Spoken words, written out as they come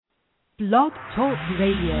Blog Talk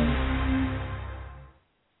Radio.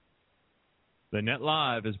 The Net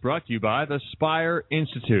Live is brought to you by the Spire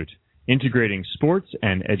Institute, integrating sports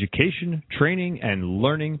and education, training and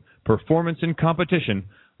learning, performance and competition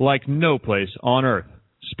like no place on earth.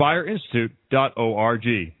 SpireInstitute.org.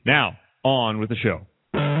 Now, on with the show.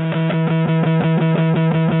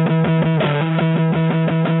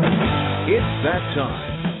 It's that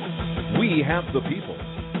time. We have the people.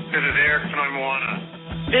 This is Eric from Moana.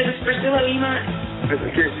 This is Priscilla Lima. This is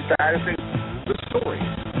Casey Patterson. The story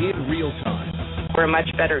in real time. We're a much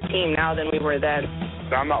better team now than we were then.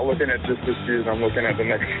 I'm not looking at just this season. I'm looking at the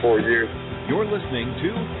next 4 years. You're listening to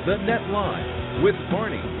The Net Live with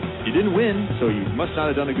Barney. You didn't win, so you must not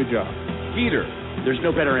have done a good job. Peter. There's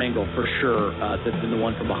no better angle for sure than the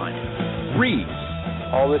one from behind. Reed.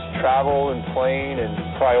 All this travel and playing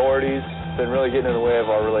and priorities been really getting in the way of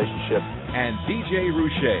our relationship. And DJ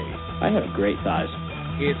Roueche. I have great thighs.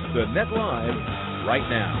 It's The Net Live right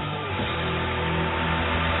now.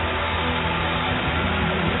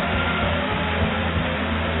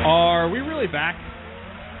 Are we really back?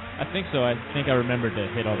 I think so. I think I remembered to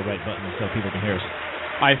hit all the right buttons so people can hear us.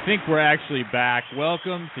 I think we're actually back.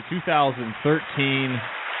 Welcome to 2013,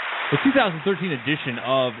 the 2013 edition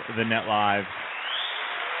of The Net Live.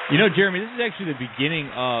 You know, Jeremy, this is actually the beginning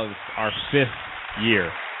of our 5th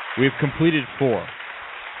year. We've completed 4.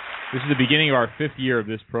 This is the beginning of our 5th year of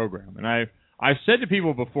this program. And I've said to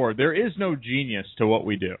people before, there is no genius to what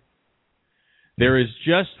we do. There is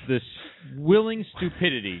just this willing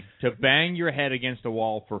stupidity to bang your head against a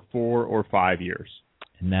wall for 4 or 5 years.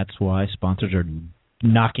 And that's why sponsors are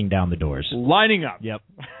knocking down the doors. Lining up. Yep.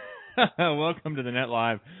 Welcome to the Net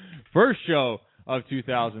Live. First show of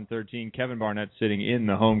 2013. Kevin Barnett sitting in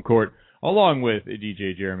the home court, along with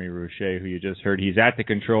DJ Jeremy Roueche, who you just heard. He's at the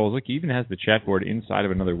controls. Look, he even has the chat board inside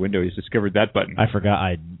of another window. He's discovered that button. I forgot.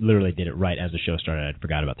 I literally did it right as the show started. I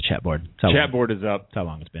forgot about the chat board. Chat board is up. That's how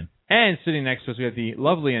long it's been. And sitting next to us, we have the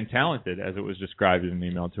lovely and talented, as it was described in an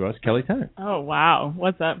email to us, Kelly Tennant. Oh, wow.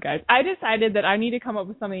 What's up, guys? I decided that I need to come up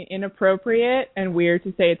with something inappropriate and weird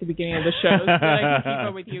to say at the beginning of the show so that I can keep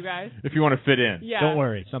up with you guys. If you want to fit in. Yeah. Don't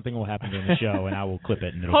worry. Something will happen during the show, and I will clip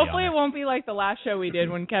it. And hopefully it won't be like the last show we did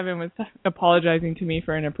when Kevin was apologizing to me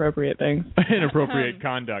for inappropriate things. Inappropriate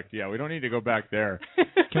conduct. Yeah, we don't need to go back there.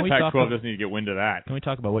 Can we Pac-12 doesn't need to get wind of that. Can we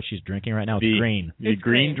talk about what she's drinking right now? It's green. The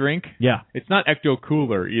green drink? Yeah. It's not Ecto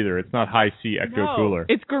Cooler either. It's not High C Ecto Cooler.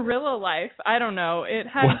 It's Gorilla Life. I don't know. It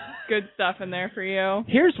has good stuff in there for you.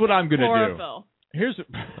 Here's what I'm going to do.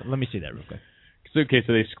 Let me see that real quick. Okay,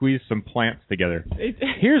 so they squeeze some plants together.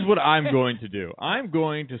 Here's what I'm going to do. I'm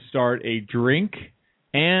going to start a drink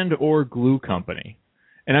and or glue company.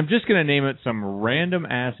 And I'm just going to name it some random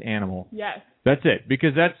ass animal. Yes. That's it.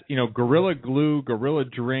 Because that's, Gorilla Glue, Gorilla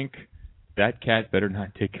Drink. That cat better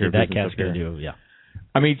not take care of business. That cat's going to do, yeah.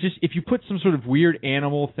 I mean, just if you put some sort of weird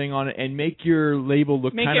animal thing on it and make your label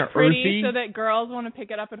look kind of earthy. Make it pretty so that girls want to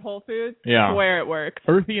pick it up at Whole Foods. Yeah. That's where it works.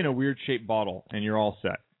 Earthy in a weird shaped bottle, and you're all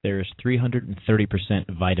set. There's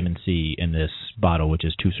 330% vitamin C in this bottle, which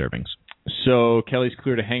is 2 servings. So Kelly's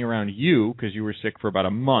clear to hang around you because you were sick for about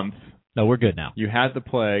a month. No, we're good now. You had the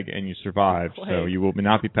plague and you survived, so you will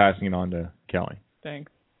not be passing it on to Kelly.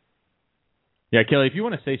 Thanks. Yeah, Kelly, if you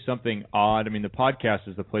want to say something odd, I mean, the podcast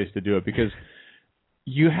is the place to do it because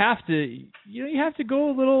you have to go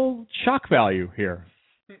a little shock value here.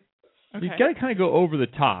 Okay. You've got to kind of go over the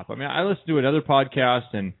top. I mean, I listened to another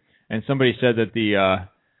podcast and somebody said that the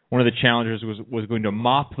one of the challengers was going to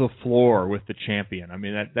mop the floor with the champion. I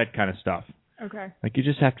mean, that kind of stuff. Okay. Like, you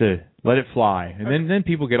just have to let it fly. And then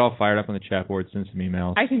people get all fired up on the chat board, send some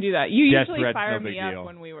emails. I can do that. You usually fire no me up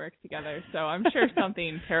when we work together, so I'm sure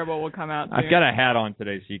something terrible will come out soon. I've got a hat on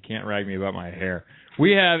today, so you can't rag me about my hair.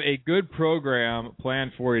 We have a good program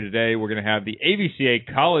planned for you today. We're going to have the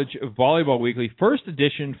AVCA College Volleyball Weekly, first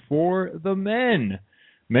edition for the men.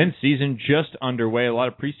 Men's season just underway. A lot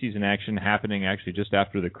of preseason action happening actually just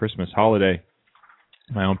after the Christmas holiday.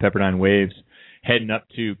 My own Pepperdine Waves heading up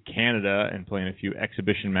to Canada and playing a few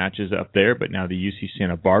exhibition matches up there. But now the UC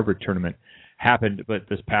Santa Barbara tournament happened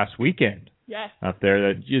this past weekend. Yes. Up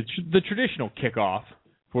there. The traditional kickoff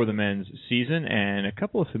for the men's season, and a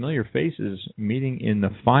couple of familiar faces meeting in the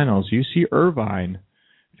finals. UC Irvine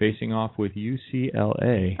facing off with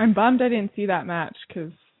UCLA. I'm bummed I didn't see that match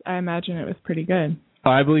because I imagine it was pretty good.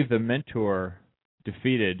 I believe the Mentor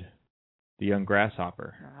defeated the young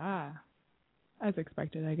Grasshopper. As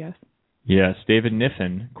expected, I guess. Yes, David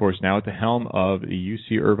Niffen, of course, now at the helm of the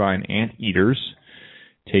UC Irvine Anteaters,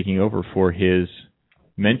 taking over for his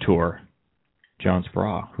mentor, John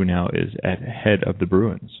Spraw, who now is at head of the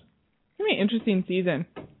Bruins. It's going to be an interesting season.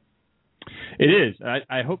 It is.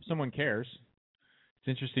 I hope someone cares. It's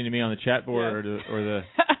interesting to me on the chat board or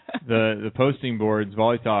the posting boards,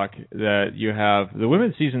 Volley Talk, that you have the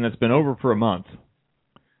women's season that's been over for a month.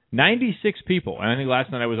 96 people, and I think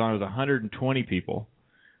last night I was on, it was 120 people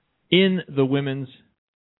in the women's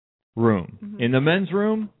room. Mm-hmm. In the men's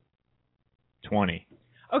room, 20.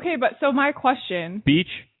 Okay, but so my question... Beach,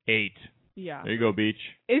 8. Yeah. There you go, Beach.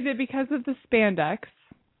 Is it because of the spandex?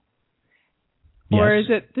 Yes. Or is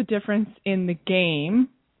it the difference in the game?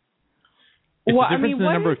 It's the difference in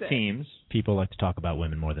the number of teams. People like to talk about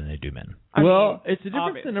women more than they do men. It's the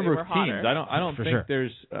difference in the number of teams. I don't think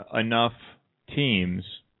there's enough teams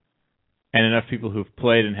and enough people who've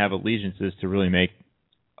played and have allegiances to really make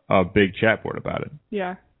a big chat board about it.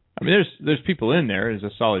 Yeah. I mean, there's people in there. There's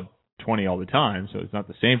a solid 20 all the time, so it's not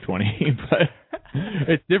the same 20, but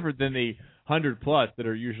it's different than the 100+ that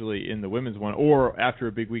are usually in the women's one, or after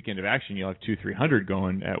a big weekend of action, you'll have 200-300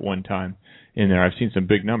 going at one time in there. I've seen some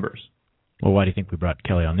big numbers. Well, why do you think we brought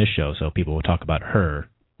Kelly on this show? So people will talk about her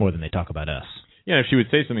more than they talk about us. Yeah, if she would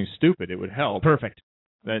say something stupid, it would help. Perfect.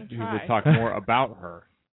 That people would talk more about her.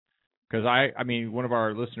 Because I mean, one of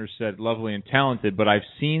our listeners said lovely and talented, but I've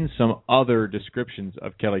seen some other descriptions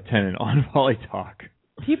of Kelly Tennant on Volley Talk.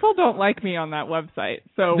 People don't like me on that website,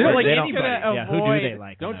 so they we're like going anybody. to avoid who do they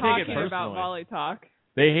like? Don't take it talking personally. about Volley Talk.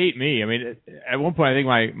 They hate me. I mean, at one point, I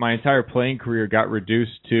think my entire playing career got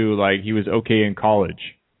reduced to, like, he was okay in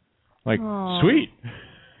college. Like, sweet.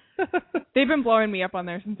 They've been blowing me up on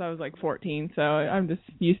there since I was like 14, so I'm just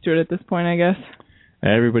used to it at this point, I guess.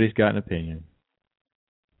 Everybody's got an opinion.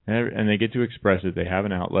 And they get to express it. They have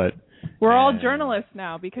an outlet. We're all journalists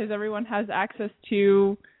now because everyone has access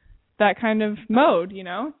to that kind of mode, you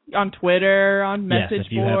know, on Twitter, on message boards. Yes,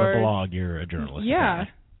 if you have a blog, you're a journalist. Yeah.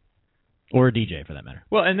 Apparently. Or a DJ, for that matter.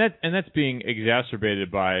 Well, and that's being exacerbated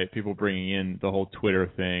by people bringing in the whole Twitter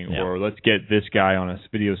thing, or let's get this guy on a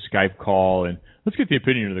video Skype call, and let's get the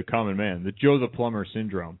opinion of the common man, the Joe the Plumber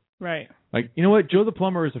syndrome. Right. Like, you know what? Joe the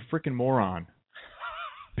Plumber is a freaking moron.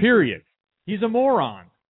 Period. He's a moron.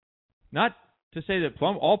 Not to say that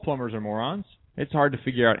all plumbers are morons. It's hard to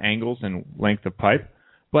figure out angles and length of pipe,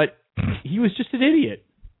 but he was just an idiot.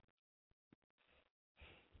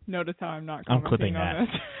 Notice how I'm not I'm clipping on that.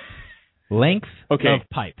 this. Length of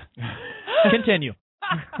pipe. Continue.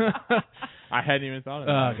 I hadn't even thought of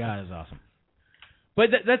that. Oh, God, it's awesome. But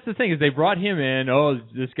that's the thing, is they brought him in. Oh,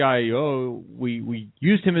 this guy, we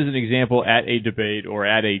used him as an example at a debate or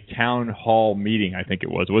at a town hall meeting, I think it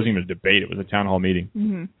was. It wasn't even a debate. It was a town hall meeting.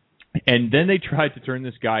 Mm-hmm. And then they tried to turn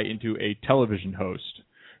this guy into a television host.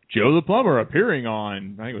 Joe the Plumber appearing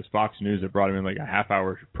on, I think it was Fox News that brought him in, like a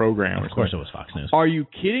half-hour program. Of course it was Fox News. Are you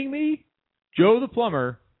kidding me? Joe the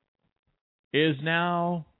Plumber is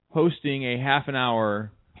now hosting a half an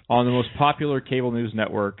hour on the most popular cable news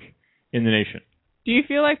network in the nation. Do you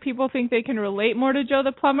feel like people think they can relate more to Joe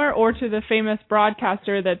the Plumber or to the famous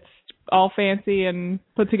broadcaster that's all fancy and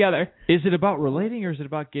put together? Is it about relating, or is it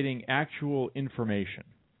about getting actual information?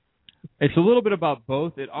 It's a little bit about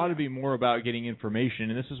both. It ought to be more about getting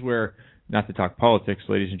information, and this is where, not to talk politics,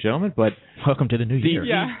 ladies and gentlemen, but welcome to the new year.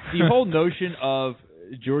 The whole notion of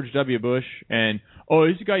George W. Bush and,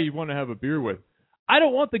 he's the guy you want to have a beer with. I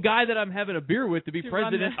don't want the guy that I'm having a beer with to be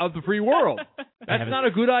president of the free world. That's not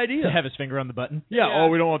a good idea. To have his finger on the button? Yeah,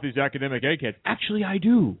 we don't want these academic eggheads. Actually, I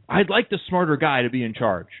do. I'd like the smarter guy to be in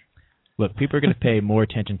charge. Look, people are going to pay more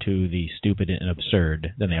attention to the stupid and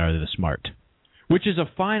absurd than they are to the smart. Which is a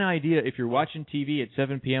fine idea if you're watching TV at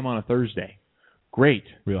 7 p.m. on a Thursday. Great.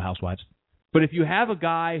 Real Housewives. But if you have a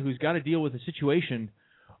guy who's got to deal with a situation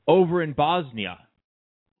over in Bosnia,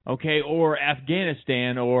 or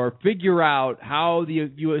Afghanistan, or figure out how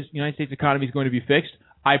the United States economy is going to be fixed,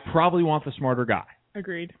 I probably want the smarter guy.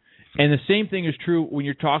 Agreed. And the same thing is true when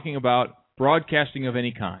you're talking about broadcasting of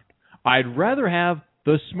any kind. I'd rather have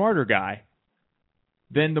the smarter guy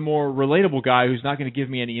than the more relatable guy who's not going to give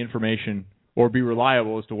me any information or be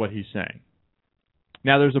reliable as to what he's saying.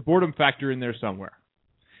 Now, there's a boredom factor in there somewhere.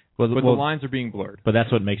 But the lines are being blurred. But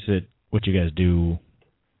that's what makes it, what you guys do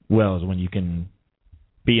well, is when you can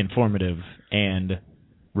be informative and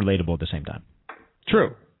relatable at the same time.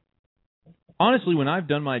 True. Honestly, when I've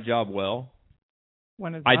done my job well,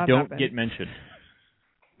 I don't get mentioned.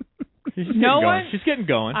 She's getting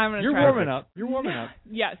going. You're warming up.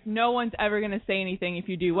 Yes, no one's ever going to say anything if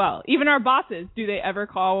you do well. Even our bosses, do they ever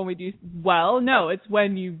call when we do well? No, it's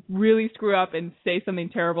when you really screw up and say something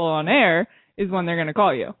terrible on air is when they're going to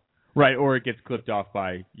call you. Right, or it gets clipped off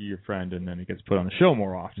by your friend and then it gets put on the show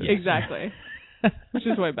more often. Exactly. Which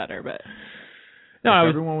is way better, but... No, if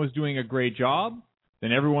everyone was doing a great job,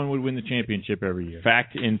 then everyone would win the championship every year.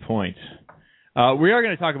 Fact in point. We are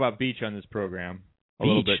going to talk about beach on this program a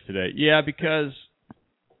little bit today. Yeah, because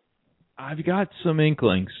I've got some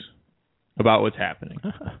inklings about what's happening.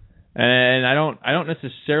 And I don't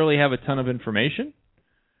necessarily have a ton of information.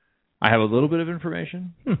 I have a little bit of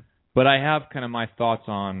information, but I have kind of my thoughts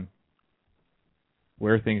on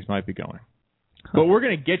where things might be going. But we're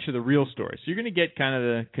going to get you the real story. So you're going to get kind of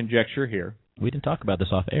the conjecture here. We didn't talk about this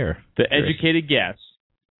off air. The educated guess.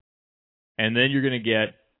 And then you're going to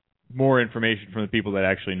get more information from the people that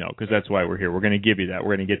actually know, because that's why we're here. We're going to give you that.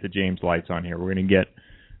 We're going to get the James Lights on here. We're going to get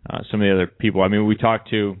some of the other people. I mean, we talked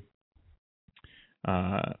to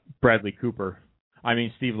Steve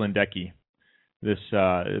Lindecki this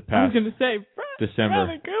past I was going to say, December.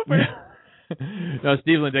 Bradley Cooper. No,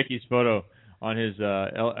 Steve Lindecki's photo on his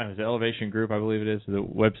Elevation group, I believe it is, the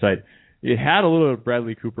website. It had a little of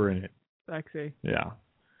Bradley Cooper in it. Sexy. Yeah.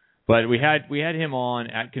 But we had him on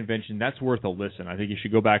at convention. That's worth a listen. I think you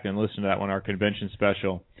should go back and listen to that one, our convention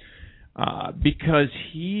special, because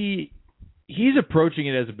he's approaching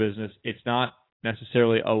it as a business. It's not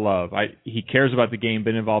necessarily a love. He cares about the game,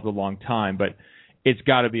 been involved a long time, but it's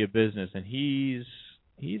got to be a business, and he's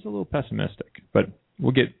a little pessimistic. But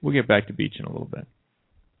we'll get back to beach in a little bit.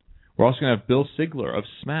 We're also going to have Bill Sigler of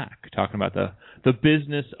Smack talking about the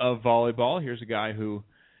business of volleyball. Here's a guy who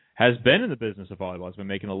has been in the business of volleyball, has been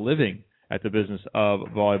making a living at the business of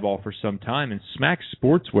volleyball for some time, and Smack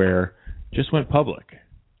Sportswear just went public.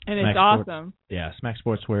 And it's awesome. Smack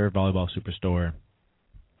Sportswear, Volleyball Superstore,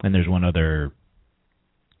 and there's one other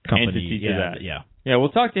company. Entity to that. Yeah, we'll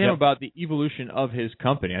talk to him about the evolution of his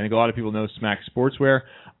company. I think a lot of people know Smack Sportswear.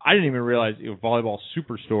 I didn't even realize Volleyball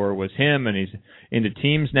Superstore was him, and he's into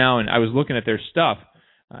teams now, and I was looking at their stuff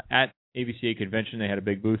at AVCA convention. They had a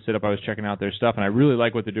big booth set up. I was checking out their stuff, and I really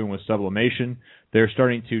like what they're doing with sublimation. They're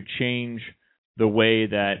starting to change the way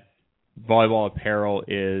that volleyball apparel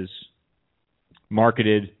is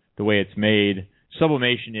marketed, the way it's made.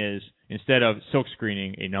 Sublimation is, instead of silk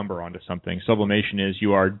screening a number onto something, sublimation is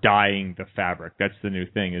you are dyeing the fabric. That's the new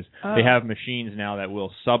thing. They have machines now that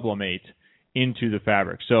will sublimate into the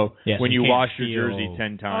fabric. So when you wash your jersey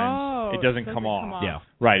 10 times, it doesn't come off. Yeah.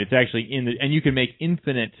 Right. It's actually and you can make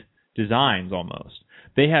infinite designs almost.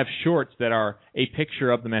 They have shorts that are a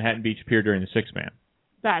picture of the Manhattan Beach Pier during the six-man.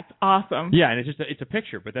 That's awesome. Yeah, and it's a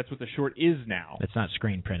picture, but that's what the short is now. It's not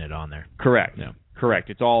screen printed on there. Correct. No. Correct.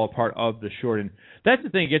 It's all a part of the short, and that's the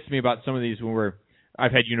thing that gets to me about some of these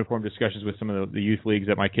I've had uniform discussions with some of the youth leagues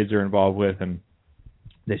that my kids are involved with, and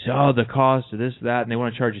they say, the cost of this, that, and they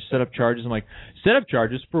want to charge you setup charges. I'm like, setup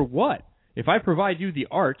charges for what? If I provide you the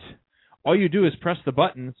art, all you do is press the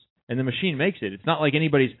buttons, and the machine makes it. It's not like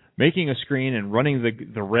anybody's making a screen and running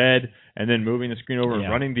the red and then moving the screen over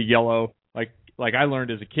and running the yellow. Like I learned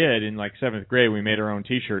as a kid in 7th grade, we made our own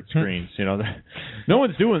T-shirt screens. No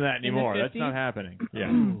one's doing that anymore. That's not happening. Yeah.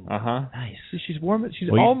 Nice. She's warm. She's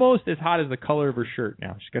almost as hot as the color of her shirt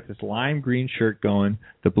now. She's got this lime green shirt going,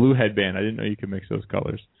 the blue headband. I didn't know you could mix those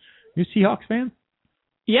colors. You a Seahawks fan?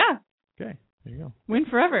 Yeah. Okay. There you go. Win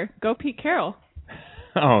forever. Go Pete Carroll.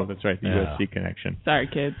 Oh, that's right. The USC connection. Sorry,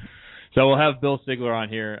 kids. So we'll have Bill Sigler on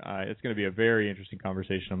here. It's going to be a very interesting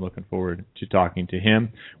conversation. I'm looking forward to talking to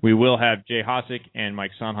him. We will have Jay Hosick and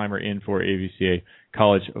Mike Sonheimer in for AVCA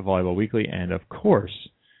College Volleyball Weekly, and, of course,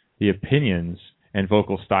 the opinions and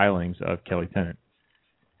vocal stylings of Kelly Tennant.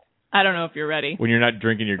 I don't know if you're ready. When you're not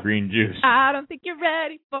drinking your green juice. I don't think you're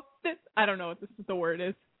ready for this. I don't know what the word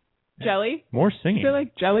is. Jelly? More singing. Is it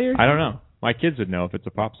like jelly or something? I don't know. My kids would know if it's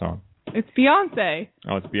a pop song. It's Beyonce.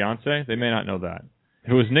 Oh, it's Beyonce? They may not know that. If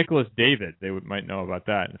it was Nicholas David, they might know about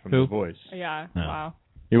that from The Voice. Yeah, no. Wow.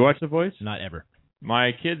 You watch The Voice? Not ever.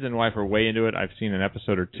 My kids and wife are way into it. I've seen an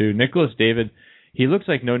episode or two. Nicholas David, he looks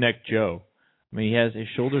like No Neck Joe. I mean, his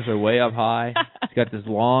shoulders are way up high. He's got this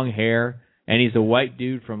long hair, and he's a white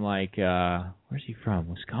dude from where's he from?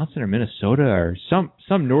 Wisconsin or Minnesota or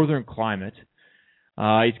some northern climate.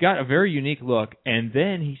 He's got a very unique look, and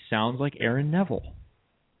then he sounds like Aaron Neville.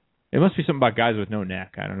 It must be something about guys with no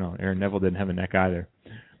neck. I don't know. Aaron Neville didn't have a neck either.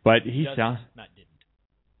 But he sounds... Not didn't.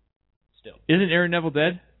 Still. Isn't Aaron Neville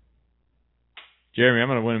dead? Jeremy, I'm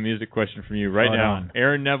going to win a music question from you right now. On.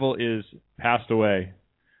 Aaron Neville is passed away.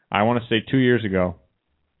 I want to say 2 years ago.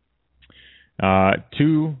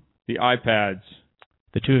 To the iPads.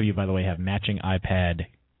 The two of you, by the way, have matching iPad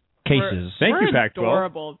cases. Thank you, Pac-12.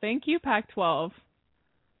 Adorable. Thank you, Pac-12.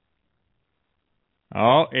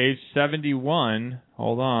 Oh, age 71.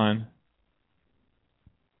 Hold on.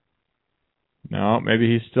 No, maybe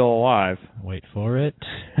he's still alive. Wait for it.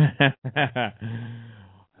 I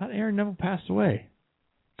thought Aaron Neville passed away.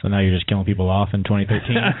 So now you're just killing people off in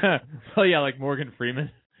 2013? Well, yeah, like Morgan Freeman.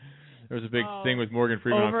 There was a big thing with Morgan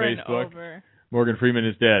Freeman on Facebook. And over. Morgan Freeman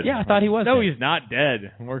is dead. Yeah, I thought he was No, dead. he's not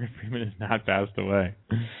dead. Morgan Freeman has not passed away.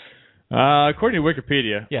 According to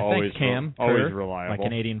Wikipedia, Yeah, always, thanks, Cam. always Kerr, reliable. my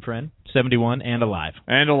Canadian friend. 71 and alive.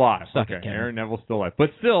 And alive. Suck okay, it, Kevin. Aaron Neville's still alive. But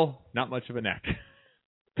still, not much of a neck.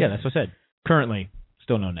 Yeah, that's what I said. Currently,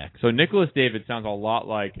 still no neck. So Nicholas David sounds a lot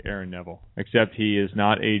like Aaron Neville, except he is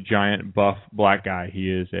not a giant, buff, black guy. He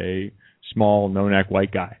is a small, no-neck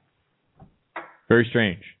white guy. Very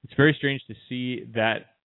strange. It's very strange to see that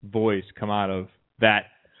voice come out of that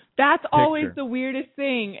That's always picture. the weirdest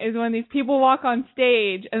thing is when these people walk on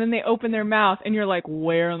stage and then they open their mouth and you're like,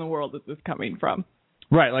 where in the world is this coming from?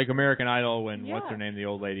 Right, like American Idol when, what's her name, the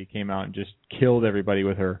old lady came out and just killed everybody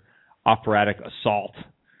with her operatic assault. I'm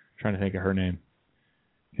trying to think of her name.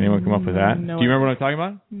 Can anyone come up with that? No. Do you remember what I'm talking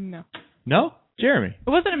about? No. No? Jeremy. It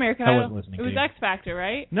wasn't American I Idol. wasn't listening It was to you. X Factor,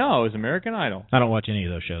 right? No, it was American Idol. I don't watch any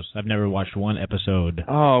of those shows. I've never watched one episode.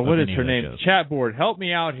 Oh, what of is any her of those name? shows. Chat board, help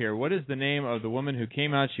me out here. What is the name of the woman who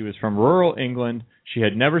came out? She was from rural England. She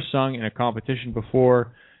had never sung in a competition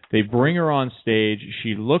before. They bring her on stage.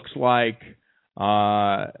 She looks like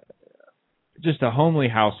just a homely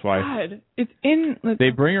housewife. God, it's in. They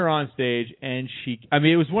bring her on stage, and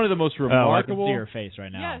it was one of the most remarkable. I can see her face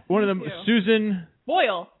right now. Yes, One of me them, too. Susan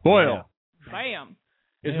Boyle. Boyle. Bam.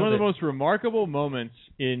 It's one of the most remarkable moments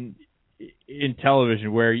in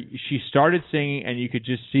television where she started singing and you could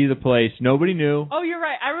just see the place. Nobody knew. Oh, you're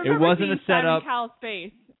right. I remember It wasn't seeing a setup. Simon Cowell's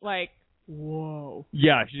face. Like, whoa.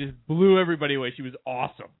 Yeah, she just blew everybody away. She was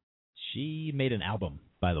awesome. She made an album,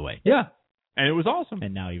 by the way. Yeah, and it was awesome.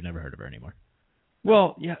 And now you've never heard of her anymore.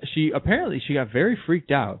 Well, yeah, she got very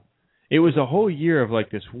freaked out. It was a whole year of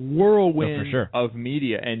like this whirlwind for sure. of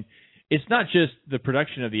media, and it's not just the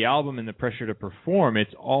production of the album and the pressure to perform,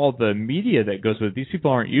 it's all the media that goes with it. These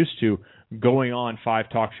people aren't used to going on 5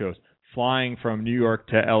 talk shows, flying from New York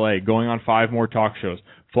to L.A., going on 5 more talk shows,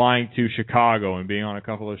 flying to Chicago and being on a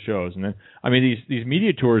couple of shows. And then, these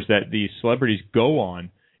media tours that these celebrities go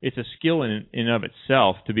on, it's a skill in of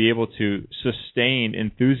itself to be able to sustain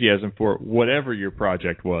enthusiasm for whatever your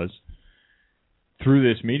project was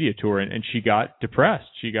through this media tour, and she got depressed.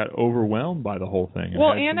 She got overwhelmed by the whole thing. Well,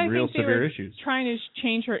 had and some I real think they severe were issues. trying to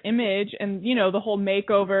change her image and, the whole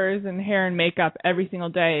makeovers and hair and makeup every single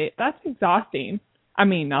day. That's exhausting. I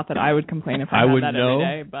mean, not that I would complain if I had wouldn't that know.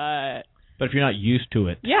 every day, but But if you're not used to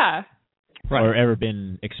it yeah. or ever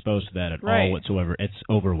been exposed to that at all whatsoever, it's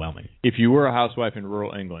overwhelming. If you were a housewife in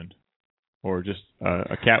rural England, or just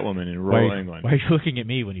a catwoman in rural England. Why are you looking at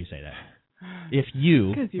me when you say that? If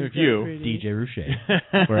you, DJ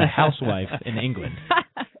Roueche, were a housewife in England,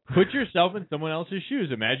 put yourself in someone else's shoes.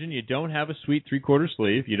 Imagine you don't have a sweet 3/4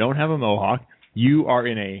 sleeve, you don't have a mohawk, you are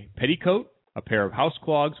in a petticoat, a pair of house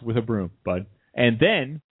clogs with a broom, bud, and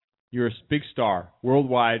then you're a big star,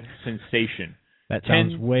 worldwide sensation. That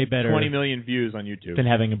sounds way better 20 million views on YouTube. than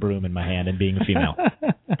having a broom in my hand and being a female.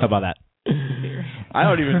 How about that? I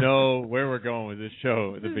don't even know where we're going with this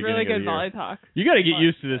show at the This is beginning really of the good year. volley talk. You got to get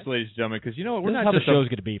used to this, ladies and gentlemen, because you know what? We're This is not how just the show's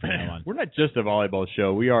going to be from now on. We're not just a volleyball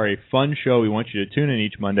show. We are a fun show. We want you to tune in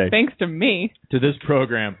each Monday Thanks to me. to this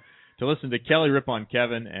program to listen to Kelly rip on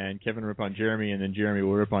Kevin and Kevin rip on Jeremy, and then Jeremy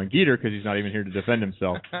will rip on Geeter because he's not even here to defend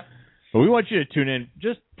himself. But we want you to tune in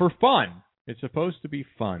just for fun. It's supposed to be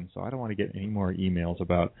fun, so I don't want to get any more emails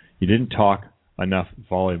about you didn't talk enough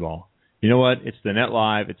volleyball. You know what? It's the Net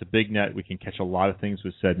Live. It's a big net. We can catch a lot of things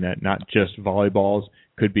with said net, not just volleyballs.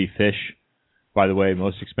 Could be fish. By the way,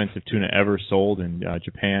 most expensive tuna ever sold in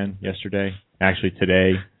Japan yesterday. Actually,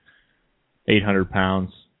 today, 800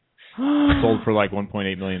 pounds. Sold for like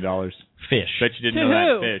 $1.8 million. Fish. Bet you didn't To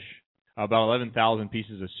know who? that. Fish. About 11,000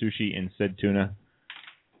 pieces of sushi in said tuna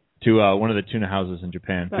to one of the tuna houses in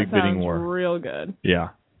Japan. That Big bidding sounds war. real good. Yeah.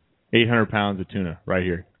 800 pounds of tuna right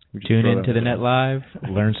here. We just Tune throw into that the out Net there.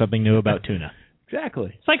 Live, learn something new about tuna.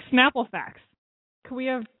 Exactly. It's like Snapple facts. Can we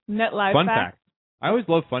have Net Live Fun facts? facts. I always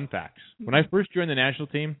love fun facts. When I first joined the national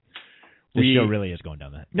team, This show really is going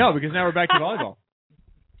down that. No, because now we're back to volleyball.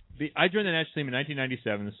 I joined the national team in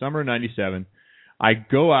 1997, the summer of 97. I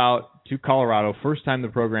go out to Colorado. First time the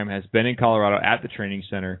program has been in Colorado at the training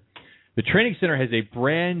center. The training center has a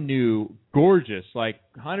brand new, gorgeous, like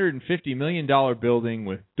 $150 million building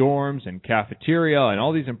with dorms and cafeteria and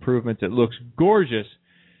all these improvements. It looks gorgeous.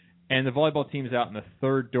 And the volleyball team's out in the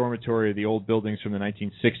third dormitory of the old buildings from the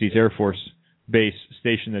 1960s Air Force Base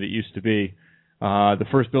station that it used to be. The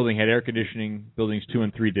first building had air conditioning. Buildings 2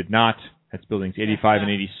 and 3 did not. That's buildings 85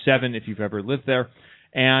 and 87 if you've ever lived there.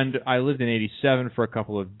 And I lived in 87 for a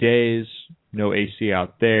couple of days. No AC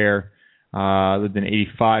out there. Lived in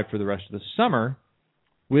 85 for the rest of the summer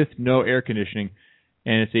with no air conditioning.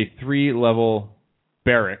 And it's a 3-level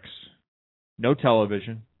barracks. No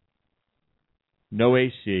television. no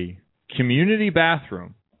AC, community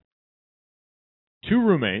bathroom, 2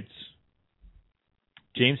 roommates,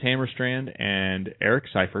 James Hammerstrand and Eric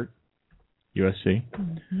Seifert, USC.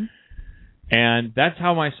 Mm-hmm. And that's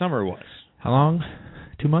how my summer was. How long?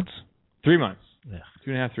 2 months? 3 months. Yeah.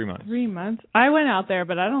 2.5, 3 months. 3 months? I went out there,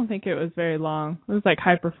 but I don't think it was very long. It was like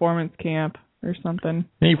high performance camp or something.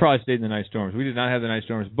 Then you probably stayed in the nice dorms. We did not have the nice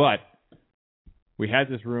dorms, but we had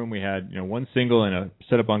this room. We had, one single and a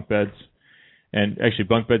set of bunk beds, and actually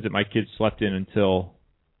bunk beds that my kids slept in until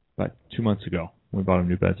about 2 months ago. We bought them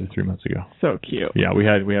new beds 3 months ago. So cute. Yeah, we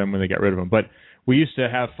had them when they got rid of them. But we used to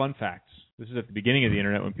have fun facts. This is at the beginning of the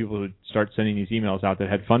internet when people would start sending these emails out that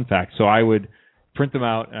had fun facts. So I would print them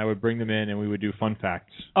out and I would bring them in and we would do fun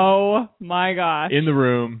facts. Oh my gosh. In the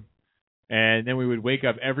room. And then we would wake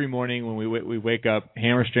up every morning when we wake up.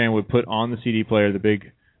 Hammerstrand would put on the CD player, the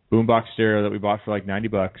big boombox stereo that we bought for like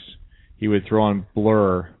 $90. He would throw on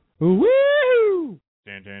Blur. Woo!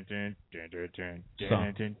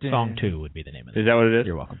 Song 2 would be the name of it. Is that what it is?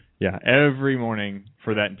 You're welcome. Yeah, every morning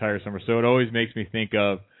for that entire summer. So it always makes me think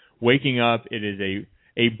of waking up. It is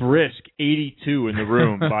a brisk 82 in the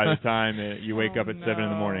room by the time you wake up at 7 in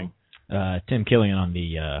the morning. Tim Killian on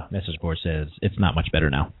the message board says it's not much better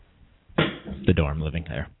now. The dorm living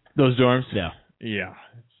there. Those dorms? Yeah. Yeah,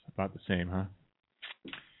 it's about the same, huh?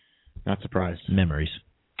 Not surprised. Memories.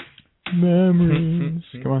 Come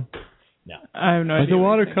on. No. I have no idea. The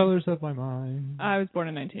watercolors of my mind. I was born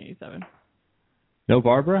in 1987. No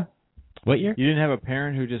Barbara? What year? You didn't have a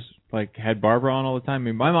parent who just had Barbara on all the time? I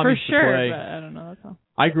mean, my mom For used to sure, play. But I don't know. That's all.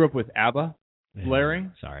 I grew up with ABBA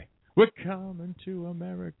blaring. Sorry. We're coming to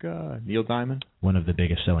America. Neil Diamond. One of the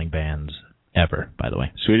biggest selling bands ever, by the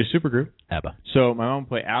way. Swedish supergroup. ABBA. So my mom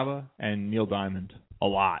played ABBA and Neil Diamond a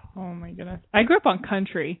lot. Oh, my goodness. I grew up on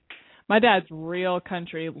country. My dad's real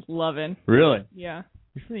country loving. Really? Yeah.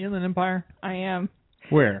 You're from the Inland Empire? I am.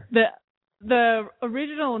 Where? The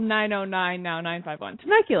original 909, now 951.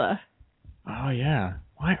 Temecula. Oh, yeah.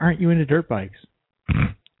 Why aren't you into dirt bikes?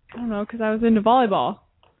 I don't know, because I was into volleyball.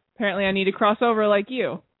 Apparently I need to cross over like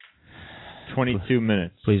you. 22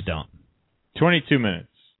 minutes. Please don't. 22 minutes.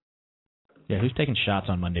 Yeah, who's taking shots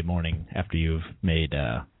on Monday morning after you've made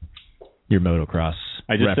your motocross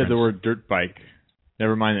I just reference? said the word dirt bike.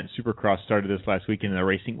 Never mind that Supercross started this last weekend and the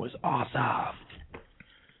racing was awesome.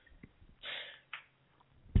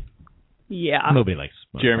 Yeah. Nobody likes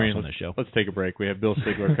Jeremy, on this show. Let's take a break. We have Bill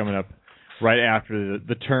Sigler coming up right after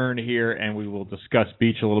the turn here, and we will discuss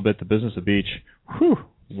beach a little bit, the business of beach. Whew,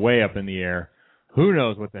 way up in the air. Who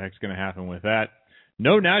knows what the heck's going to happen with that?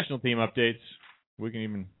 No national team updates. We can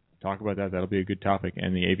even talk about that. That'll be a good topic.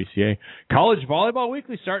 And the ABCA. College Volleyball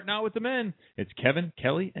Weekly starting out with the men. It's Kevin,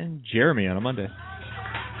 Kelly, and Jeremy on a Monday.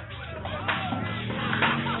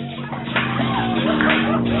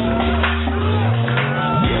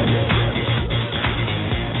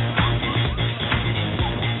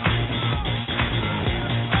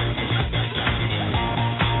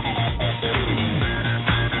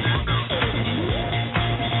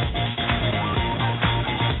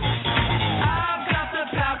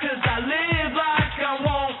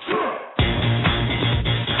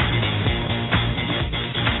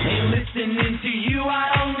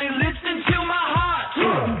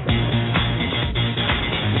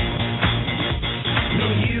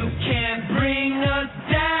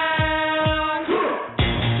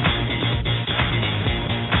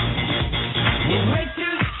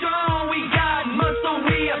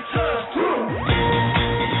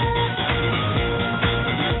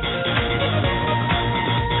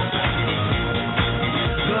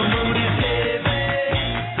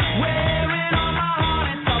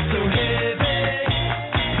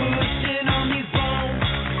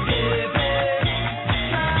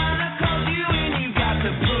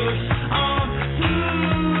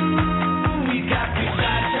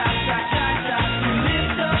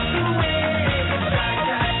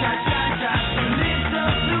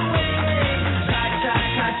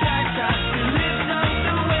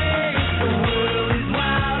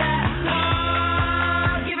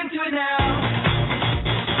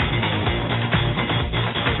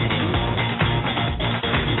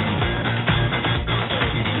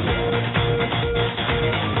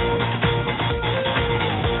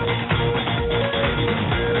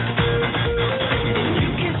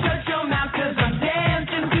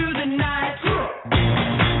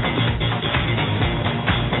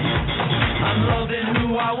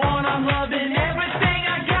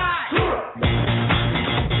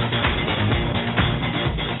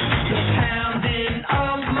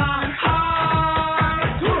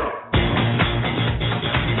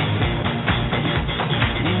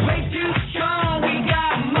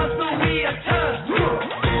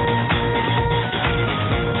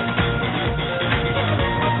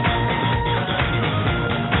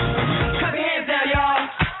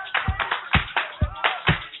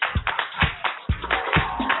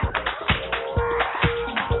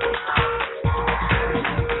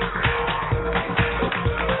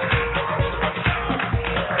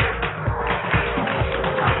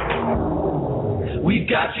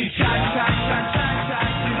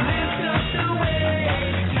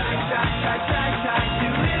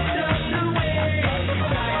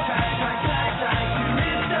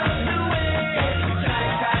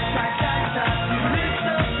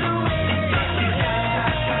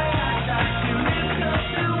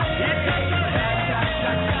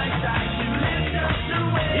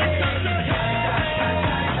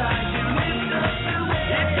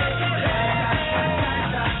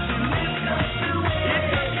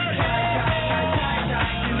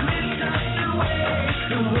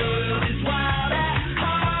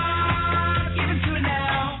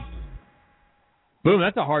 Boom,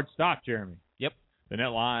 that's a hard stop, Jeremy. Yep. The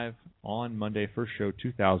Net Live on Monday, first show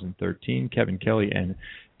 2013. Kevin Kelly and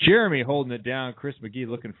Jeremy holding it down. Chris McGee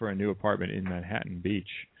looking for a new apartment in Manhattan Beach.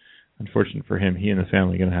 Unfortunate for him, he and the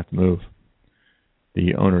family are going to have to move.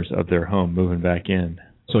 The owners of their home moving back in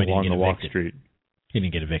along the walk street. He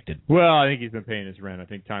didn't get evicted. Well, I think he's been paying his rent. I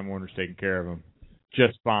think Time Warner's taking care of him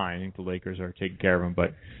just fine. I think the Lakers are taking care of him,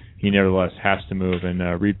 but he nevertheless has to move.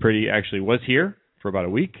 And Reed Priddy actually was here for about a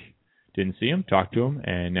week. Didn't see him, talked to him,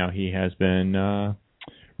 and now he has been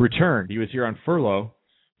returned. He was here on furlough.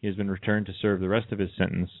 He has been returned to serve the rest of his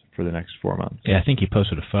sentence for the next 4 months. Yeah, I think he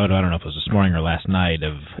posted a photo, I don't know if it was this morning or last night,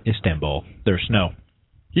 of Istanbul. There's snow.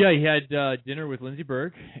 Yeah, he had dinner with Lindsey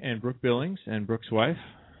Berg and Brooke Billings and Brooke's wife.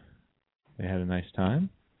 They had a nice time.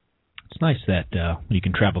 It's nice that you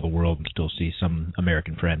can travel the world and still see some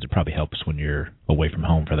American friends. It probably helps when you're away from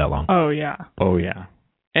home for that long. Oh, yeah. Oh, yeah.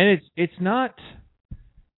 And it's not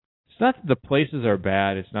that the places are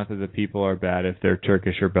bad. It's not that the people are bad if they're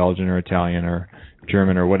Turkish or Belgian or Italian or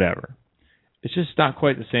German or whatever. It's just not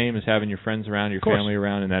quite the same as having your friends around, your family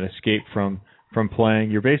around, and that escape from playing.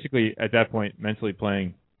 You're basically, at that point, mentally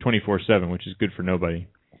playing 24/7, which is good for nobody.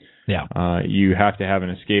 Yeah. You have to have an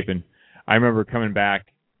escape. And I remember coming back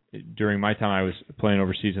during my time I was playing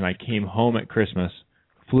overseas, and I came home at Christmas,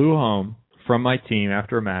 flew home from my team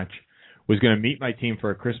after a match, was going to meet my team for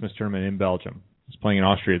a Christmas tournament in Belgium. I was playing in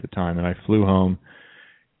Austria at the time, and I flew home,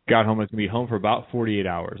 got home. I was going to be home for about 48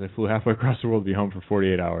 hours. I flew halfway across the world to be home for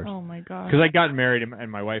 48 hours. Oh, my God. Because I got married,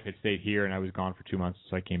 and my wife had stayed here, and I was gone for 2 months,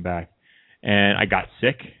 so I came back. And I got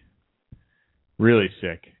sick, really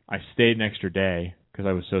sick. I stayed an extra day because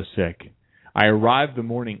I was so sick. I arrived the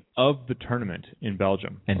morning of the tournament in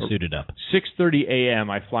Belgium. And suited up. 6:30 a.m.,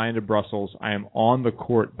 I fly into Brussels. I am on the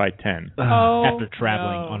court by 10. After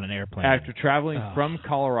traveling on an airplane. After traveling from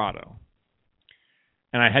Colorado.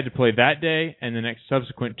 And I had to play that day and the next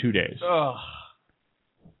subsequent 2 days. I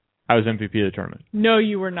was MVP of the tournament. No,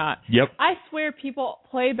 you were not. Yep. I swear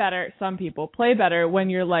some people play better when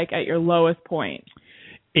you're like at your lowest point.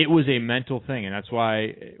 It was a mental thing, and that's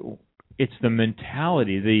why it's the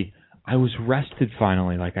mentality. I was rested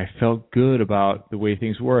finally. Like, I felt good about the way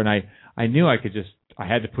things were, and I knew I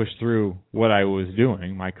had to push through what I was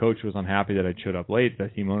doing. My coach was unhappy that I showed up late. The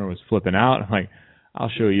team owner was flipping out. I'm like, I'll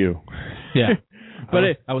show you. Yeah. But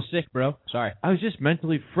I was sick, bro. Sorry. I was just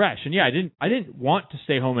mentally fresh. And yeah, I didn't want to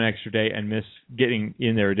stay home an extra day and miss getting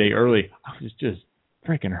in there a day early. I was just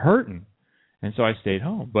freaking hurting. And so I stayed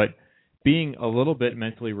home. But being a little bit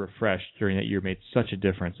mentally refreshed during that year made such a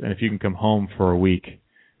difference. And if you can come home for a week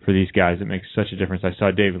for these guys, it makes such a difference. I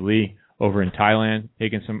saw David Lee over in Thailand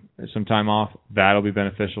taking some time off. That'll be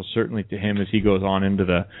beneficial certainly to him as he goes on into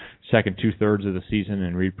the second 2/3 of the season,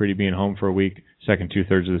 and Reed Priddy being home for a week, second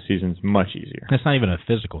 2/3 of the season is much easier. That's not even a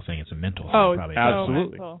physical thing, it's a mental thing. Oh, probably.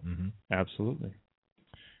 Absolutely. Mm-hmm. Absolutely.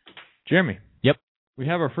 Jeremy. Yep. We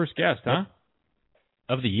have our first guest, huh?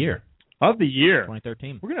 Of the year. Of the year.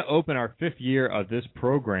 2013. We're going to open our 5th year of this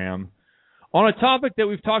program on a topic that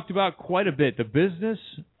we've talked about quite a bit, the business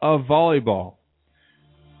of volleyball.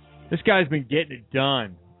 This guy's been getting it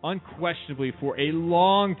done, unquestionably, for a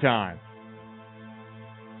long time.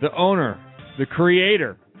 The owner, the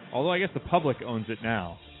creator, although I guess the public owns it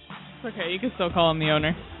now. It's okay, you can still call him the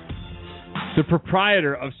owner. The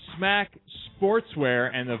proprietor of Smack Sportswear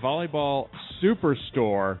and the Volleyball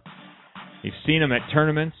Superstore. You've seen him at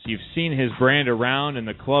tournaments. You've seen his brand around in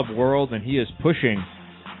the club world, and he is pushing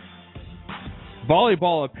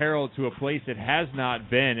volleyball apparel to a place it has not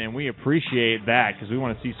been, and we appreciate that because we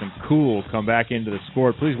want to see some cool come back into the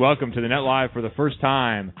sport. Please welcome to the Net Live for the first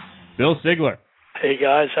time, Bill Sigler. Hey,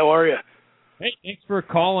 guys. How are you? Hey, thanks for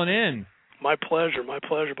calling in. My pleasure,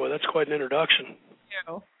 boy. That's quite an introduction.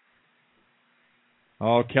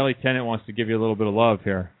 Oh, Kelly Tennant wants to give you a little bit of love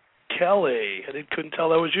here. Kelly. I couldn't tell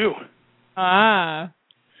that was you.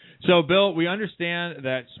 So, Bill, we understand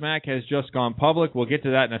that Smack has just gone public. We'll get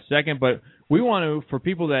to that in a second, but we want to, for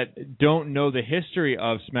people that don't know the history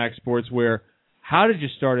of Smack Sportswear, how did you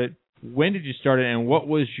start it, when did you start it, and what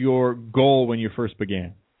was your goal when you first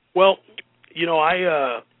began? Well, you know,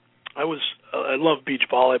 I love beach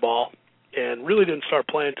volleyball and really didn't start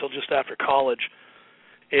playing until just after college.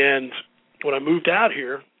 And when I moved out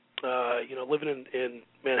here, living in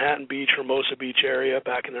Manhattan Beach, Hermosa Beach area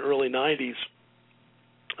back in the early 90s,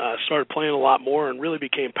 started playing a lot more and really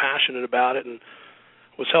became passionate about it and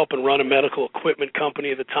was helping run a medical equipment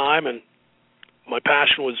company at the time. And my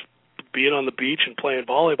passion was being on the beach and playing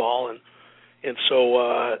volleyball. And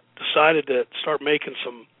so decided to start making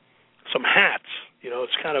some hats. You know,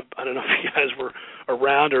 it's kind of, I don't know if you guys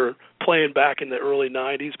around or playing back in the early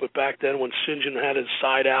 90s, but back then when St. John had his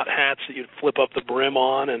side-out hats that you'd flip up the brim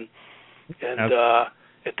on, and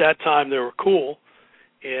at that time they were cool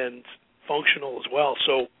and functional as well.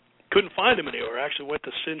 So couldn't find them anywhere. I actually went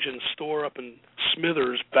to St. John's store up in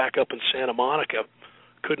Smithers, back up in Santa Monica.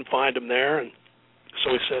 Couldn't find them there, and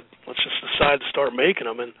so we said, let's just decide to start making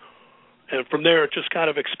them. And from there, it just kind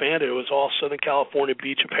of expanded. It was all Southern California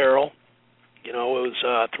beach apparel. You know, it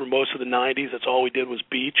was through most of the 90s. That's all we did was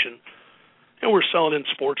beach. And we're selling in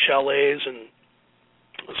sports chalets and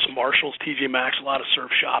some Marshalls, TJ Maxx, a lot of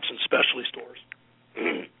surf shops and specialty stores.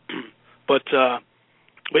 But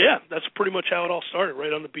yeah, that's pretty much how it all started,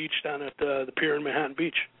 right on the beach down at the pier in Manhattan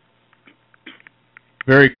Beach.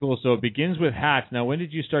 Very cool. So it begins with hats. Now, when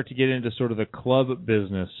did you start to get into sort of the club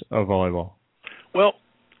business of volleyball? Well,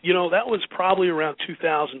 you know, that was probably around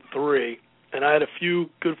 2003, and I had a few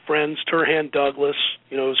good friends. Turhan Douglas,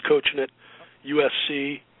 you know, was coaching at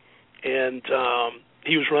USC, and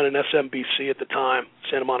he was running SMBC at the time,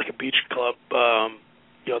 Santa Monica Beach Club,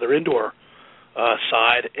 you know, their indoor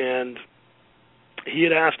side, and he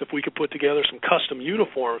had asked if we could put together some custom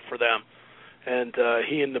uniforms for them, and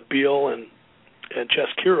he and Nabil and Jess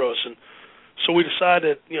Quiros, and so we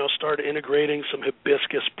decided, you know, start integrating some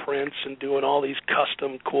hibiscus prints and doing all these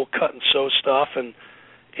custom cool cut and sew stuff, and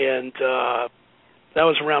that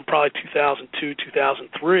was around probably 2002,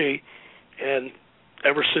 2003, and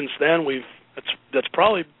ever since then that's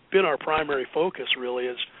probably been our primary focus. Really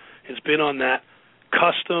has been on that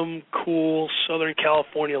custom, cool Southern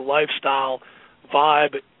California lifestyle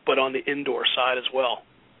vibe, but on the indoor side as well.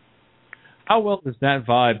 How well does that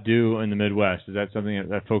vibe do in the Midwest? Is that something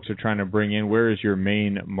that folks are trying to bring in? Where is your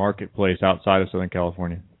main marketplace outside of Southern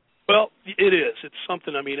California? Well, it is. It's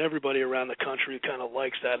something, I mean, everybody around the country kind of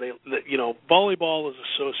likes that. You know, volleyball is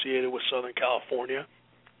associated with Southern California,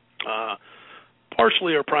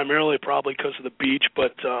 partially or primarily probably because of the beach,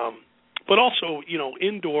 but also, you know,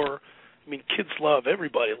 indoor. I mean,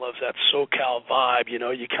 everybody loves that SoCal vibe. You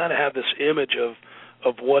know, you kind of have this image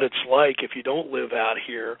of what it's like if you don't live out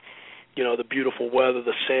here. You know, the beautiful weather,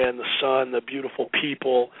 the sand, the sun, the beautiful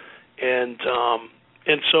people, and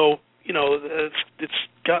so, you know, it's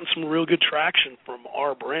gotten some real good traction from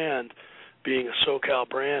our brand, being a SoCal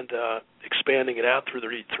brand, expanding it out through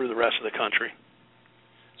the rest of the country.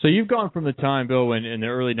 So you've gone from the time, Bill, when in the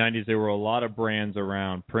early 90s there were a lot of brands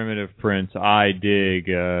around, Primitive Prints,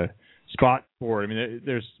 iDig, Sportswear. I mean,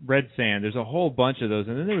 there's Red Sand. There's a whole bunch of those,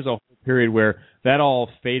 and then there was a whole period where that all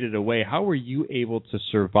faded away. How were you able to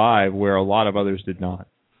survive where a lot of others did not?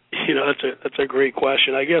 You know, that's a great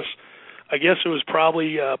question. I guess it was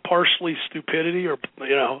probably partially stupidity, or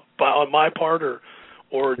you know, on my part,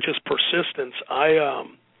 or just persistence. I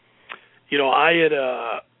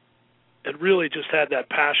had really just had that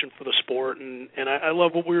passion for the sport, and I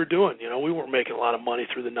love what we were doing. You know, we weren't making a lot of money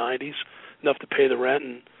through the 90s, enough to pay the rent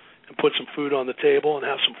and put some food on the table and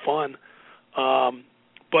have some fun.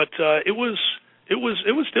 But it was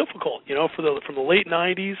difficult, you know, from the late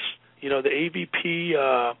 90s. You know, the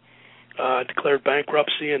AVP declared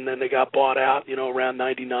bankruptcy, and then they got bought out, you know, around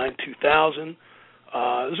 99, 2000. It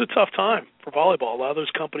was a tough time for volleyball. A lot of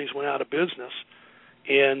those companies went out of business,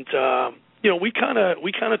 and you know, we kind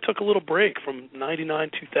of took a little break from 99,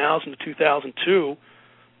 2000 to 2002.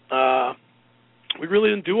 We really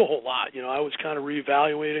didn't do a whole lot. You know, I was kind of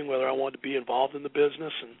reevaluating whether I wanted to be involved in the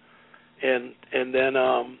business, and then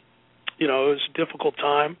you know, it was a difficult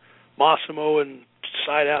time. Massimo and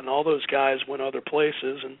Side Out and all those guys went other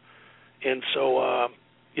places, and so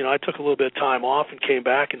you know, I took a little bit of time off and came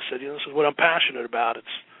back and said, you know, this is what I'm passionate about. It's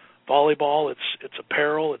volleyball, it's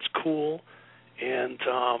apparel, it's cool, and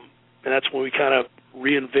that's when we kind of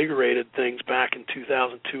reinvigorated things back in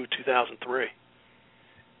 2002, 2003.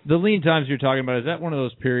 The lean times you're talking about, is that one of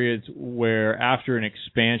those periods where after an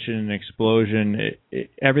expansion and explosion,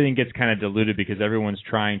 everything gets kind of diluted because everyone's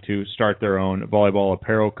trying to start their own volleyball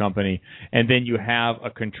apparel company, and then you have a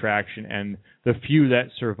contraction, and the few that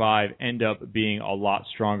survive end up being a lot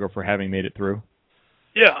stronger for having made it through?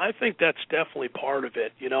 Yeah, I think that's definitely part of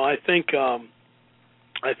it. You know, I think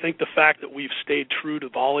the fact that we've stayed true to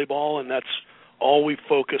volleyball and that's all we've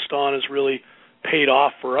focused on has really paid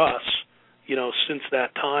off for us, you know, since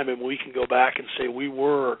that time. And we can go back and say we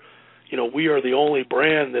are the only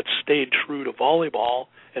brand that stayed true to volleyball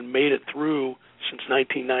and made it through since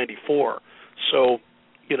 1994. So,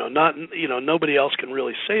 nobody else can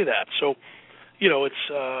really say that. So, you know, it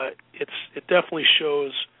definitely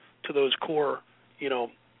shows to those core,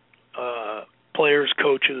 players,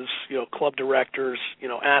 coaches, club directors,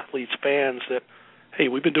 athletes, fans that, hey,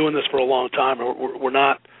 we've been doing this for a long time. We're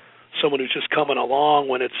not someone who's just coming along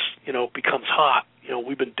when it's, becomes hot.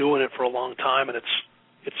 we've been doing it for a long time, and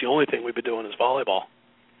it's the only thing we've been doing is volleyball.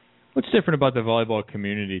 What's different about the volleyball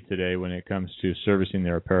community today when it comes to servicing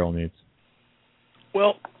their apparel needs?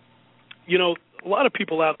 Well, a lot of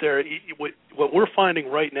people out there, what we're finding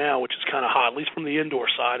right now, which is kind of hot, at least from the indoor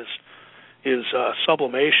side, is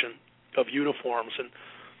sublimation of uniforms. And,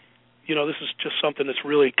 this is just something that's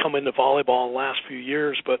really come into volleyball in the last few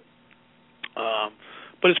years, but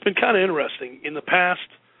it's been kind of interesting. In the past,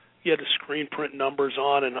 you had to screen print numbers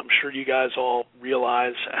on, and I'm sure you guys all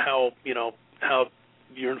realize how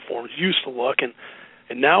uniforms used to look,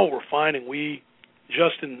 and now what we're finding, we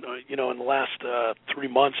just in the last 3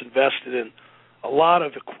 months invested in a lot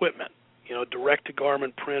of equipment,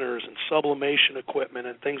 direct-to-garment printers and sublimation equipment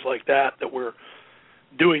and things like that we're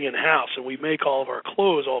doing in-house. And we make all of our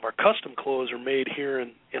clothes, all of our custom clothes are made here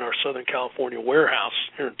in our Southern California warehouse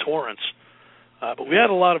here in Torrance. But we had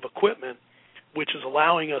a lot of equipment which is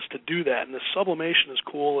allowing us to do that. And the sublimation is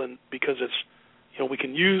cool and because it's, we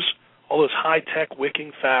can use all those high-tech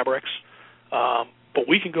wicking fabrics, but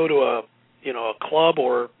we can go to a club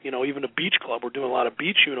or, even a beach club. We're doing a lot of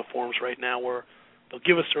beach uniforms right now where they'll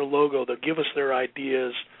give us their logo, they'll give us their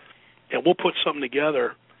ideas, and we'll put something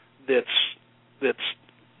together that's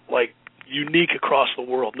like unique across the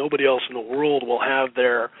world. Nobody else in the world will have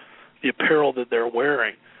the apparel that they're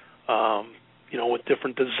wearing. With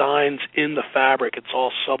different designs in the fabric. It's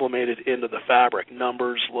all sublimated into the fabric,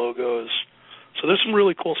 numbers, logos. So there's some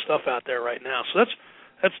really cool stuff out there right now. So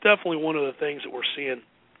that's definitely one of the things that we're seeing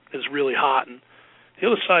is really hot. And the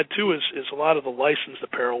other side, too, is a lot of the licensed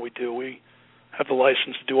apparel we do. We have the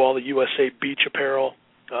license to do all the USA Beach apparel.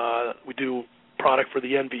 We do product for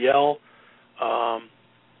the NVL.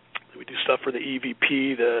 We do stuff for the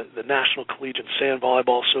EVP, the National Collegiate Sand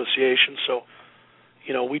Volleyball Association. So,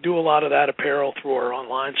 we do a lot of that apparel through our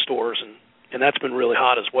online stores, and that's been really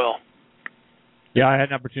hot as well. Yeah, I had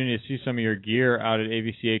an opportunity to see some of your gear out at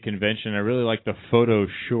AVCA convention. I really like the photo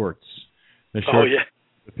shorts.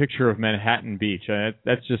 The picture of Manhattan Beach.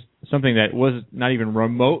 That's just something that was not even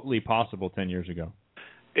remotely possible 10 years ago.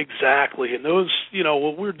 Exactly. And those,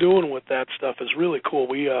 what we're doing with that stuff is really cool.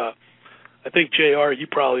 We, I think, JR, you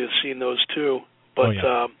probably have seen those too. But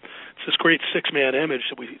it's this great 6-man image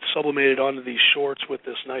that we sublimated onto these shorts with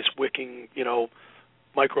this nice wicking,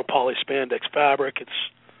 micro poly spandex fabric. It's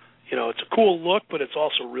a cool look, but it's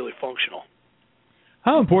also really functional.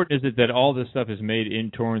 How important is it that all this stuff is made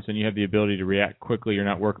in Torrance and you have the ability to react quickly? You're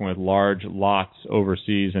not working with large lots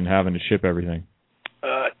overseas and having to ship everything.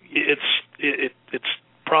 It's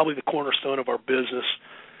probably the cornerstone of our business.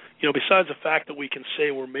 Besides the fact that we can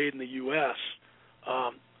say we're made in the U.S.,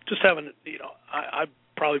 just having, I've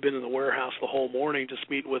probably been in the warehouse the whole morning just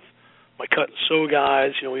meeting with my cut and sew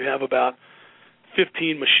guys. We have about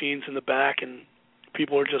 15 machines in the back, and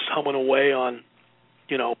people are just humming away on,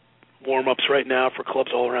 warm-ups right now for clubs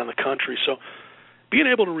all around the country. So being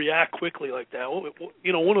able to react quickly like that,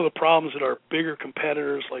 one of the problems that our bigger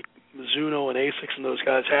competitors like Mizuno and ASICS and those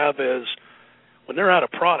guys have is when they're out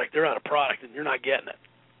of product, and you're not getting it.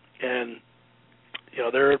 And,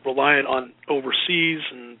 they're reliant on overseas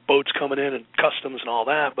and boats coming in and customs and all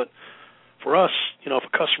that. But for us, if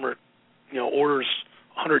a customer, orders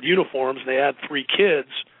 100 uniforms and they add 3 kids,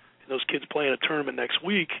 and those kids play in a tournament next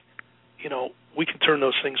week, we can turn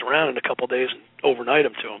those things around in a couple of days and overnight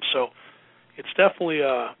them to them. So it's definitely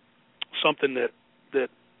something that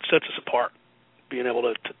sets us apart, being able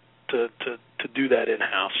to do that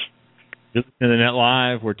in-house. In the Net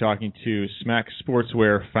Live, we're talking to Smack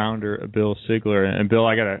Sportswear founder Bill Sigler. And Bill,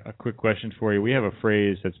 I got a quick question for you. We have a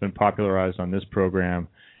phrase that's been popularized on this program.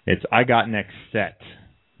 It's "I got next set."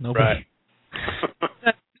 Right.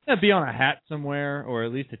 Should that be on a hat somewhere, or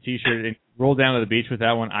at least a T-shirt, and roll down to the beach with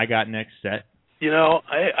that one? "I got next set."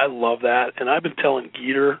 I love that, and I've been telling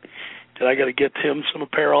Geeter that I got to get him some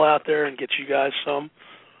apparel out there and get you guys some.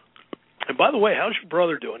 And by the way, how's your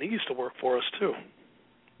brother doing? He used to work for us too.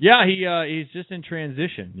 Yeah, he's just in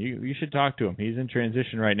transition. You should talk to him. He's in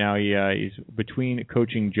transition right now. He's between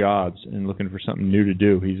coaching jobs and looking for something new to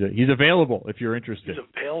do. He's available if you're interested. He's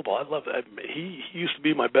available. I love that. He used to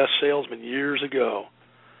be my best salesman years ago,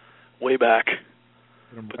 way back.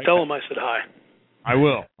 But tell him I said hi. I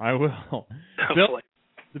will. Bill, Definitely.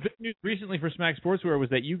 the big news recently for Smack Sportswear was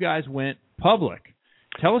that you guys went public.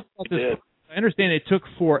 Tell us about this. I understand it took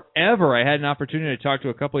forever. I had an opportunity to talk to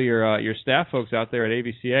a couple of your staff folks out there at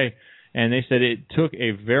AVCA, and they said it took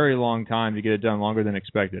a very long time to get it done, longer than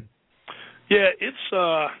expected. Yeah, it's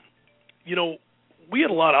we had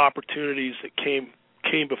a lot of opportunities that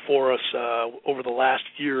came before us over the last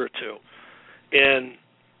year or two, and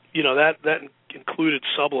that included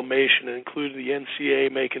sublimation. It included the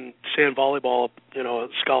NCAA making sand volleyball, a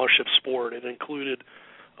scholarship sport. It included,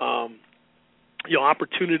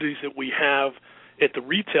 opportunities that we have at the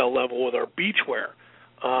retail level with our beachwear,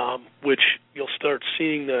 which you'll start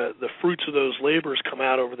seeing the fruits of those labors come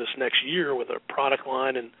out over this next year with our product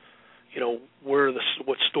line and,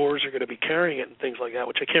 what stores are going to be carrying it and things like that,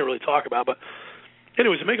 which I can't really talk about. But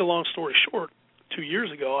anyways, to make a long story short, 2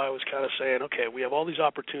 years ago I was kind of saying, okay, we have all these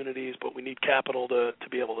opportunities, but we need capital to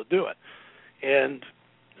be able to do it. And,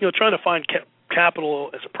 trying to find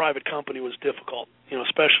capital as a private company was difficult,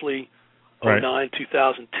 especially 2009,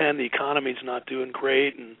 2010, the economy's not doing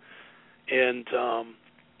great, and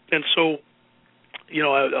so,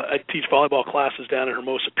 I teach volleyball classes down in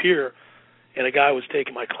Hermosa Pier, and a guy was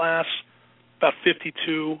taking my class, about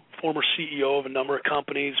 52, former CEO of a number of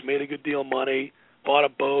companies, made a good deal of money, bought a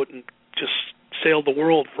boat, and just sailed the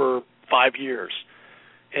world for 5 years.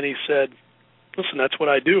 And he said, listen, that's what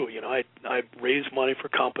I do. I raise money for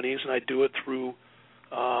companies, and I do it through,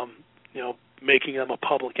 making them a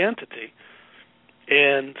public entity.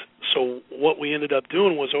 And so what we ended up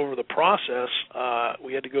doing was over the process,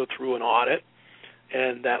 we had to go through an audit,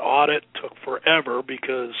 and that audit took forever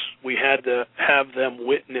because we had to have them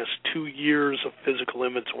witness 2 years of physical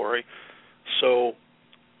inventory. So,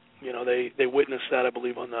 they witnessed that, I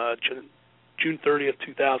believe, on June 30th,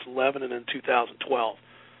 2011, and then 2012.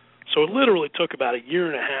 So it literally took about a year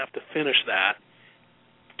and a half to finish that,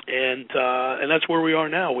 and that's where we are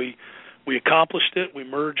now. We accomplished it. We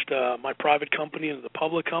merged my private company into the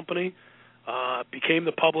public company, became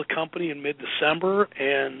the public company in mid-December,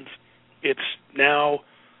 and it's now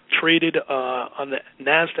traded on the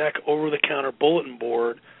NASDAQ over-the-counter bulletin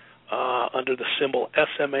board under the symbol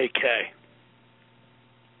SMAK.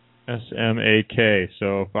 SMAK.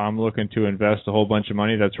 So if I'm looking to invest a whole bunch of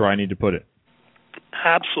money, that's where I need to put it.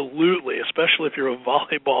 Absolutely, especially if you're a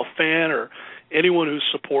volleyball fan or anyone who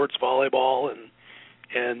supports volleyball, and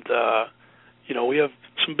we have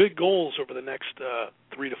some big goals over the next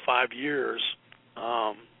 3 to 5 years,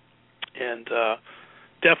 and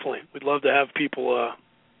definitely we'd love to have people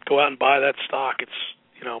go out and buy that stock. It's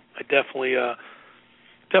I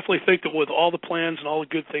definitely think that with all the plans and all the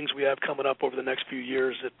good things we have coming up over the next few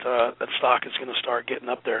years, that stock is going to start getting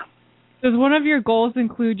up there. Does one of your goals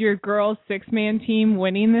include your girls' 6-man team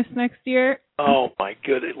winning this next year? Oh, my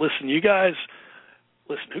goodness. Listen, you guys,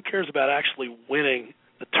 who cares about actually winning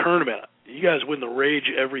the tournament? You guys win the Rage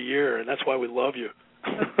every year, and that's why we love you.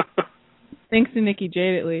 Thanks to Nikki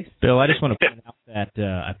Jade, at least. Bill, I just want to point out that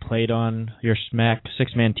I played on your SMAC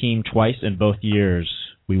 6-man team twice, and both years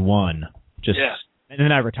we won. And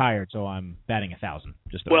then I retired, so I'm batting 1,000.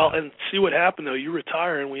 And see what happened, though. You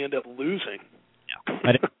retire, and we end up losing. Yeah,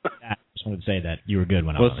 I didn't I just wanted to say that you were good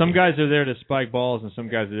when I was. Well, some guys are there to spike balls, and some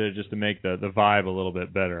guys are there just to make the vibe a little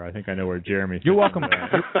bit better. I think I know where Jeremy. You're welcome.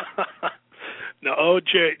 No,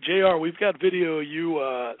 JR, we've got video of you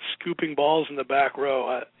scooping balls in the back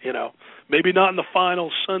row. Maybe not in the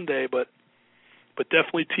finals Sunday, but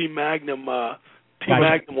definitely Team Magnum.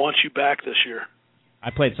 Magnum wants you back this year. I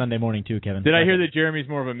played Sunday morning too, Kevin. Did I hear that Jeremy's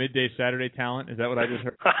more of a midday Saturday talent? Is that what I just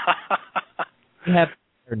heard? You have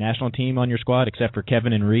your national team on your squad except for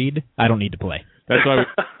Kevin and Reed. I don't need to play. That's why.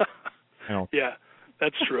 Yeah,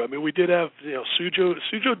 that's true. I mean, we did have Sujo.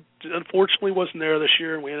 Sujo unfortunately wasn't there this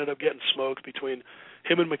year, and we ended up getting smoked between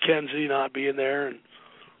him and McKenzie not being there. And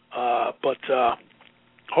but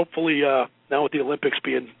hopefully now with the Olympics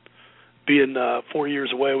being 4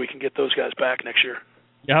 years away, we can get those guys back next year.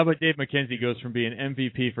 Yeah, how about Dave McKenzie goes from being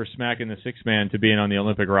MVP for SMAC in the 6-man to being on the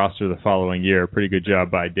Olympic roster the following year? Pretty good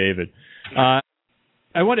job by David.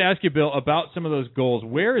 I want to ask you, Bill, about some of those goals.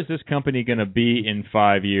 Where is this company going to be in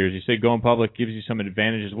 5 years? You say going public gives you some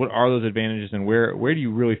advantages. What are those advantages, and where do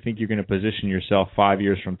you really think you're going to position yourself 5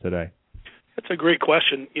 years from today? That's a great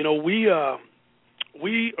question. We are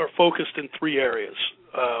focused in 3 areas.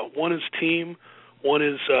 One is team, one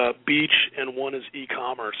is beach, and one is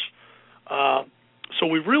e-commerce. So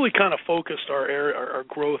we've really kind of focused our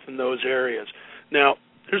growth in those areas. Now,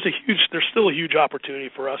 there's still a huge opportunity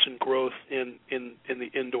for us in growth in the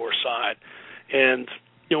indoor side, and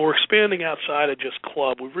we're expanding outside of just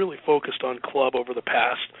club. We've really focused on club over the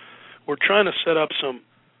past. We're trying to set up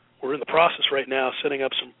we're in the process right now setting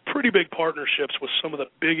up some pretty big partnerships with some of the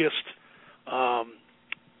biggest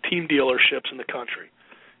team dealerships in the country,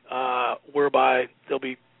 whereby they'll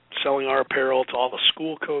be selling our apparel to all the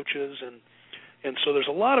school coaches, and so there's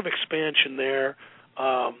a lot of expansion there.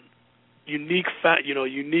 Unique,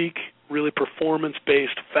 really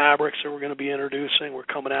performance-based fabrics that we're going to be introducing. We're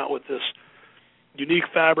coming out with this unique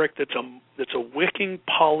fabric that's a wicking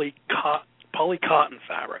poly cotton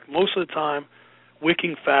fabric. Most of the time,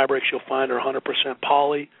 wicking fabrics you'll find are 100%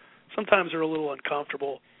 poly. Sometimes they're a little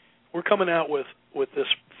uncomfortable. We're coming out with this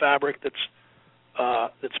fabric that's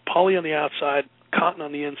poly on the outside, cotton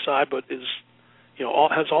on the inside, but is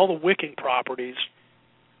has all the wicking properties,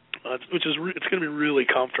 which is it's going to be really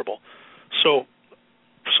comfortable. So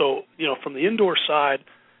from the indoor side,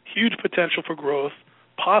 huge potential for growth,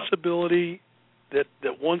 possibility that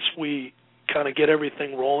once we kind of get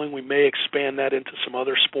everything rolling, we may expand that into some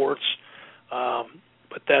other sports.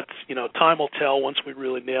 But that's, time will tell once we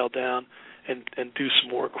really nail down and do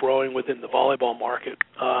some more growing within the volleyball market.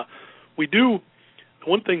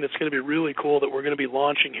 One thing that's going to be really cool that we're going to be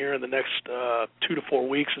launching here in the next 2 to 4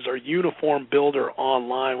 weeks is our uniform builder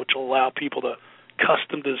online, which will allow people to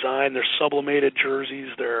custom design their sublimated jerseys,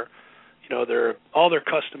 their all their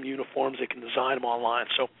custom uniforms. They can design them online.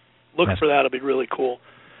 So look for that. It'll be really cool.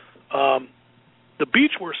 The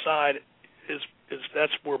beachwear side is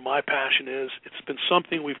that's where my passion is. It's been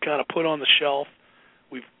something we've kind of put on the shelf.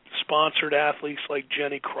 We've sponsored athletes like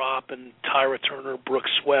Jenny Kropp and Tyra Turner, Brooke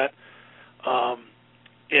Sweat,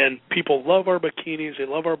 and people love our bikinis. They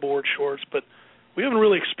love our board shorts, but we haven't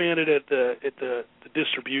really expanded at the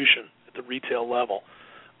distribution at the retail level.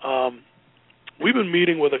 We've been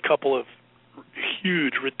meeting with a couple of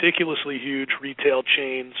huge, ridiculously huge retail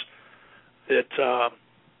chains that are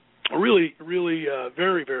really, really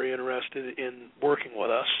very, very interested in working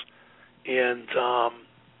with us, and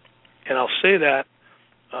I'll say that,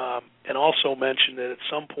 and also mention that at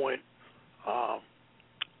some point,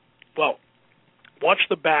 watch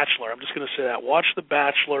The Bachelor. I'm just going to say that. Watch The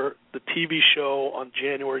Bachelor, the TV show, on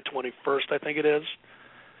January 21st, I think it is,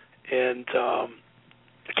 and I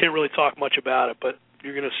can't really talk much about it, but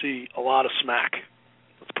you're going to see a lot of smack.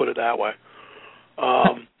 Let's put it that way.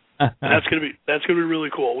 That's going to be really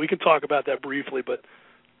cool. We can talk about that briefly, but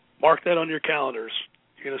mark that on your calendars.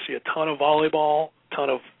 You're going to see a ton of volleyball, ton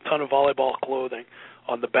of volleyball clothing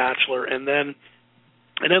on The Bachelor, and then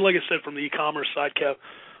like I said, from the e-commerce side, Kev,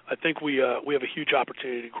 I think we have a huge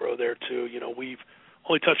opportunity to grow there too. We've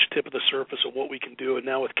only touched the tip of the surface of what we can do, and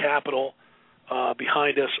now with capital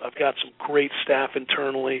behind us, I've got some great staff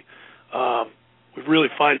internally. We've really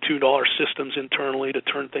fine-tuned all our systems internally to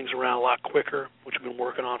turn things around a lot quicker, which we've been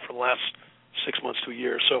working on for the last 6 months to a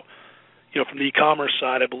year. So, from the e-commerce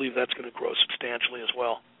side, I believe that's going to grow substantially as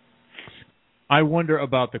well. I wonder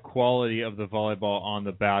about the quality of the volleyball on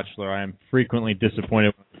The Bachelor. I am frequently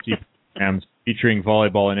disappointed when I see programs featuring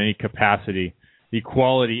volleyball in any capacity. The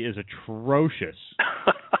quality is atrocious.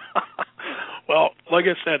 Well, like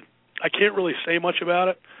I said, I can't really say much about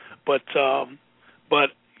it, but I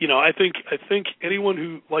think anyone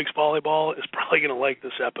who likes volleyball is probably going to like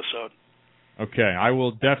this episode. Okay, I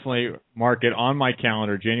will definitely mark it on my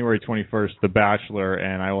calendar, January 21st, The Bachelor,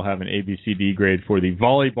 and I will have an ABCD grade for the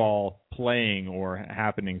volleyball playing or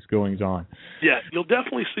happenings, goings on. Yeah, you'll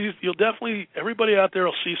definitely everybody out there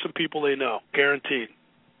will see some people they know, guaranteed.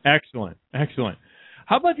 Excellent.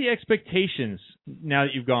 How about the expectations now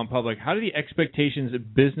that you've gone public? How do the expectations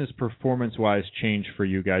business performance-wise change for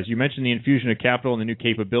you guys? You mentioned the infusion of capital and the new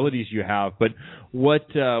capabilities you have, but what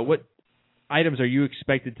items are you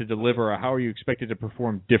expected to deliver, or how are you expected to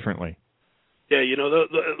perform differently? Yeah,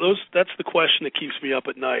 that's the question that keeps me up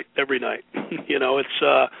at night, every night.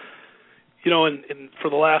 It's and for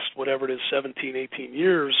the last, whatever it is, 17, 18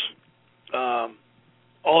 years,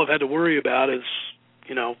 all I've had to worry about is,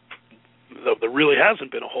 there really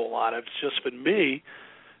hasn't been a whole lot. It's just been me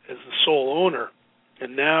as the sole owner.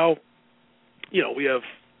 And now, we have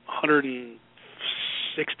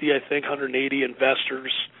 160, I think, 180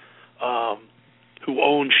 investors who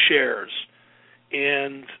own shares.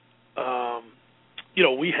 And,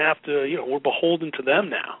 we have to, we're beholden to them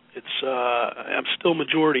now. I'm still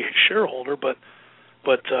majority shareholder, but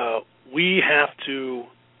we have to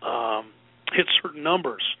hit certain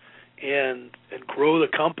numbers and grow the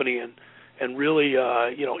company and really,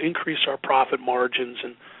 increase our profit margins.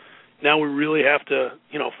 And now we really have to,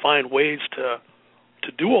 find ways to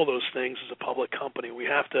do all those things as a public company. We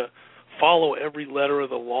have to follow every letter of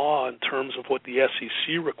the law in terms of what the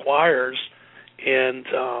SEC requires, and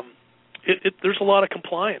there's a lot of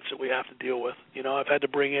compliance that we have to deal with. I've had to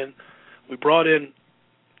we brought in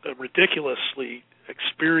a ridiculously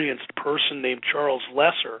experienced person named Charles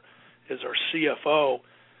Lesser as our CFO.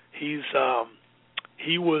 He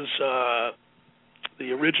was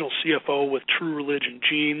the original CFO with True Religion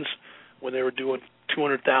Jeans when they were doing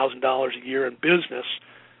 $200,000 a year in business.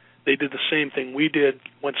 They did the same thing we did,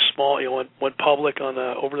 went small, went public on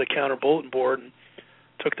the over-the-counter bulletin board and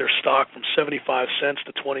took their stock from 75 cents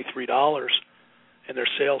to $23 and their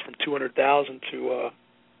sales from $200,000 to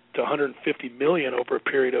 $150 million over a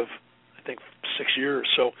period of, I think 6 years.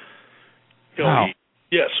 So, wow.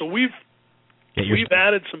 So we've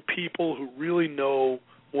added some people who really know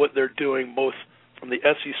what they're doing, both from the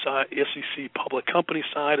SEC public company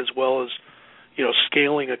side as well as,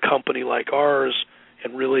 scaling a company like ours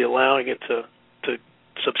and really allowing it to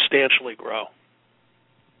substantially grow.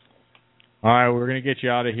 All right, we're going to get you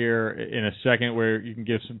out of here in a second where you can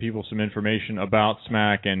give some people some information about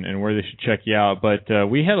SMAC and where they should check you out. But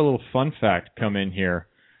we had a little fun fact come in here.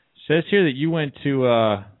 It says here that you went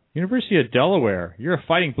to University of Delaware. You're a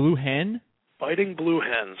Fighting Blue Hen? Fighting Blue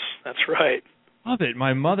Hens, that's right. Love it.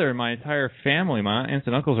 My mother and my entire family, my aunts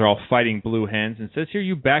and uncles are all Fighting Blue Hens. And it says here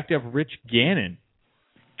you backed up Rich Gannon.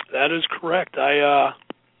 That is correct. I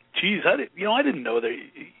didn't know that.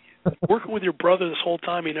 Working with your brother this whole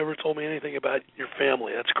time, he never told me anything about your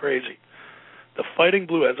family. That's crazy. The Fighting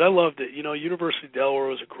Blue Hens, I loved it. University of Delaware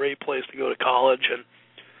was a great place to go to college,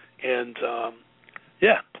 and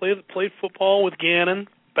played football with Gannon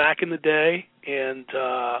back in the day, and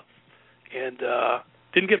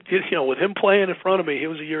didn't get with him playing in front of me. He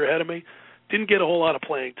was a year ahead of me. Didn't get a whole lot of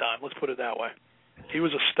playing time. Let's put it that way. He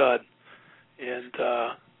was a stud,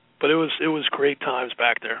 but it was great times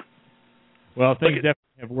back there. Well, things definitely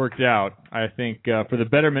have worked out. I think for the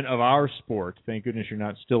betterment of our sport. Thank goodness you're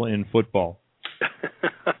not still in football.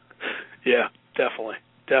 Yeah, definitely.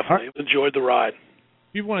 Right. Enjoyed the ride.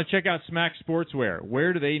 People want to check out SMAC Sportswear.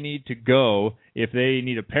 Where do they need to go if they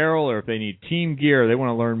need apparel or if they need team gear? Or they want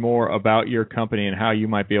to learn more about your company and how you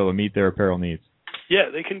might be able to meet their apparel needs. Yeah,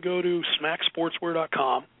 they can go to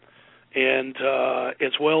smacksportswear.com, and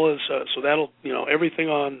as well as so that'll everything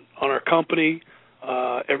on our company.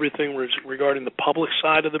 Everything regarding the public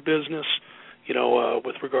side of the business,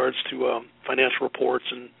 with regards to financial reports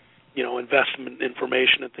and, investment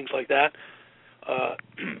information and things like that.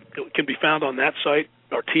 It can be found on that site,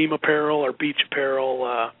 our team apparel, our beach apparel,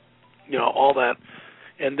 all that.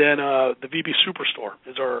 And then the VB Superstore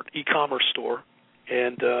is our e-commerce store.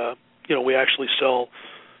 And, we actually sell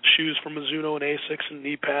shoes from Mizuno and Asics and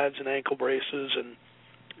knee pads and ankle braces and,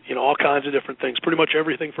 all kinds of different things, pretty much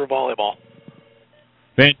everything for volleyball.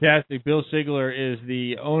 Fantastic. Bill Sigler is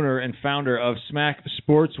the owner and founder of SMAC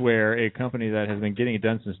Sportswear, a company that has been getting it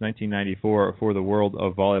done since 1994 for the world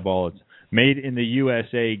of volleyball. It's made in the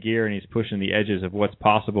USA gear, and he's pushing the edges of what's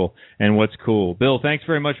possible and what's cool. Bill, thanks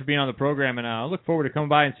very much for being on the program, and I look forward to coming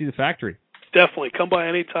by and see the factory. Definitely. Come by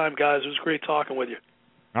anytime, guys. It was great talking with you.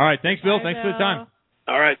 All right. Thanks, Bill. Bye, thanks Bill. for the time.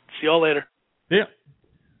 All right. See y'all later. Yeah.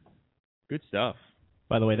 Good stuff.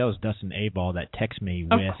 By the way, that was Dustin A-Ball that texted me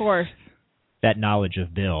with Of course. that knowledge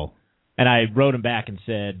of Bill. And I wrote him back and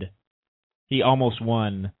said he almost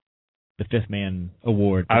won the Fifth Man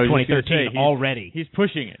Award for 2013 already. He's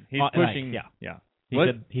pushing it. He's pushing. Yeah.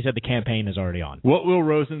 He said the campaign is already on. What will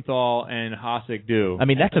Rosenthal and Hasek do? I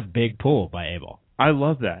mean, that's a big pull by A-Ball. I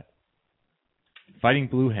love that. Fighting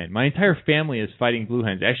Blue Hen. My entire family is Fighting Blue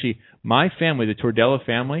Hens. Actually, my family, the Tordella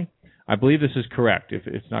family, I believe this is correct. If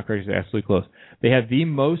it's not correct, it's absolutely close. They have the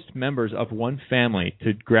most members of one family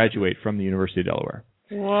to graduate from the University of Delaware.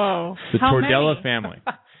 Whoa. The How Tordella many? family.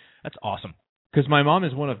 That's awesome. Because my mom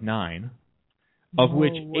is one of 9, of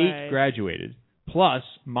which 8 graduated. Plus,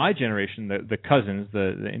 my generation, the cousins,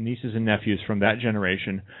 the nieces and nephews from that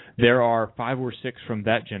generation, there are 5 or 6 from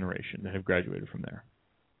that generation that have graduated from there.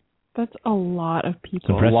 That's a lot of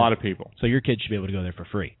people. A lot of people. So your kids should be able to go there for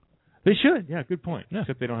free. They should. Yeah, good point. Yeah.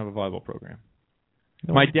 Except they don't have a volleyball program.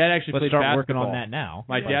 My dad actually played basketball. Let's start working on that now.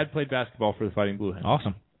 My dad played basketball for the Fighting Blue Hens.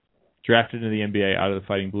 Awesome. Drafted into the NBA out of the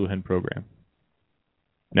Fighting Blue Hen program.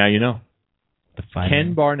 Now you know.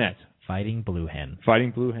 Ken Barnett. Fighting Blue Hen.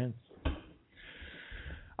 Fighting Blue Hens.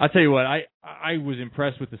 I'll tell you what, I was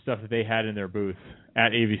impressed with the stuff that they had in their booth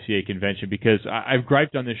at AVCA convention because I've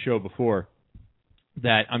griped on this show before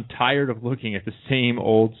that I'm tired of looking at the same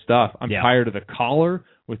old stuff. I'm tired of the collar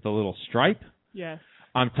with the little stripe. Yes.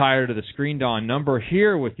 I'm tired of the screened on number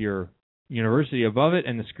here with your university above it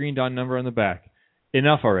and the screened on number on the back.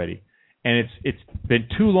 Enough already. And it's been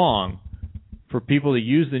too long for people to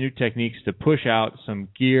use the new techniques to push out some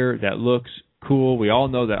gear that looks cool. We all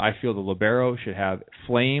know that I feel the Libero should have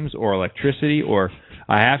flames or electricity or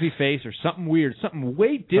a happy face or something weird, something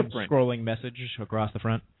way different. Some scrolling message across the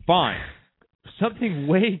front. Fine. Something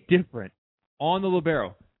way different on the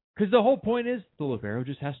Libero. Because the whole point is the Libero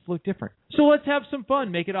just has to look different. So let's have some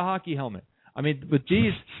fun. Make it a hockey helmet. I mean, with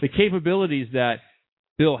the capabilities that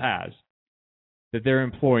Bill has, that they're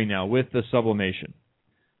employing now with the sublimation,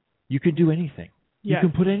 you can do anything. Yes. You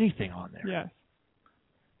can put anything on there. Yes.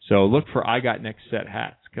 So look for I Got Next Set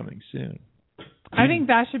hats coming soon. I think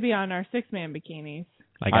that should be on our 6-man bikinis.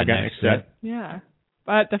 I Got Next Set. Yeah.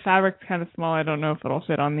 But the fabric's kind of small. I don't know if it'll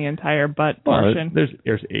fit on the entire butt portion.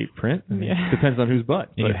 There's 8 print. Depends on whose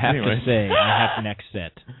butt. And you have to say, I have the next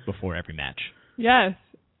set before every match. Yes.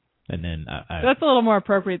 And then that's a little more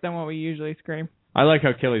appropriate than what we usually scream. I like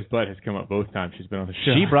how Kelly's butt has come up both times she's been on the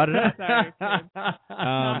show. She brought it up. Sorry,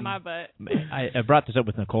 not my butt. I brought this up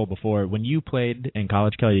with Nicole before. When you played in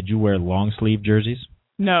college, Kelly, did you wear long sleeve jerseys?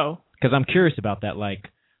 No. Because I'm curious about that. Like,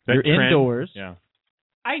 that you're trend, indoors. Yeah.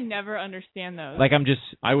 I never understand those. Like,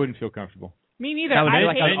 I wouldn't feel comfortable. Me neither. I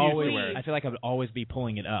feel like I would always be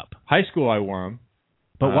pulling it up. High school, I wore them.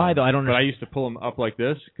 But why, though? I don't know. But I used to pull them up like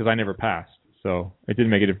this because I never passed. So it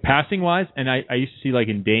didn't make it passing-wise. And I used to see, like,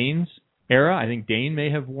 in Dane's era, I think Dane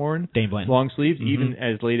may have worn long sleeves, even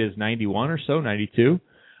as late as 91 or so, 92.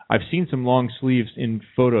 I've seen some long sleeves in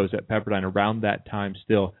photos at Pepperdine around that time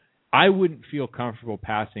still. I wouldn't feel comfortable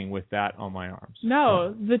passing with that on my arms.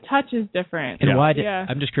 No, the touch is different. And why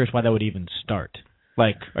I'm just curious why that would even start.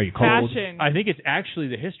 Like, are you cold? Fashion. I think it's actually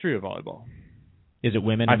the history of volleyball. Is it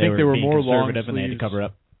women? I think there were being more long conservative and they had to cover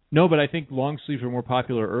up. No, but I think long sleeves were more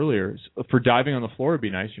popular earlier. For diving on the floor would be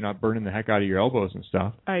nice. You're not burning the heck out of your elbows and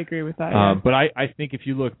stuff. I agree with that. But I think if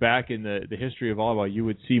you look back in the history of volleyball, you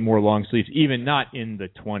would see more long sleeves, even not in the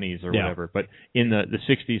 20s or whatever, but in the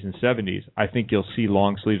 60s and 70s. I think you'll see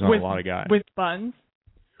long sleeves on a lot of guys. With buns?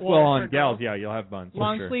 Well, on gals, yeah, you'll have buns.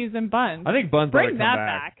 Long sleeves and buns. I think buns ought to come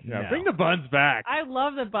back. Yeah, bring the buns back. I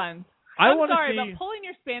love the buns. I'm sorry, but pulling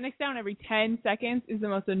your spandex down every 10 seconds is the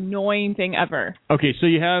most annoying thing ever. Okay, so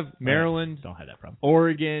you have Maryland, don't have that problem.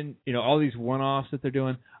 Oregon, all these one-offs that they're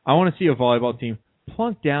doing. I want to see a volleyball team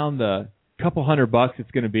plunk down the couple $100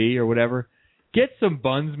 it's going to be or whatever, get some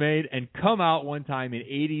buns made, and come out one time in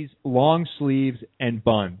 80s long sleeves and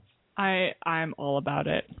buns. I'm all about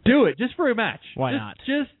it. Do it just for a match. Why not?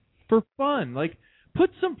 Just for fun. Like,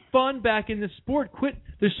 put some fun back in the sport. Quit.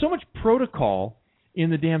 There's so much protocol in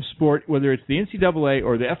the damn sport, whether it's the NCAA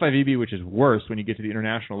or the FIVB, which is worse when you get to the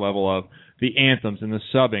international level of the anthems and the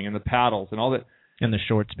subbing and the paddles and all that. And the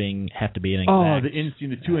shorts have to be an exact. Oh, the inseam,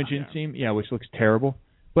 the 2-inch inseam, which looks terrible.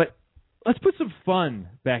 But let's put some fun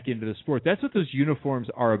back into the sport. That's what those uniforms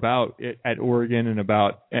are about at Oregon and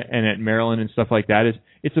at Maryland and stuff like that.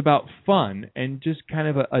 It's about fun and just kind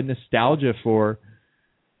of a nostalgia for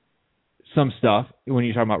some stuff when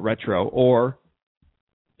you're talking about retro or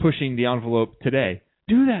pushing the envelope today.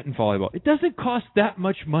 Do that in volleyball. It doesn't cost that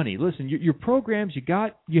much money. Listen, your programs,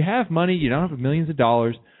 you have money, you don't have millions of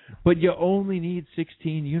dollars, but you only need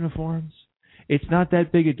 16 uniforms. It's not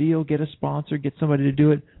that big a deal. Get a sponsor, get somebody to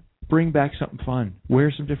do it. Bring back something fun.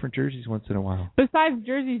 Wear some different jerseys once in a while. Besides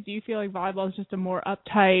jerseys, do you feel like volleyball is just a more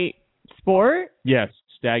uptight sport? Yes,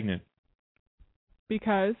 stagnant.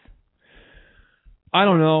 Because? I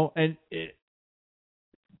don't know. And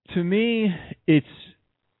to me, it's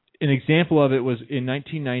an example of it was in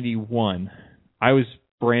 1991. I was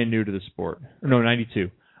brand new to the sport. No,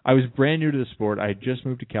 92. I was brand new to the sport. I had just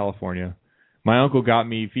moved to California. My uncle got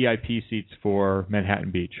me VIP seats for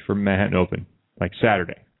Manhattan Beach, for Manhattan Open, like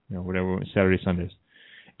Saturday, whatever, Saturday, Sundays.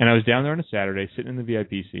 And I was down there on a Saturday sitting in the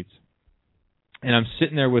VIP seats. And I'm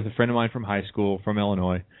sitting there with a friend of mine from high school, from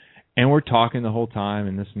Illinois, and we're talking the whole time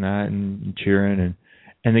and this and that and cheering.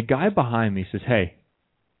 And the guy behind me says, "Hey,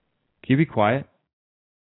 can you be quiet?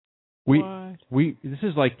 This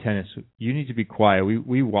is like tennis. You need to be quiet.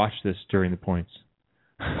 We watch this during the points."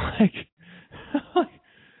 like,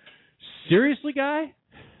 seriously, guy?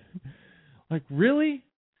 Like, really?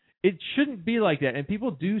 It shouldn't be like that. And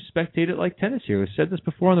people do spectate it like tennis here. I've said this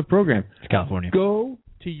before on the program. It's California. Go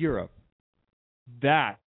to Europe.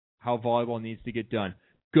 That's how volleyball needs to get done.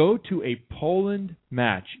 Go to a Poland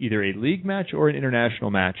match, either a league match or an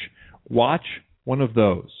international match. Watch one of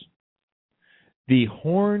those. The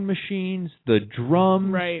horn machines, the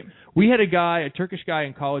drums. Right. We had a Turkish guy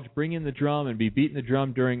in college, bring in the drum and be beating the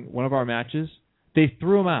drum during one of our matches. They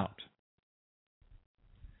threw him out.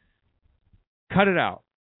 Cut it out.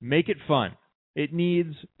 Make it fun. It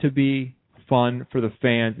needs to be fun for the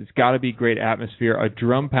fans. It's got to be great atmosphere. A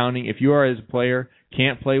drum pounding. If you are, as a player,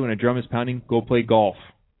 can't play when a drum is pounding, go play golf.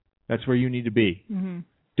 That's where you need to be. Mm-hmm.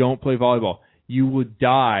 Don't play volleyball. You would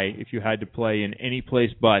die if you had to play in any place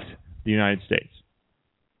but the United States.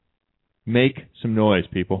 Make some noise,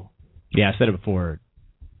 people. Yeah, I said it before.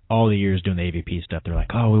 All the years doing the AVP stuff, they're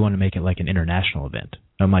like, "Oh, we want to make it like an international event."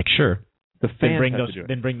 I'm like, "Sure." The fans bring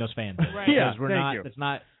those fans. Right. Yeah, we're not. It's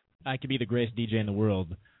not. I could be the greatest DJ in the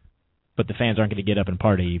world, but the fans aren't going to get up and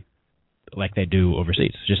party like they do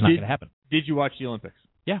overseas. It's just not going to happen. Did you watch the Olympics?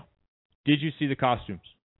 Yeah. Did you see the costumes?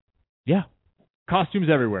 Yeah. Costumes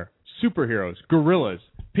everywhere. Superheroes, gorillas,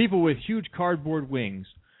 people with huge cardboard wings,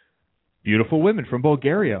 beautiful women from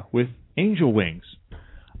Bulgaria with angel wings.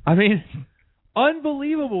 I mean,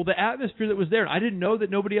 unbelievable, the atmosphere that was there. I didn't know that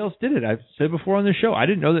nobody else did it. I've said before on the show, I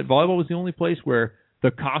didn't know that volleyball was the only place where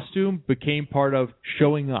the costume became part of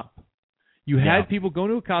showing up. You had people go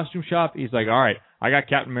to a costume shop. He's like, all right, I got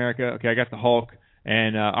Captain America. Okay, I got the Hulk.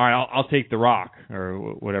 And, all right, I'll take the Rock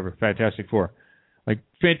or whatever, Fantastic Four. Like,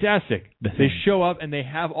 fantastic. They show up and they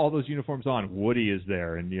have all those uniforms on. Woody is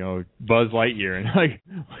there and, Buzz Lightyear. And, like,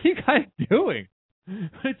 what are you guys doing?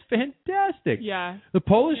 It's fantastic. Yeah. The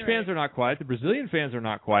Polish fans are not quiet. The Brazilian fans are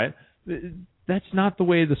not quiet. That's not the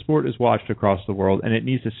way the sport is watched across the world, and it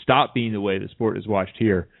needs to stop being the way the sport is watched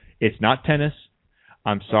here. It's not tennis.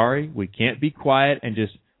 I'm sorry. We can't be quiet and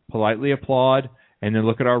just politely applaud and then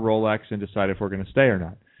look at our Rolex and decide if we're going to stay or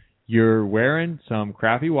not. You're wearing some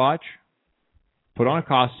crappy watch, put on a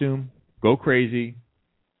costume, go crazy,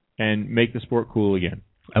 and make the sport cool again.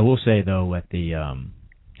 I will say, though, at the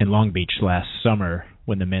in Long Beach last summer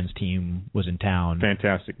when the men's team was in town.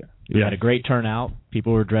 Fantastic. We had a great turnout.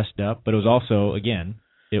 People were dressed up. But it was also, again,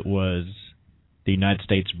 it was the United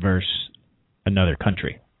States versus another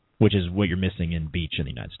country, which is what you're missing in beach in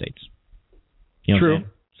the United States. You know True. What I'm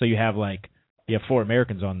saying? So you have 4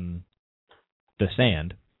 Americans on the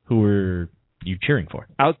sand who are you cheering for.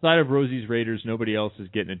 Outside of Rosie's Raiders, nobody else is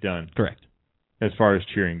getting it done. Correct. As far as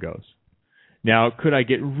cheering goes. Now, could I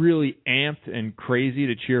get really amped and crazy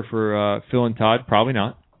to cheer for Phil and Todd? Probably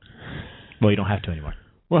not. Well, you don't have to anymore.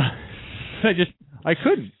 Well, I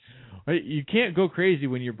couldn't. You can't go crazy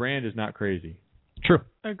when your brand is not crazy. True.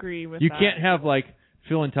 Agree with you that. You can't have, like,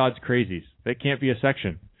 Phil and Todd's crazies. That can't be a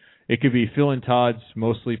section. It could be Phil and Todd's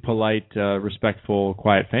mostly polite, respectful,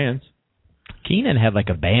 quiet fans. Keenan had, like,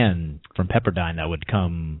 a band from Pepperdine that would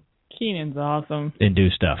come... Keenan's awesome. And do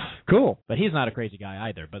stuff. Cool. But he's not a crazy guy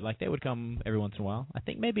either. But, like, they would come every once in a while. I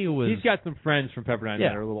think maybe it was... He's got some friends from Pepperdine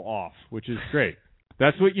that are a little off, which is great.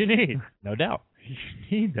 That's what you need. No doubt.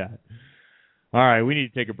 You need that. All right, we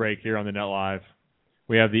need to take a break here on the Net Live.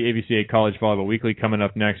 We have the AVCA College Volleyball Weekly coming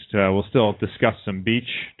up next. We'll still discuss some beach.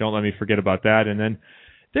 Don't let me forget about that. And then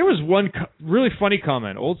there was one really funny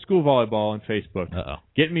comment, Old School Volleyball on Facebook,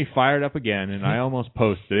 getting me fired up again, and I almost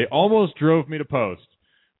posted. It almost drove me to post,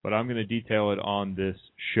 but I'm going to detail it on this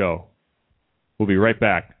show. We'll be right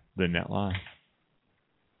back. The Net Live.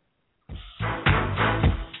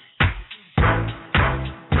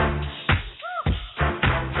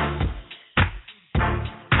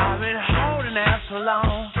 So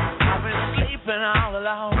long, I've been sleeping all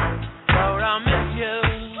alone, Lord, I miss you.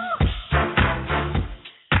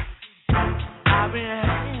 I've been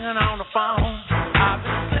hanging on the phone, I've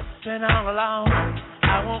been slipping all alone,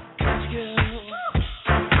 I won't kiss you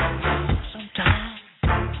sometimes.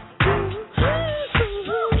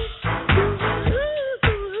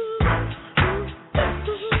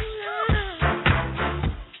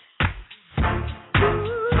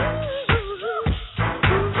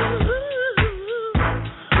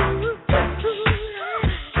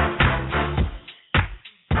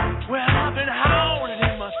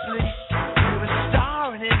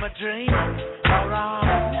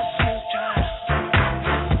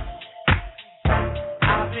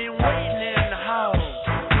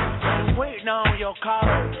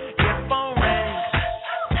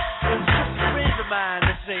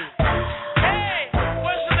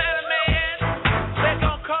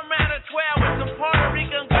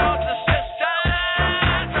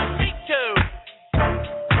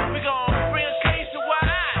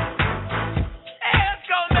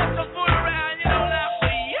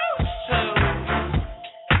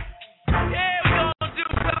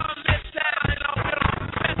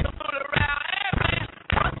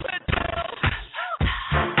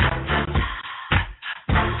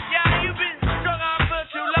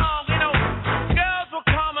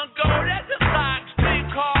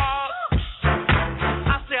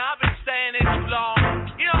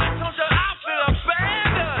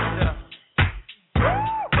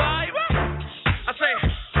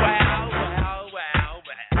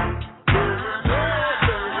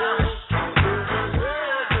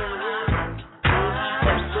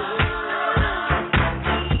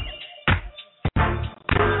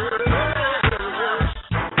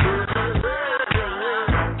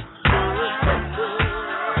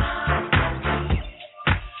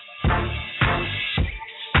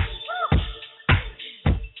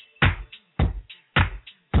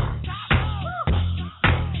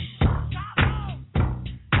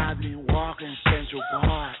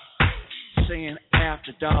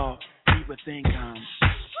 Dog, people think I'm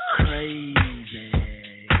crazy.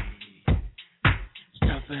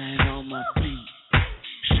 Stuffing on my feet,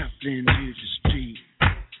 shuffling to the street,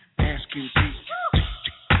 asking people,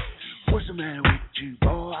 what's the matter with you,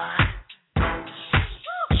 boy?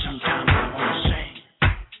 Sometimes I wanna sing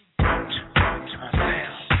to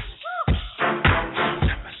myself. Sometimes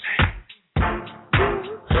I say.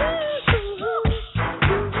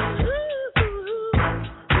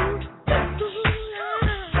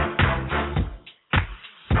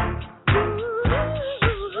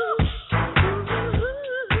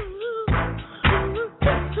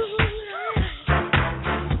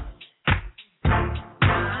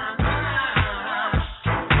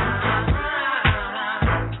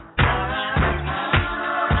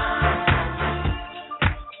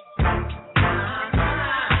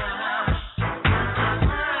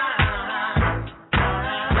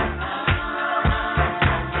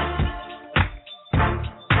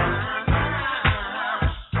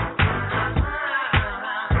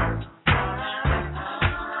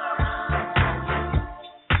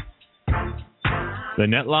 The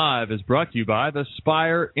Net Live is brought to you by the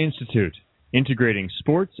Spire Institute, integrating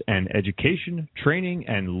sports and education, training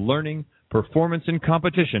and learning, performance and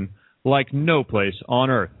competition like no place on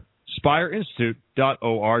earth.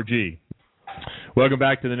 SpireInstitute.org. Welcome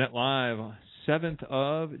back to the Net Live, 7th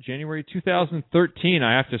of January 2013.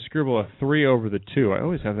 I have to scribble a 3 over the 2. I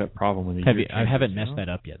always have that problem when I haven't messed that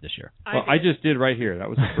up yet this year. Well, I just did right here. That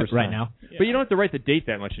was the first right time. now. Yeah. But you don't have to write the date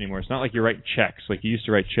that much anymore. It's not like you write checks. Like you used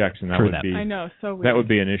to write checks, and that would be. I know, so weird. That would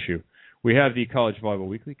be an issue. We have the College Volleyball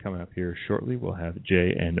Weekly coming up here shortly. We'll have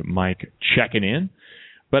Jay and Mike checking in.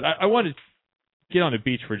 But I wanted to get on the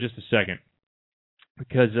beach for just a second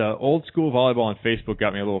because Old School Volleyball on Facebook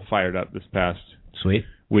got me a little fired up this past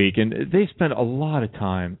week. And they spent a lot of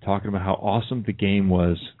time talking about how awesome the game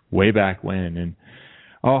was way back when and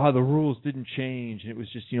how the rules didn't change. And it was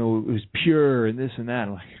just, it was pure and this and that.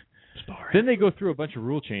 I'm like, then they go through a bunch of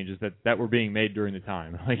rule changes that were being made during the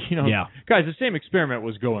time. Like, guys, the same experiment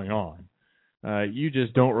was going on. You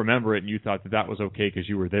just don't remember it, and you thought that was okay because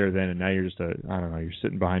you were there then, and now you're just, you're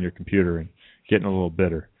sitting behind your computer and getting a little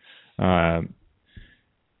bitter.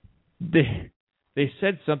 They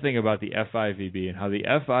said something about the FIVB and how the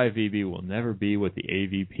FIVB will never be what the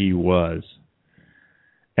AVP was.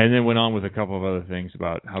 And then went on with a couple of other things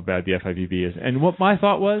about how bad the FIVB is. And what my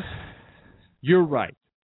thought was, you're right.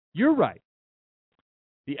 You're right.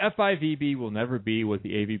 The FIVB will never be what the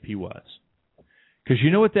AVP was. Because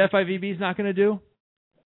you know what the FIVB is not going to do?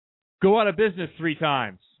 Go out of business 3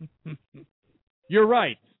 times. You're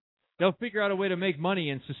right. They'll figure out a way to make money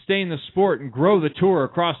and sustain the sport and grow the tour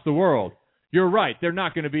across the world. You're right. They're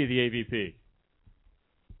not going to be the AVP.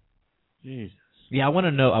 Jesus. Yeah, I want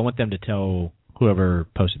to know. I want them to tell whoever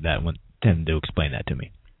posted that. I want them to explain that to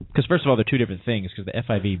me. Because first of all, they're two different things. Because the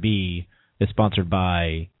FIVB is sponsored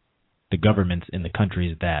by the governments in the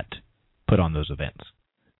countries that put on those events.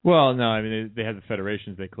 Well, no, I mean, they have the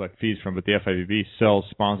federations they collect fees from, but the FIVB sells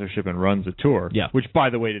sponsorship and runs a tour, which, by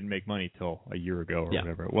the way, didn't make money till a year ago or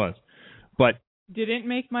whatever it was. But didn't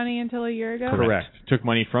make money until a year ago? Correct. Took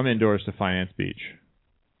money from indoors to finance beach.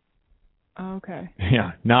 Oh, okay.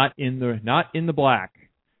 Yeah, not in the black,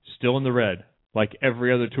 still in the red, like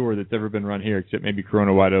every other tour that's ever been run here, except maybe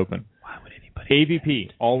Corona Wide Open. Why would anybody? AVP,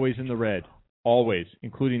 always in the red, always,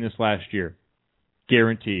 including this last year.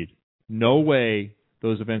 Guaranteed. No way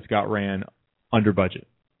those events got ran under budget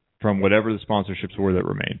from whatever the sponsorships were that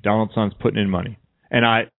remained. Donald Son's putting in money. And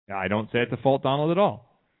I don't say it to fault Donald at all.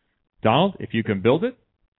 Donald, if you can build it,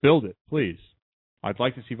 please. I'd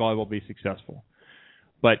like to see volleyball be successful.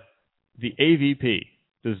 But the AVP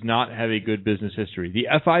does not have a good business history. The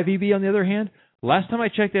FIVB, on the other hand, last time I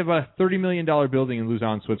checked, they have about a $30 million building in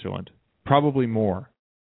Lausanne, Switzerland. Probably more.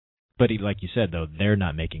 But like you said, though, they're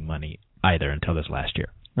not making money either until this last year.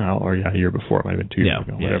 Or a year before. It might have been 2 years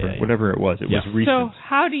ago. Whatever it was. It was recent. So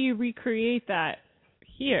how do you recreate that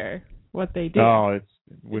here, what they did?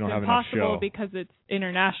 We don't have enough show. It's impossible because it's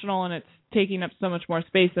international and it's taking up so much more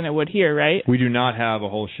space than it would here, right? We do not have a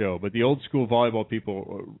whole show, but the old school volleyball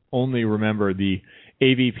people only remember the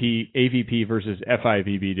AVP versus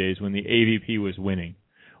FIVB days when the AVP was winning.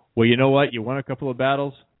 Well, you know what? You won a couple of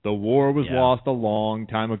battles. The war was lost a long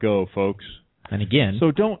time ago, folks. And again,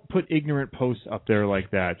 so don't put ignorant posts up there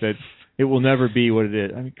like that it will never be what it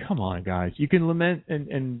is. I mean, come on, guys. You can lament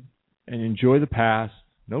and enjoy the past,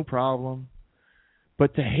 no problem.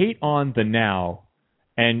 But to hate on the now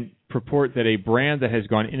and purport that a brand that has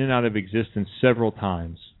gone in and out of existence several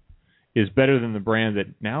times is better than the brand that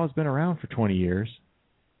now has been around for 20 years,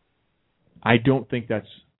 I think that's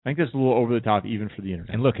a little over the top even for the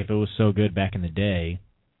internet. And look, if it was so good back in the day,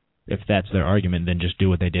 if that's their argument, then just do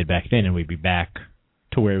what they did back then and we'd be back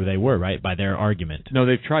to where they were, right, by their argument. No,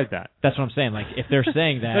 they've tried that. That's what I'm saying. Like, if they're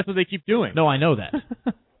saying that... That's what they keep doing. No, I know that.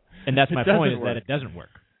 And that's my point, is that it doesn't work.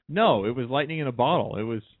 No, it was lightning in a bottle. It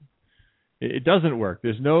was... It doesn't work.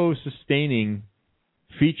 There's no sustaining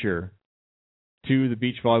feature to the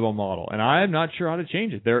beach volleyball model, and I'm not sure how to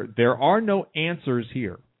change it. There are no answers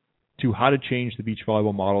here to how to change the beach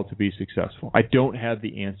volleyball model to be successful. I don't have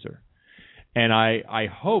the answer, and I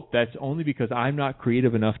hope that's only because I'm not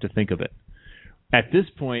creative enough to think of it. At this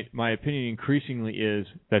point, my opinion increasingly is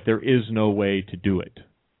that there is no way to do it.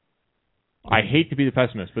 I hate to be the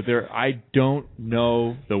pessimist, but I don't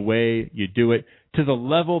know the way you do it to the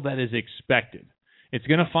level that is expected. It's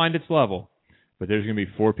going to find its level, but there's going to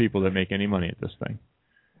be 4 people that make any money at this thing.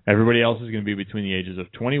 Everybody else is going to be between the ages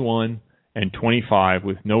of 21 and 25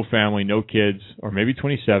 with no family, no kids, or maybe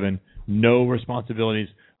 27, no responsibilities,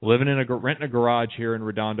 renting a garage here in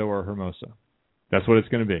Redondo or Hermosa. That's what it's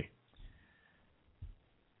going to be.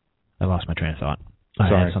 I lost my train of thought. I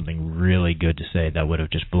Sorry. had something really good to say that would have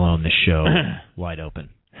just blown the show wide open.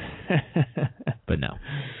 But no.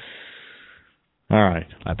 All right.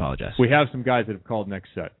 I apologize. We have some guys that have called next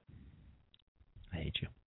set. I hate you.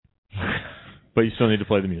 But you still need to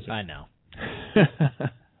play the music. I know.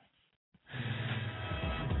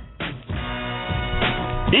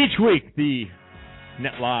 Each week, the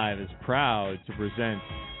Net Live is proud to present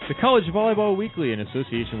the College Volleyball Weekly in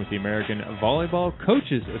association with the American Volleyball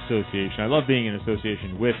Coaches Association. I love being in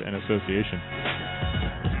association with an association.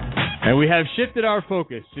 And we have shifted our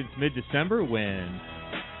focus since mid-December when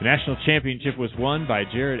the national championship was won by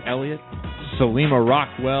Jared Elliott, Salima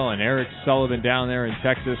Rockwell, and Eric Sullivan down there in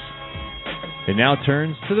Texas. It now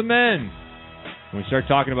turns to the men. When we start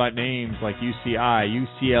talking about names like UCI,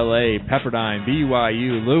 UCLA, Pepperdine,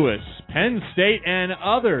 BYU, Lewis, Penn State, and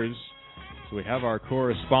others. So we have our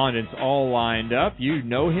correspondents all lined up. You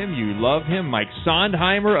know him, you love him. Mike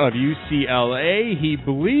Sondheimer of UCLA. He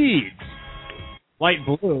bleeds light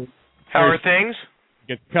blue. How are things?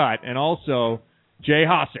 Gets cut. And also Jay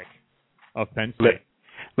Hosick of Penn State.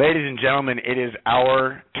 Ladies and gentlemen, it is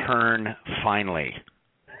our turn finally.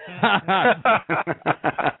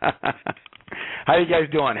 How you guys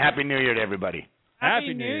doing? Happy New Year to everybody.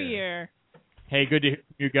 Happy New Year. Hey, good to hear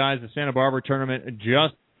you guys. The Santa Barbara tournament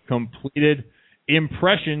just completed.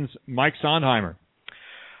 Impressions, Mike Sondheimer.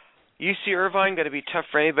 UC Irvine going to be tough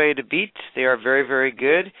for anybody to beat. They are very, very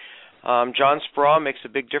good. John Sproul makes a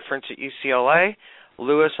big difference at UCLA.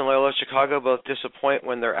 Lewis and Loyola Chicago both disappoint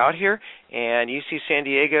when they're out here. And UC San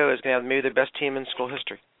Diego is going to have maybe the best team in school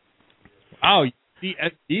history. Oh,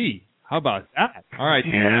 UCSD. How about that? All right.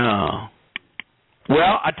 Yeah.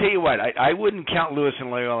 Well, I'll tell you what, I wouldn't count Lewis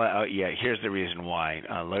and Loyola out yet. Here's the reason why.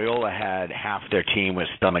 Loyola had half their team with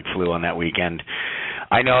stomach flu on that weekend.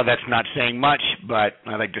 I know that's not saying much, but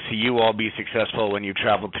I'd like to see you all be successful when you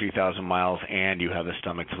traveled 3,000 miles and you have the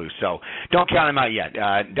stomach flu. So don't count them out yet.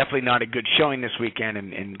 Definitely not a good showing this weekend,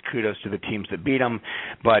 and kudos to the teams that beat them.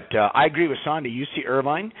 But I agree with Sonda. UC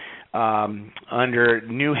Irvine, under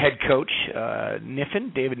new head coach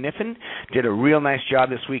David Niffen, did a real nice job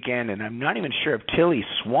this weekend, and I'm not even sure if Tilly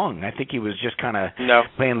swung. I think he was just kind of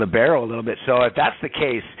playing libero a little bit. So if that's the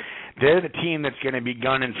case, they're the team that's going to be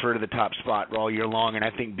gunning for the top spot all year long, and I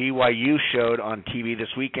think BYU showed on TV this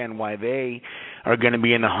weekend why they are going to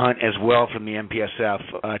be in the hunt as well from the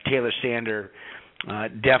MPSF. Taylor Sander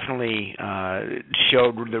definitely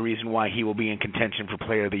showed the reason why he will be in contention for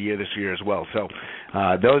Player of the Year this year as well. So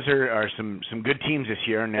those are some good teams this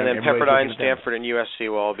year. And then Pepperdine, Stanford, and USC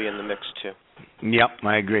will all be in the mix too. Yep,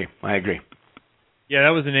 I agree. Yeah,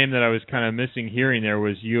 that was the name that I was kind of missing hearing there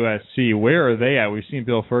was USC. Where are they at? We've seen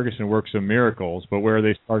Bill Ferguson work some miracles, but where are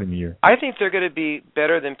they starting the year? I think they're going to be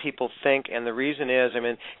better than people think, and the reason is,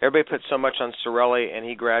 everybody put so much on Sorelli, and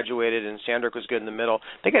he graduated, and Sandrick was good in the middle.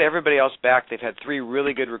 They got everybody else back. They've had 3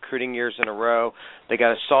 really good recruiting years in a row. They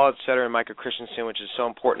got a solid setter in Micah Christensen, which is so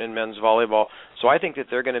important in men's volleyball. So I think that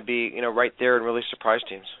they're going to be, right there and really surprise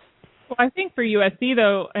teams. Well, I think for USC,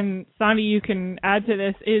 though, and Sandy, you can add to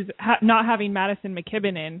this, is not having Madison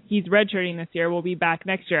McKibben in. He's redshirting this year. Will be back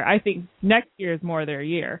next year. I think next year is more their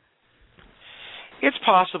year. It's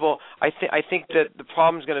possible. I think that the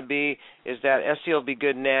problem is going to be is that SC will be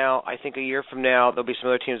good now. I think a year from now there'll be some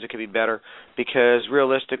other teams that could be better because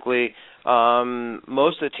realistically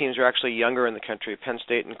most of the teams are actually younger in the country, Penn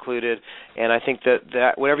State included, and I think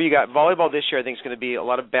that whatever you got, volleyball this year I think is going to be a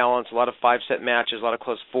lot of balance, a lot of 5-set matches, a lot of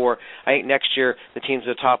close 4. I think next year the teams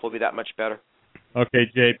at the top will be that much better. Okay,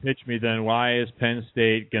 Jay, pitch me then. Why is Penn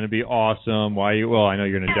State going to be awesome? Well, I know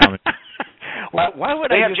you're going to dominate. Why would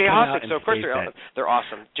they I have Jay Hosick, so of course they're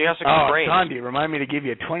awesome. Jay Hosick is great. Sandy, remind me to give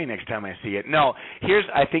you a 20 next time I see it. No,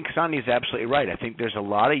 I think Sandy's absolutely right. I think there's a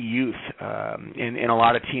lot of youth in a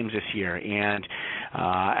lot of teams this year, and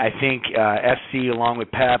I think SC along with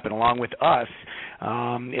Pep and along with us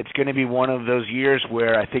It's going to be one of those years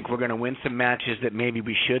where I think we're going to win some matches that maybe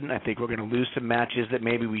we shouldn't. I think we're going to lose some matches that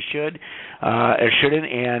maybe we should or shouldn't.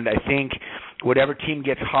 And I think whatever team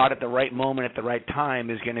gets hot at the right moment at the right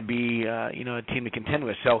time is going to be a team to contend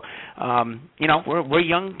with. So we're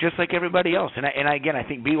young just like everybody else. And again, I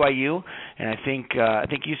think BYU and I think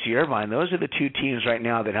UC Irvine. Those are the two teams right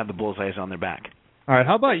now that have the bullseyes on their back. All right,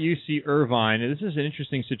 how about UC Irvine? This is an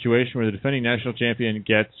interesting situation where the defending national champion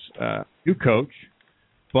gets a new coach,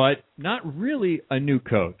 but not really a new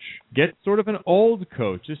coach. Gets sort of an old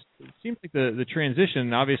coach. It seems like the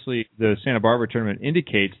transition, obviously the Santa Barbara tournament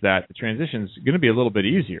indicates that the transition is going to be a little bit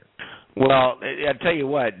easier. Well, I'll tell you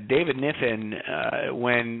what, David Niffen,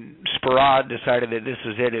 when Sparod decided that this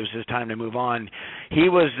was it was his time to move on, he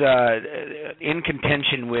was in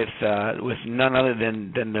contention with none other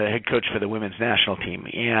than the head coach for the women's national team.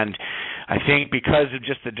 And I think because of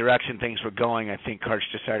just the direction things were going, I think Karch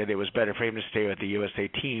decided it was better for him to stay with the USA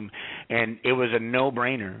team. And it was a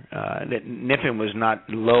no-brainer that Niffen was not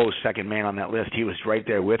low second man on that list. He was right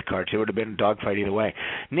there with Karch. It would have been a dogfight either way.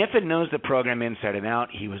 Niffen knows the program inside and out.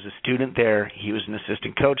 He was a student there. He was an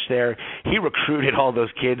assistant coach there. He recruited all those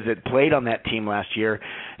kids that played on that team last year.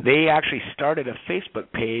 They actually started a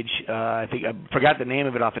Facebook page. I think I forgot the name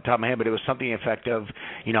of it off the top of my head, but it was something effective,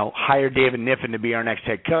 hire David Niffen to be our next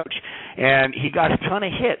head coach. And he got a ton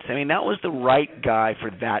of hits. I mean, that was the right guy for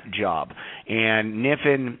that job. And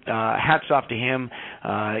Niffen, hats off to him,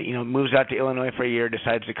 moves out to Illinois for a year,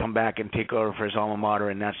 decides to come back and take over for his alma mater,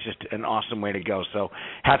 and that's just an awesome way to go. So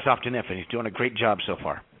hats off to Niffen. He's doing a great job so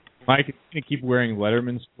far. Mike, are you going to keep wearing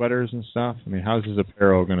Letterman sweaters and stuff? I mean, how's his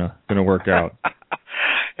apparel going to work out?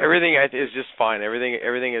 Everything is just fine.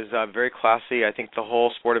 Everything is very classy. I think the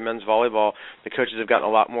whole sport of men's volleyball, the coaches have gotten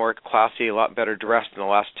a lot more classy, a lot better dressed in the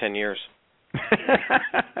last 10 years.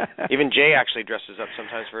 Even Jay actually dresses up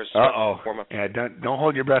sometimes for his warm-up. Yeah, don't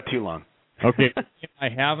hold your breath too long. Okay, I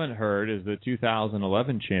haven't heard is the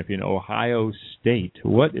 2011 champion, Ohio State.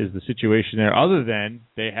 What is the situation there other than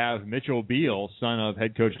they have Mitchell Beal, son of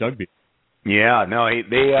head coach Doug Beal? Yeah, no,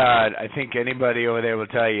 they. I think anybody over there will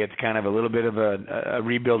tell you it's kind of a little bit of a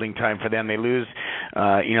rebuilding time for them. They lose,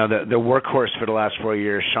 the workhorse for the last 4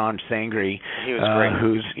 years, Sean Sangre. He was great.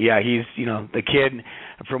 He's the kid.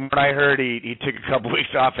 From what I heard, he took a couple weeks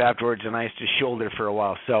off afterwards and iced his shoulder for a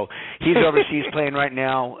while. So he's overseas playing right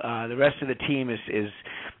now. The rest of the team is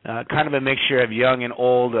kind of a mixture of young and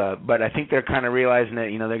old, but I think they're kind of realizing that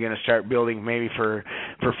they're going to start building maybe for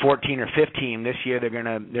 14 or 15 this year. They're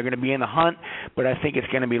going to be in the hunt, but I think it's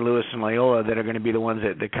going to be Lewis and Loyola that are going to be the ones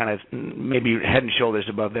that kind of maybe head and shoulders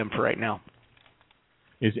above them for right now.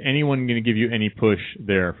 Is anyone going to give you any push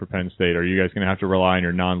there for Penn State? Or are you guys going to have to rely on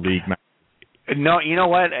your non-league matches? No, you know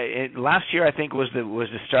what? Last year I think was the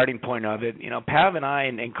starting point of it. Pav and I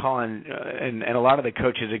and Colin and a lot of the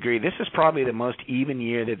coaches agree this is probably the most even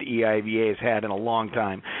year that the EIVA has had in a long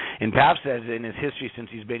time. And Pav says in his history since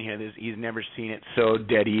he's been here, he's never seen it so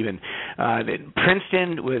dead even.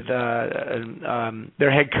 Princeton with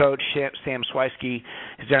their head coach Sam Swiesky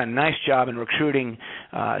has done a nice job in recruiting.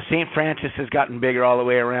 St. Francis has gotten bigger all the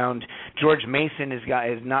way around. George Mason has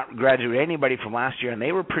not graduated anybody from last year, and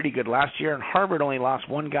they were pretty good last year. And Harvard only lost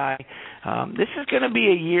one guy. This is going to be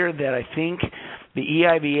a year that I think the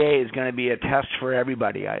EIVA is going to be a test for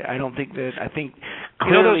everybody. I think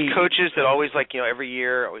clearly those coaches that always every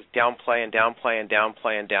year always downplay.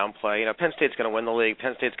 Penn State's going to win the league.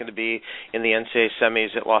 Penn State's going to be in the NCAA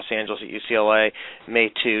semis at Los Angeles at UCLA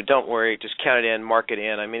May 2. Don't worry, just count it in, mark it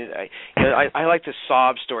in. I mean, I like the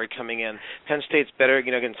sob story coming in. Penn State's better.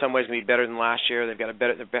 In some ways, going to be better than last year. They've got a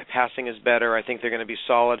better. Their passing is better. I think they're going to be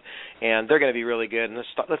solid, and they're going to be really good. And let's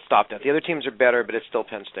stop that. The other teams are better, but it's still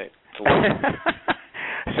Penn State.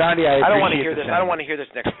 Sandy, I don't want to hear this. I don't want to hear this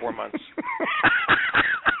next 4 months.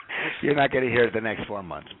 You're not going to hear it the next 4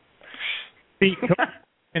 months.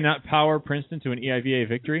 Cannot power Princeton to an EIVA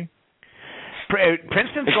victory?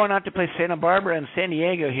 Princeton's going out to play Santa Barbara and San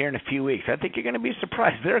Diego here in a few weeks. I think you're going to be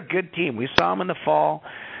surprised. They're a good team. We saw them in the fall.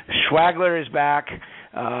 Schwagler is back.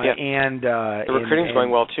 And the recruiting's going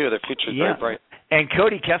well, too. Their future's very bright. And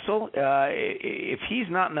Cody Kessel, if he's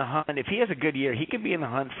not in the hunt, if he has a good year, he could be in the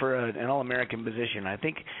hunt for an All-American position. I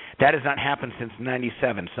think that has not happened since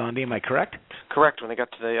 '97. Sandy, am I correct? Correct. When they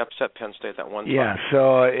got to the upset Penn State that one time. Yeah.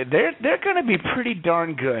 So they're going to be pretty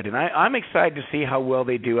darn good, and I'm excited to see how well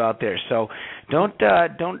they do out there. So don't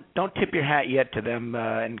tip your hat yet to them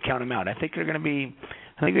and count them out. I think they're going to be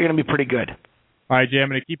pretty good. All right, Jay, I'm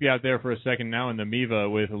going to keep you out there for a second now in the MIVA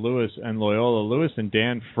with Lewis and Loyola. Lewis and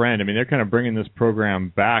Dan Friend, I mean, they're kind of bringing this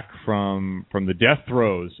program back from the death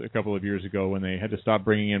throes a couple of years ago when they had to stop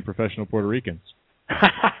bringing in professional Puerto Ricans.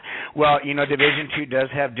 Well, Division II does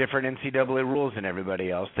have different NCAA rules than everybody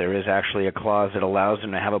else. There is actually a clause that allows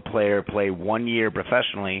them to have a player play 1 year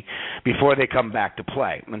professionally before they come back to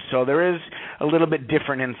play. And so there is a little bit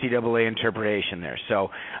different NCAA interpretation there. So,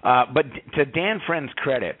 but to Dan Friend's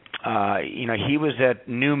credit, he was at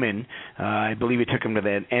Newman. I believe he took him to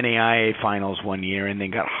the NAIA finals 1 year and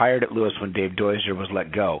then got hired at Lewis when Dave Dozier was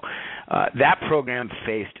let go. That program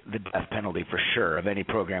faced the death penalty for sure of any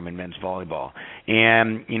program in men's volleyball.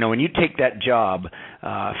 And, when you take that job,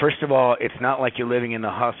 first of all, it's not like you're living in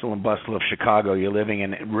the hustle and bustle of Chicago. You're living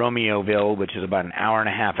in Romeoville, which is about an hour and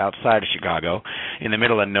a half outside of Chicago, in the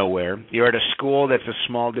middle of nowhere. You're at a school that's a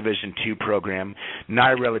small Division II program,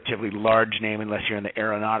 not a relatively large name unless you're in the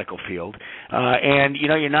aeronautical field. And,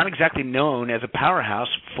 you're not exactly known as a powerhouse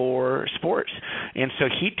for sports. And so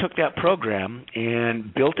he took that program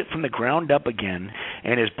and built it from the ground up again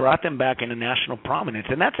and has brought them back into national prominence.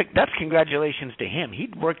 And that's congratulations to him.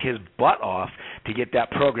 He'd worked his butt off to get that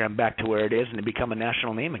program back to where it is and to become a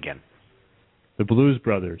national name again. The Blues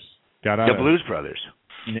Brothers got out. The Blues Brothers.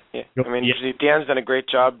 Yeah. Dan's done a great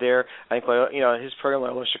job there. I think his program,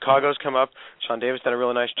 Loyola Chicago's come up. Sean Davis done a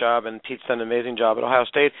really nice job, and Pete's done an amazing job at Ohio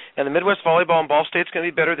State. And the Midwest Volleyball and Ball State's going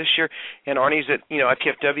to be better this year. And Arnie's at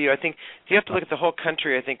IPFW. I think you have to look at the whole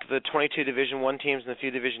country. I think the 22 Division I teams and the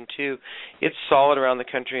few Division II, it's solid around the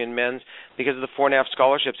country in men's because of the 4.5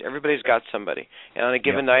 scholarships. Everybody's got somebody. And on a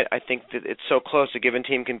given night, I think that it's so close, a given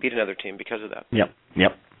team can beat another team because of that. Yep.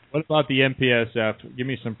 What about the MPSF? Give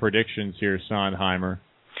me some predictions here, Sondheimer.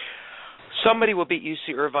 Somebody will beat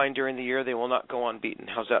UC Irvine during the year. They will not go unbeaten.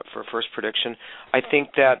 How's that for a first prediction? I think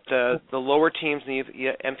that the lower teams in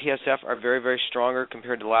the MPSF are very, very stronger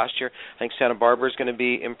compared to last year. I think Santa Barbara is going to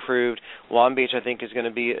be improved. Long Beach, I think, is going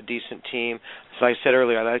to be a decent team. As I said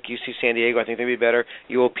earlier, I like UC San Diego. I think they'll be better.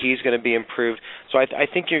 UOP is going to be improved. So I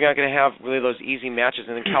think you're not going to have really those easy matches.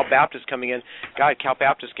 And then Cal Baptist coming in. God, Cal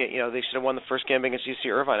Baptist, they should have won the first game against UC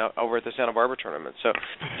Irvine over at the Santa Barbara tournament. So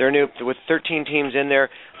they're new with 13 teams in there.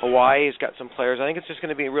 Hawaii's got some players. I think it's just going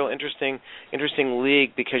to be a real interesting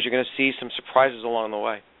league because you're going to see some surprises along the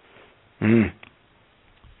way.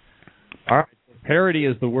 All right. Parity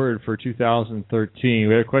is the word for 2013.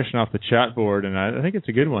 We had a question off the chat board, and I think it's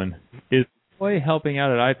a good one. Is Roy helping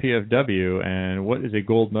out at IPFW, and what is a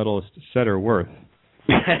gold medalist setter worth?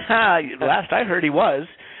 Last I heard he was.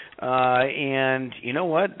 And you know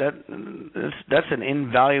what? That's an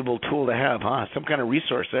invaluable tool to have, huh? Some kind of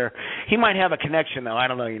resource there. He might have a connection, though. I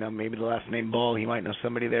don't know. Maybe the last name Ball. He might know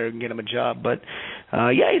somebody there who can get him a job. But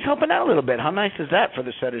he's helping out a little bit. How nice is that for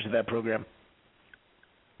the setters of that program?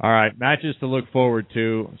 All right, matches to look forward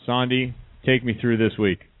to. Sandy, take me through this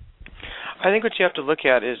week. I think what you have to look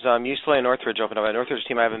at is UCLA and Northridge open up. A Northridge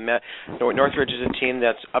team I haven't met. Northridge is a team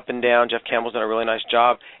that's up and down. Jeff Campbell's done a really nice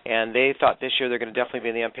job, and they thought this year they're going to definitely be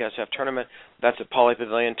in the MPSF tournament. That's at Pauley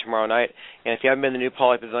Pavilion tomorrow night. And if you haven't been to the new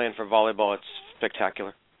Pauley Pavilion for volleyball, it's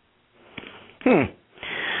spectacular.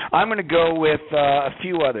 I'm going to go with a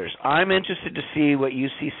few others. I'm interested to see what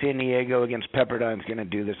UC San Diego against Pepperdine is going to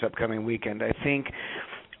do this upcoming weekend.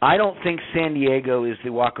 I don't think San Diego is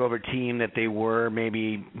the walkover team that they were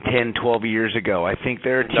maybe 10, 12 years ago. I think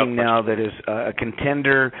they're a team now that is a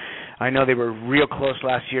contender. I know they were real close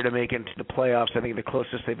last year to make it into the playoffs. I think the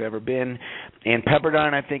closest they've ever been. And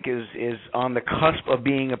Pepperdine, I think, is on the cusp of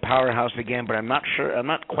being a powerhouse again, but I'm not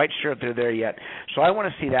quite sure if they're there yet. So I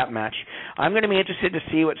want to see that match. I'm going to be interested to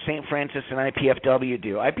see what St. Francis and IPFW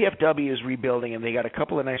do. IPFW is rebuilding, and they got a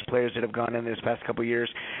couple of nice players that have gone in this past couple of years.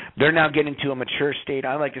 They're now getting to a mature state.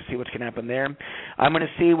 I like to see what's going to happen there. I'm going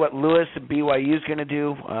to see what Lewis and BYU is going to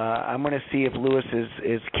do. I'm going to see if Lewis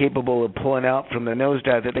is capable of pulling out from the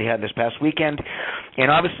nosedive that they had this past weekend. And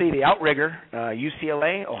obviously the outrigger,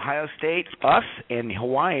 UCLA, Ohio State, us, and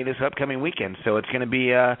Hawaii this upcoming weekend. So it's going to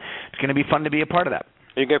be fun to be a part of that.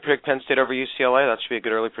 Are you going to predict Penn State over UCLA? That should be a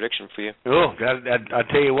good early prediction for you. Oh, I'll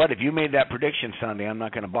tell you what, if you made that prediction Sunday, I'm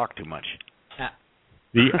not going to balk too much.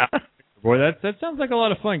 Boy, that sounds like a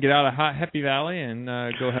lot of fun. Get out of Happy Valley and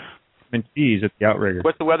go have some cheese at the outrigger.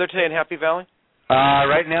 What's the weather today in Happy Valley?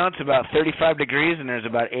 Right now it's about 35 degrees, and there's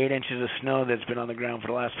about 8 inches of snow that's been on the ground for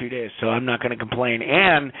the last few days, so I'm not going to complain.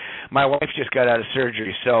 And my wife just got out of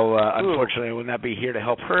surgery, so unfortunately I will not be here to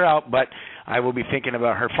help her out, but I will be thinking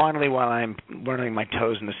about her fondly while I'm burning my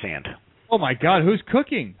toes in the sand. Oh, my God, who's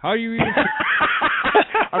cooking? How are you eating?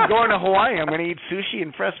 I'm going to Hawaii. I'm going to eat sushi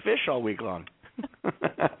and fresh fish all week long.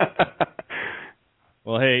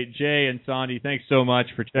 Well, hey, Jay and Sandy, thanks so much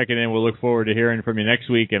for checking in. We'll look forward to hearing from you next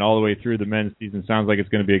week and all the way through the men's season. Sounds like it's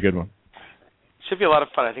going to be a good one. Should be a lot of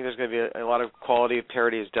fun. I think there's going to be a lot of quality.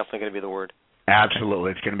 Parity is definitely going to be the word. Absolutely.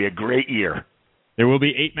 It's going to be a great year. There will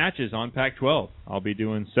be 8 matches on Pac-12. I'll be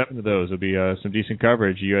doing 7 of those. There'll be some decent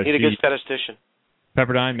coverage. USC, need a good statistician.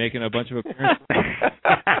 Pepperdine making a bunch of appearances.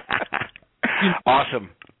 Awesome.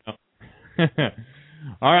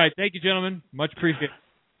 All right. Thank you, gentlemen. Much appreciated.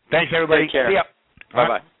 Thanks, everybody. Take care. See ya.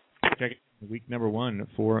 Bye-bye. Check it. Week number 1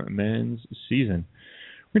 for men's season.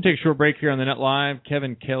 We're going to take a short break here on the Net Live.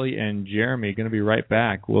 Kevin, Kelly, and Jeremy are going to be right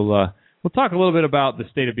back. We'll talk a little bit about the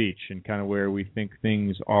state of Beach and kind of where we think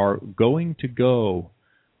things are going to go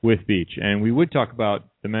with Beach. And we would talk about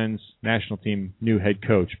the men's national team new head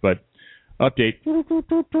coach, but update. Yeah, I was going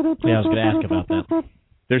to ask about that.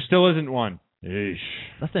 There still isn't one. Eesh.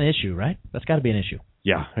 That's an issue, right? That's got to be an issue.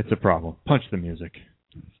 Yeah, it's a problem. Punch the music.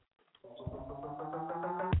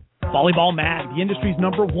 Volleyball Mag, the industry's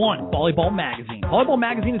 #1 volleyball magazine. Volleyball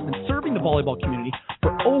Magazine has been serving the volleyball community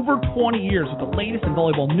for over 20 years with the latest in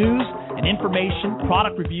volleyball news and information,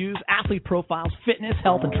 product reviews, athlete profiles, fitness,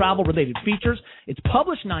 health, and travel-related features. It's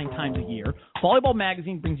published 9 times a year. Volleyball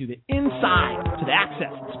Magazine brings you the inside to the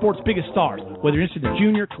access to sports' biggest stars. Whether you're interested in the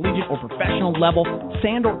junior, collegiate, or professional level,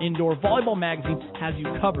 sand or indoor, Volleyball Magazine has you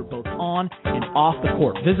covered both on and off the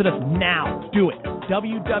court. Visit us now. Do it.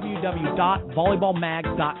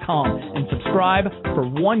 www.volleyballmag.com and subscribe for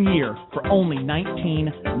 1 year for only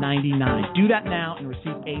 $19.99. Do that now and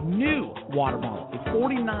receive a new water bottle, a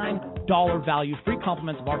 $49 value, free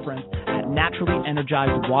compliments of our friends at Naturally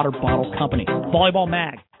Energized Water Bottle Company. Volleyball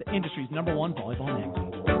Mag, the industry's #1 volleyball magazine.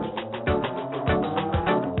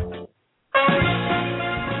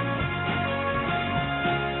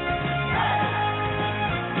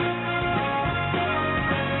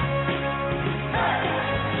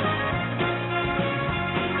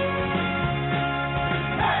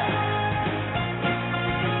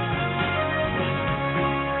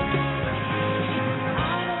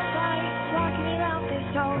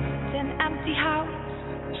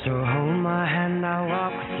 So hold my hand, I'll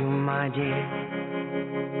walk with you, my dear.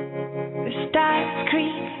 The stars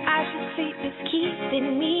creak as you sleep, is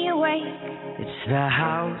keeping me awake. It's the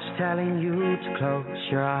house telling you to close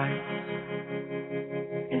your eyes.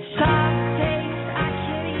 And some days I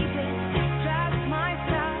can't even dress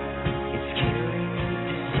myself. It's killing me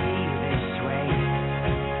to see you this way.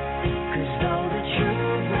 'Cause though the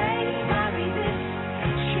truth may vary, this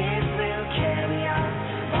ship will carry our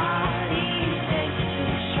bodies safe to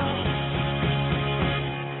shore.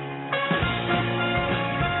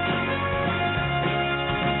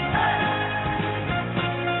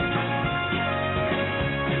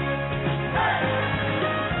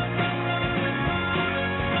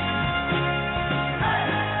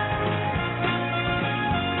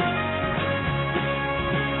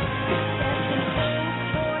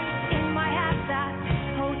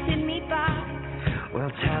 Well,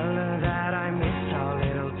 tell her that I miss our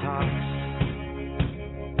little talks.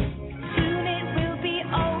 Soon it will be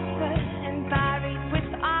over and buried with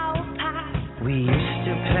our past. We used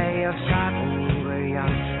to play outside when we were young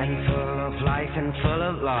and full of life and full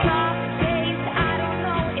of love. Some days I don't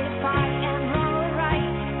know if I am wrong or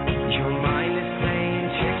right. Your mind is playing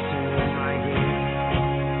tricks on you, my dear.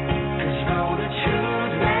 'Cause though the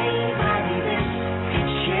truth may vary, this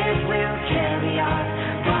ship will carry our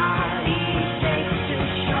bodies safe to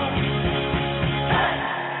shore.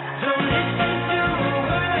 Don't listen to a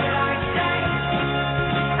word I say.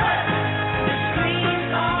 The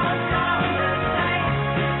screams all sound the same.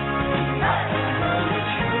 Though the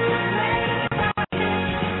truth may vary,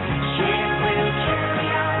 this ship will carry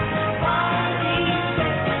our bodies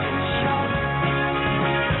safe to shore.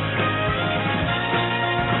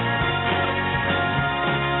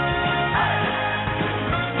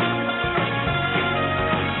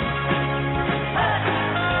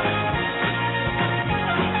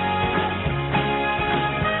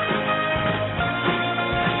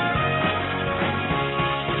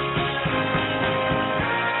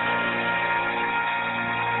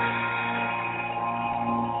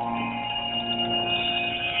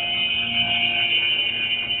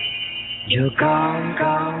 You're gone,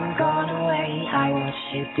 gone, gone away. I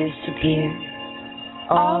watched you disappear.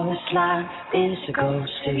 All this life is a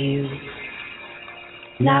ghost of you.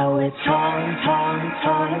 Now we're torn, torn,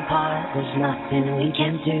 torn apart. There's nothing we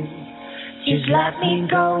can do. Just let me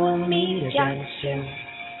go, we'll meet again soon.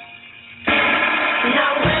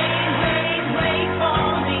 Now wait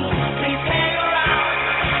for me. Please hang around.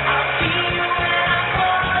 I'll see you when I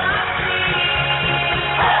fall asleep.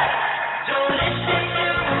 Don't listen to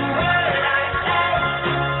a word I say.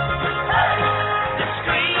 The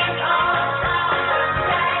screams all sound the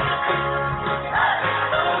same.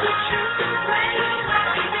 Oh, the truth may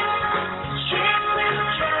vary, this ship will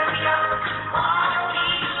carry our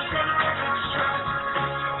bodies safe to shore.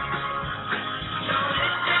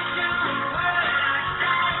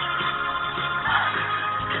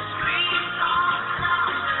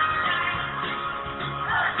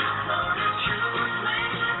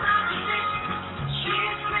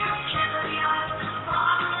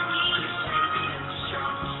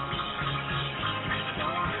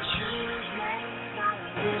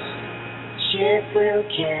 ship will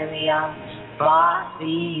carry our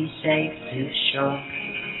bodies safe to shore.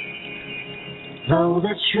 Though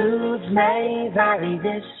the truth may vary,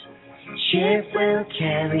 this ship will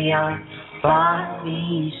carry our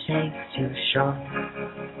bodies safe to shore.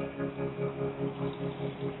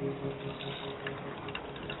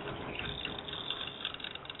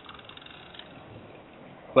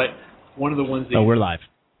 But one of the ones that we're live.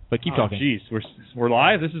 But keep talking. Jeez, we're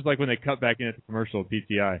live? This is like when they cut back in at the commercial at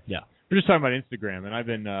PTI. Yeah. We're just talking about Instagram, and I've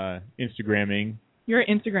been Instagramming. You're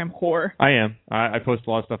an Instagram whore. I am. I post a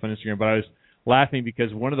lot of stuff on Instagram, but I was laughing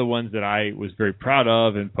because one of the ones that I was very proud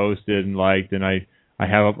of and posted and liked, and I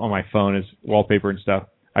have up on my phone as wallpaper and stuff,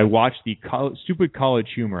 I watched the Stupid College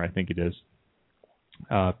Humor, I think it is,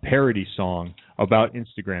 parody song about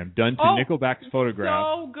Instagram, done to Nickelback's photograph.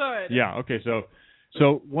 So good. Yeah, okay, so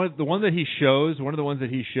one of the ones that he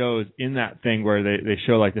shows in that thing where they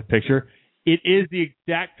show like the picture, it is the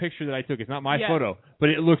exact picture that I took. It's not my photo, but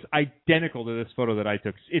it looks identical to this photo that I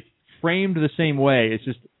took. It's framed the same way. It's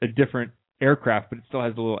just a different aircraft, but it still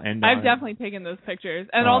has a little end on it. I've definitely taken those pictures.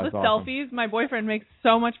 And all the selfies, awesome. My boyfriend makes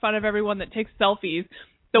so much fun of everyone that takes selfies.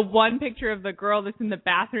 The one picture of the girl that's in the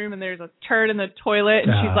bathroom and there's a turd in the toilet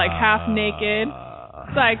and she's like half naked.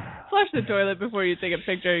 It's like, flush the toilet before you take a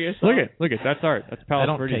picture of yourself. Look at that's art. That's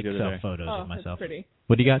Palos Verdes the other day. I don't take self-photos of myself. That's pretty.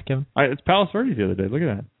 What do you got, Kevin? It's Palos Verdes the other day. Look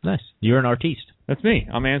at that. Nice. You're an artiste. That's me.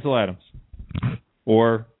 I'm Ansel Adams.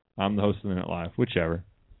 Or I'm the host of the Net Live, whichever.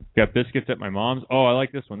 Got biscuits at my mom's. Oh, I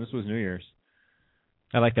like this one. This was New Year's.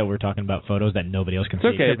 I like that we're talking about photos that nobody else can see.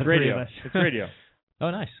 It's okay. It's radio. It's radio.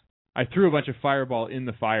 Oh, nice. I threw a bunch of Fireball in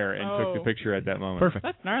the fire and took the picture at that moment. Perfect.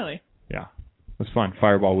 That's gnarly. Yeah. It was fun.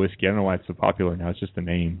 Fireball whiskey. I don't know why it's so popular now. It's just the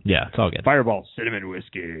name. Yeah, it's all good. Fireball cinnamon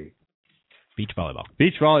whiskey. Beach volleyball.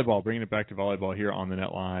 Beach volleyball. Bringing it back to volleyball here on the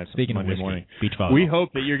Net Live. Speaking Monday of whiskey, morning. beach volleyball. We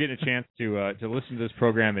hope that you're getting a chance to listen to this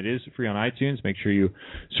program. It is free on iTunes. Make sure you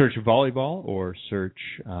search volleyball or search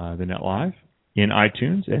the Net Live in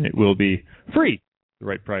iTunes, and it will be free. The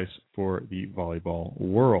right price for the volleyball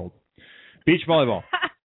world. Beach volleyball.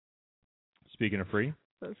 Speaking of free.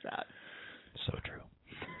 So sad. So true.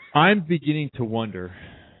 I'm beginning to wonder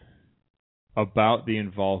about the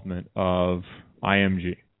involvement of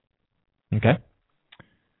IMG. Okay.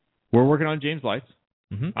 We're working on James Lights.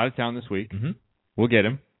 Out of town this week. We'll get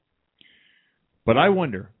him. But I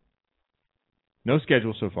wonder, no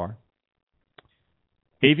schedule so far.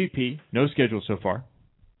 AVP, no schedule so far.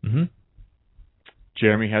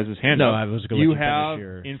 Jeremy has his hand up. I was going to let you have finish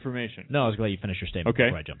your information. No, I was going to let you finish your statement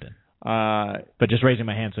before I jumped in. But just raising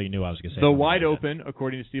my hand so you knew I was going to say the wide open,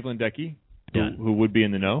 according to Steve Lindecki, who would be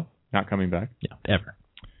in the know, not coming back. Yeah, ever.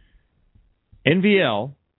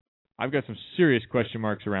 NVL, I've got some serious question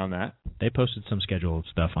marks around that. They posted some scheduled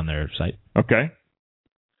stuff on their site. Okay.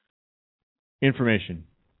 Information.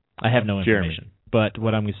 I have no information. Jeremy. But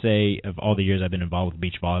what I'm going to say, of all the years I've been involved with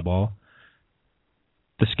beach volleyball,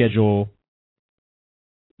 the schedule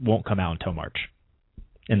won't come out until March.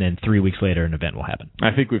 And then 3 weeks later, an event will happen.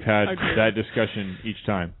 I think we've had that discussion each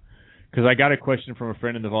time. Because I got a question from a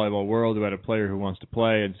friend in the volleyball world who had a player who wants to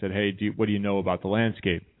play and said, hey, what do you know about the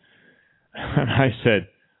landscape? And I said,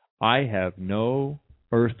 I have no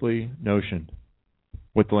earthly notion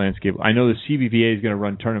what the landscape. I know the CBVA is going to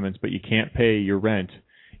run tournaments, but you can't pay your rent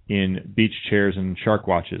in beach chairs and shark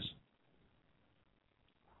watches.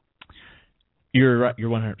 You're right. You're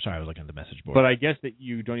 100. Sorry, I was looking at the message board. But I guess that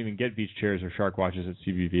you don't even get beach chairs or shark watches at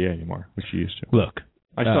CBVA anymore, which you used to. Look,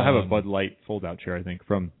 I still have a Bud Light fold-out chair, I think,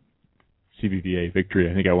 from CBVA Victory.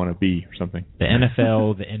 I think I want a B or something. The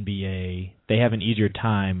NFL, the NBA, they have an easier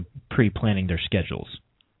time pre-planning their schedules.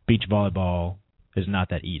 Beach volleyball is not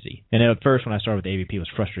that easy. And at first, when I started with AVP, it was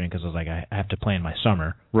frustrating because I was like, I have to plan my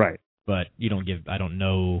summer. Right. But I don't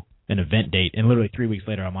know an event date. And literally 3 weeks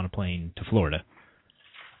later, I'm on a plane to Florida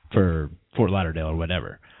for Fort Lauderdale or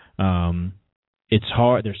whatever. It's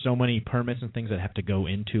hard. There's so many permits and things that have to go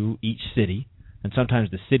into each city. And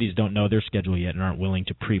sometimes the cities don't know their schedule yet and aren't willing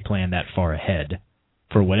to pre-plan that far ahead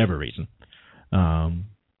for whatever reason.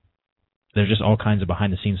 There's just all kinds of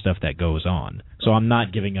behind-the-scenes stuff that goes on. So I'm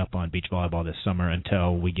not giving up on beach volleyball this summer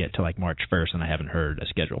until we get to like March 1st and I haven't heard a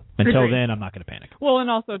schedule. Until then, I'm not going to panic. Well, and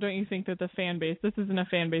also, don't you think that the fan base, this isn't a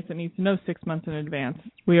fan base that needs to know 6 months in advance.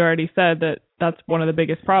 We already said that that's one of the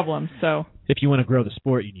biggest problems. So if you want to grow the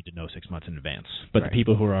sport, you need to know 6 months in advance. But the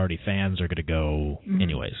people who are already fans are going to go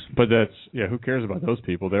anyways. But who cares about those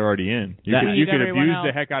people? They're already in. You could abuse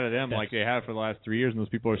the heck out of them like they have for the last 3 years, and those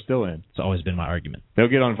people are still in. It's always been my argument. They'll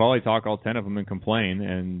get on Volley Talk, all 10 of them, and complain,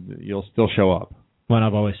 and you'll still show up. Well,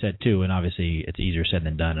 I've always said, too, and obviously it's easier said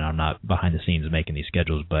than done, and I'm not behind the scenes making these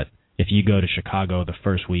schedules, but if you go to Chicago the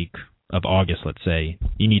first week of August, let's say,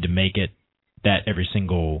 you need to make it that every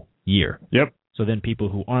single year. Yep. So then people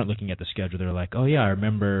who aren't looking at the schedule, they're like, oh, yeah, I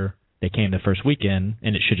remember they came the first weekend,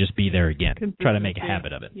 and it should just be there again. Try to make a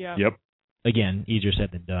habit of it. Yeah. Yep. Again, easier said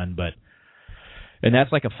than done, and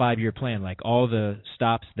that's like a 5-year plan. Like all the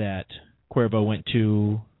stops that Cuervo went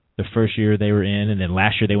to the first year they were in, and then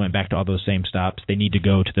last year they went back to all those same stops. They need to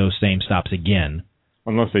go to those same stops again.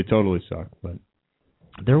 Unless they totally suck. But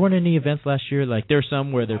there weren't any events last year. Like there were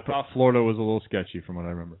some where I thought Florida was a little sketchy from what I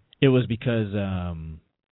remember. It was because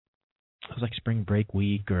it was like spring break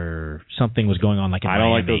week or something was going on like in I don't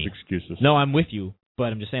Miami. like those excuses. No, I'm with you, but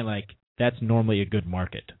I'm just saying like that's normally a good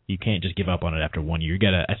market. You can't just give up on it after 1 year.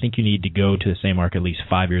 I think you need to go to the same market at least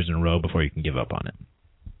 5 years in a row before you can give up on it.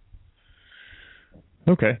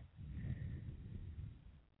 Okay.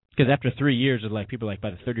 Because after 3 years, like people are like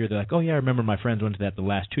by the third year, they're like, oh yeah, I remember my friends went to that the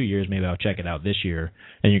last 2 years. Maybe I'll check it out this year.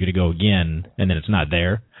 And you're going to go again, and then it's not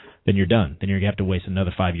there. Then you're done. Then you're going to have to waste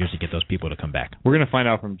another 5 years to get those people to come back. We're going to find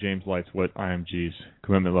out from James Lights what IMG's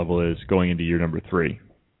commitment level is going into year number 3.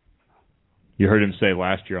 You heard him say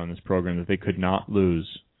last year on this program that they could not lose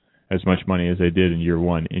as much money as they did in year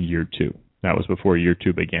 1 in year 2. That was before year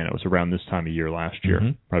 2 began. It was around this time of year last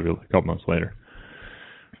year, probably a couple months later.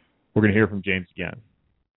 We're going to hear from James again.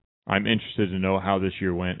 I'm interested to know how this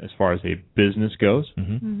year went as far as a business goes,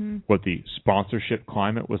 what the sponsorship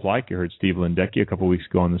climate was like. You heard Steve Lindecki a couple weeks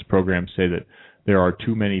ago on this program say that there are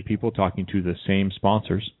too many people talking to the same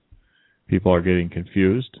sponsors. People are getting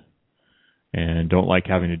confused and don't like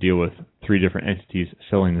having to deal with 3 different entities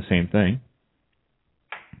selling the same thing.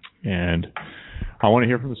 And I want to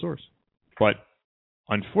hear from the source. But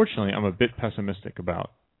unfortunately, I'm a bit pessimistic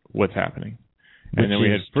about what's happening. Which and then we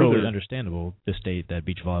had totally understandable, the state that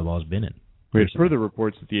beach volleyball has been in. We had further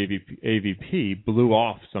reports that the AVP blew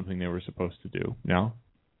off something they were supposed to do. Now,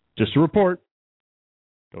 just a report.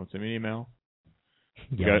 Don't send me an email.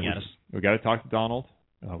 We got to talk to Donald.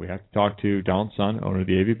 We have to talk to Donald's son, owner of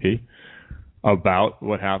the AVP, about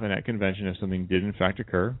what happened at convention if something did in fact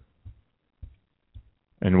occur,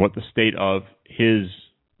 and what the state of his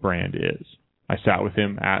brand is. I sat with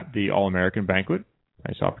him at the All-American banquet.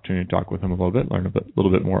 Nice opportunity to talk with him a little bit, learn a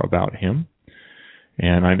little bit more about him.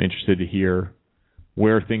 And I'm interested to hear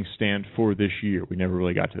where things stand for this year. We never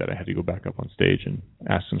really got to that. I had to go back up on stage and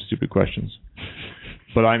ask some stupid questions.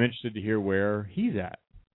 But I'm interested to hear where he's at,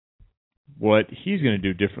 what he's going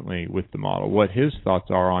to do differently with the model, what his thoughts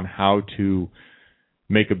are on how to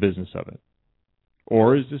make a business of it.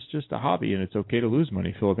 Or is this just a hobby and it's okay to lose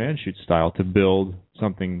money, Philip Anschutz style, to build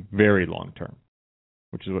something very long-term,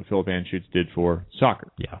 which is what Philip Anschutz did for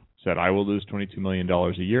soccer. Yeah. Said, I will lose $22 million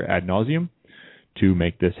a year ad nauseum to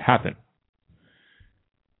make this happen.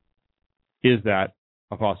 Is that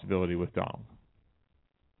a possibility with Donald?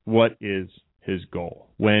 What is his goal?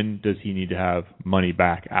 When does he need to have money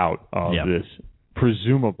back out of this,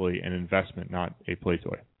 presumably an investment, not a play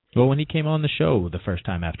toy? Well, when he came on the show the first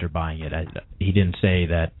time after buying it, he didn't say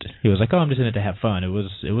that. He was like, oh, I'm just in it to have fun. It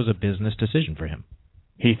was a business decision for him.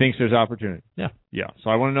 He thinks there's opportunity. Yeah. So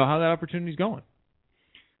I want to know how that opportunity's going.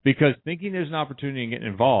 Because thinking there's an opportunity and getting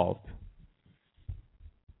involved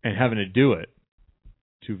and having to do it,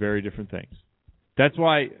 2 very different things. That's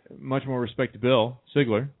why much more respect to Bill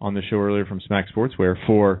Sigler on the show earlier from Smack Sportswear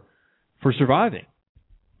for surviving,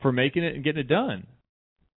 for making it and getting it done.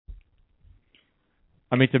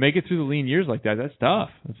 I mean, to make it through the lean years like that, that's tough.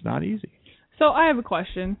 It's not easy. So I have a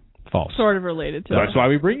question. False. Sort of related to That's why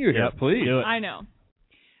we bring you here. Please. Do it. I know.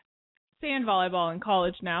 Sand volleyball in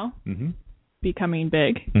college now, Mm-hmm. becoming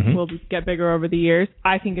big. Mm-hmm. Will get bigger over the years.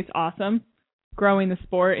 I think it's awesome, growing the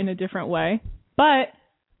sport in a different way. But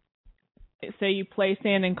say you play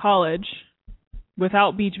sand in college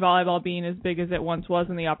without beach volleyball being as big as it once was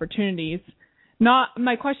and the opportunities.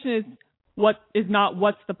 My question is what's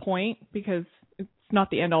the point, because it's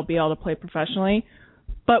not the end all be all to play professionally.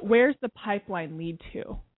 But where's the pipeline lead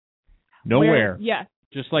to? Nowhere. Yes.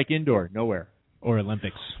 Just like indoor, nowhere. Or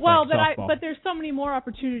Olympics. Well, like but there's so many more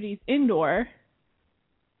opportunities indoor.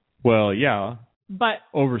 Well, yeah. But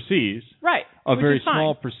overseas, right, a very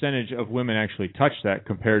small percentage of women actually touch that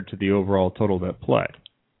compared to the overall total that play.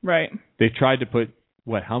 Right. They tried to put,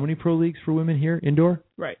 how many pro leagues for women here indoor?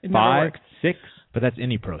 Right. 5, 6? But that's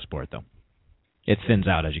any pro sport, though. It thins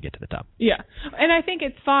out as you get to the top. Yeah. And I think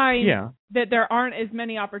it's fine that there aren't as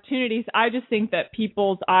many opportunities. I just think that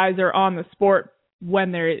people's eyes are on the sport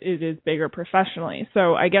when it is bigger professionally.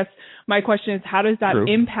 So I guess my question is, how does that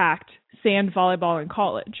impact sand volleyball in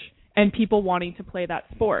college and people wanting to play that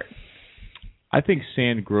sport? I think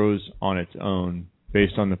sand grows on its own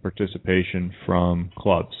based on the participation from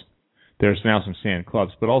clubs. There's now some sand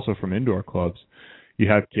clubs, but also from indoor clubs. you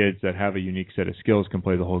have kids that have a unique set of skills, can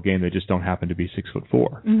play the whole game. They just don't happen to be 6'4",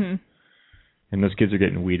 Mm-hmm. and those kids are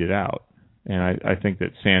getting weeded out. And I think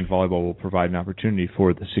that sand volleyball will provide an opportunity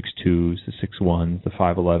for the 6'2", the 6'1", the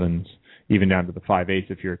 5'11", even down to the 5'8"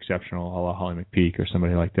 if you're exceptional, a la Holly McPeak or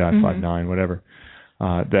somebody like that, 5'9", whatever.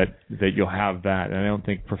 That you'll have that. And I don't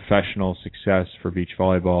think professional success for beach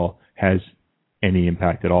volleyball has any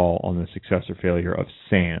impact at all on the success or failure of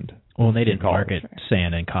sand. Well, they didn't market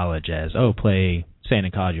sand in college as, play sand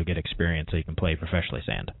in college, you'll get experience so you can play professionally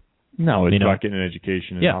sand. No, it's about getting an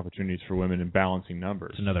education and opportunities for women and balancing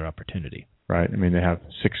numbers. It's another opportunity. Right. I mean, they have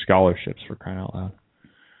 6 scholarships for crying out loud.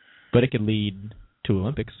 But it could lead to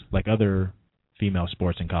Olympics, like other female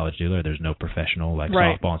sports in college do. There's no professional, like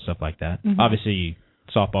softball and stuff like that. Mm-hmm. Obviously,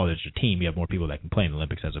 softball, there's a team. You have more people that can play in the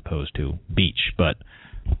Olympics as opposed to beach. But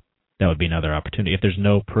that would be another opportunity. If there's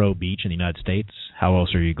no pro beach in the United States, how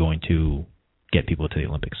else are you going to get people to the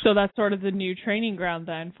Olympics? So that's sort of the new training ground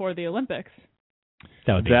then for the Olympics.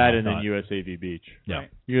 That would be and then USAV Beach. Yeah. Right.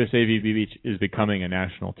 USAV Beach is becoming a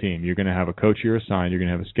national team. You're going to have a coach you're assigned. You're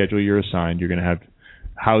going to have a schedule you're assigned. You're going to have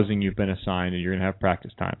housing you've been assigned, and you're going to have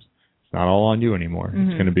practice times. It's not all on you anymore. Mm-hmm.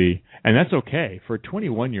 It's going to be, and that's okay for a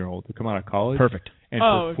 21-year-old to come out of college. Perfect. And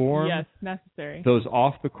perform necessary. Those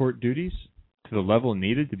off-the-court duties to the level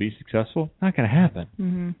needed to be successful. Not going to happen.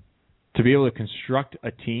 Mm-hmm. To be able to construct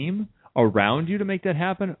a team around you to make that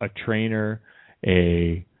happen, a trainer,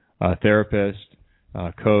 a therapist,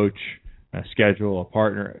 a coach, a schedule, a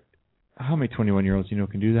partner. How many 21-year-olds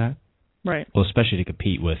can do that? Right. Well, especially to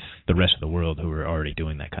compete with the rest of the world who are already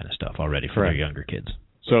doing that kind of stuff already for their younger kids.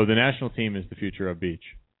 So the national team is the future of beach.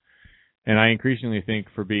 And I increasingly think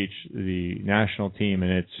for beach, the national team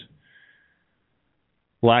and its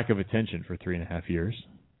lack of attention for 3.5 years,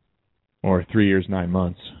 or 3 years, 9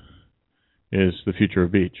 months, is the future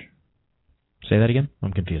of beach. Say that again?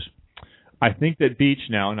 I'm confused. I think that beach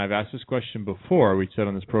now, and I've asked this question before, we said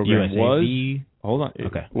on this program, hold on.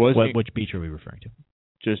 Okay. Which beach are we referring to?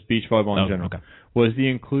 Just beach volleyball in general. Okay. Was the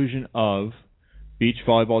inclusion of beach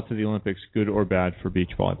volleyball to the Olympics good or bad for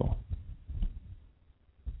beach volleyball?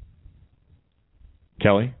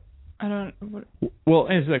 Kelly? I don't... Well,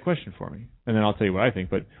 answer that question for me, and then I'll tell you what I think.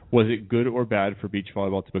 But was it good or bad for beach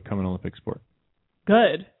volleyball to become an Olympic sport?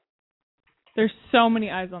 Good. There's so many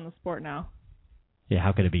eyes on the sport now. Yeah,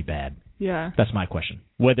 how could it be bad? Yeah. That's my question.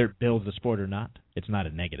 Whether it builds the sport or not, it's not a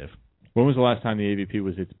negative. When was the last time the AVP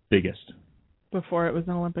was its biggest? Before it was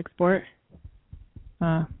an Olympic sport.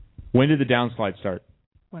 When did the downslide start?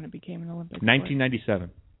 When it became an Olympic 1997.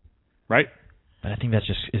 Sport. Right? But I think that's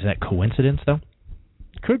just, is that coincidence, though?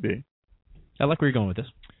 Could be. I like where you're going with this.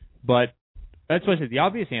 But that's why I said the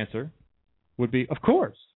obvious answer would be, of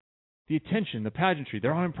course. The attention, the pageantry,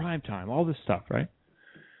 they're on in prime time, all this stuff, right?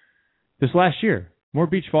 This last year, more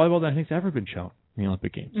beach volleyball than I think's ever been shown in the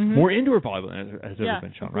Olympic Games. Mm-hmm. More indoor volleyball than has ever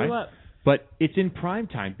been shown, right? Up. But it's in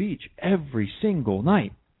primetime beach every single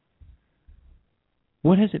night.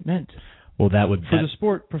 What has it meant? Well, for the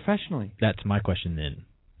sport professionally. That's my question then.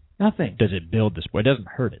 Nothing. Does it build the sport? It doesn't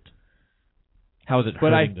hurt it. How is it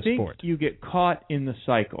hurting the sport? But I think you get caught in the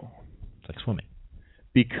cycle. It's like swimming.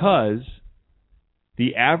 Because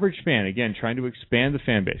the average fan, again, trying to expand the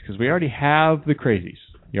fan base, because we already have the crazies.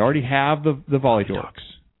 You already have the volley dorks.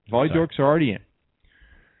 Volley dorks are already in.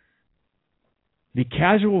 The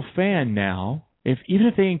casual fan now, even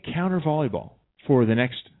if they encounter volleyball for the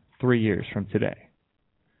next 3 years from today,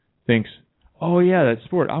 thinks, oh, yeah, that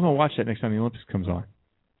sport, I'm going to watch that next time the Olympics comes on.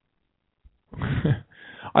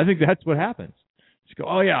 I think that's what happens. Just go,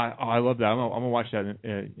 oh, yeah, I love that. I'm going to watch that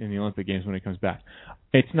in the Olympic Games when it comes back.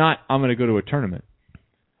 It's not, I'm going to go to a tournament.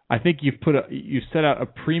 I think you've set out a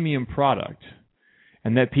premium product,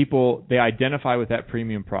 and that people, they identify with that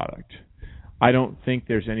premium product. I don't think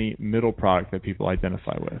there's any middle product that people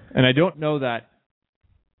identify with. And I don't know that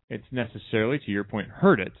it's necessarily, to your point,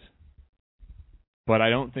 hurt it, but I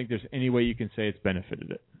don't think there's any way you can say it's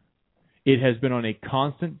benefited it. It has been on a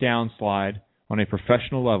constant downslide on a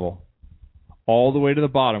professional level all the way to the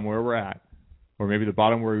bottom where we're at, or maybe the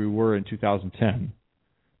bottom where we were in 2010.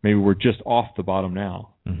 Maybe we're just off the bottom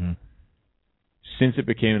now, since it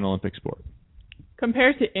became an Olympic sport.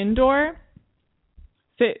 Compared to indoor,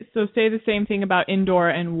 say the same thing about indoor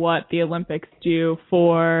and what the Olympics do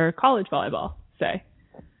for college volleyball, say.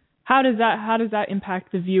 How does that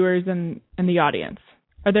impact the viewers and the audience?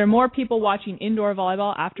 Are there more people watching indoor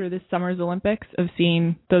volleyball after this summer's Olympics of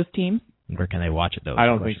seeing those teams? Where can they watch it, though? I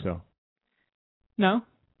don't think so. No?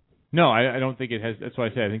 No, I don't think it has. That's why I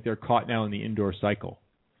say I think they're caught now in the indoor cycle.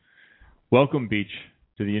 Welcome, beach,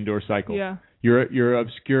 to the indoor cycle. Yeah. you're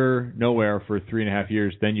obscure nowhere for 3.5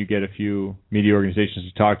 years. Then you get a few media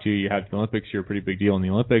organizations to talk to you. You have the Olympics. You're a pretty big deal in the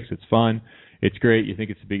Olympics. It's fun. It's great. You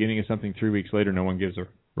think it's the beginning of something. 3 weeks later, no one gives a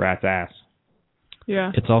rat's ass.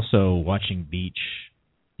 Yeah. It's also watching beach.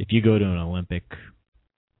 If you go to an Olympic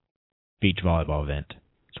beach volleyball event,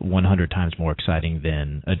 it's 100 times more exciting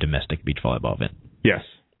than a domestic beach volleyball event. Yes.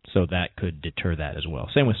 So that could deter that as well.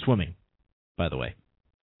 Same with swimming, by the way.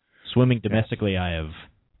 Swimming domestically, I have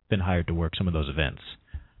been hired to work some of those events.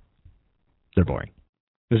 They're boring.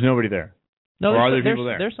 There's nobody there. No, or are there people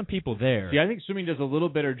there? There's some people there. See, I think swimming does a little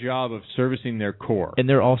better job of servicing their core. And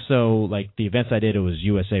they're also, like, the events I did, it was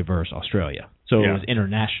USA versus Australia. So it was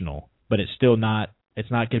international, but it's still not, it's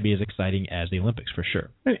not going to be as exciting as the Olympics for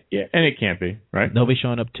sure. Yeah, and it can't be, right? Nobody's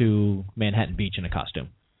showing up to Manhattan Beach in a costume,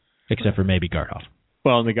 except for maybe Gardhoff.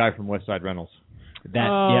 Well, and the guy from West Side Rentals. That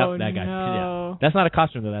guy. No. Yeah. That's not a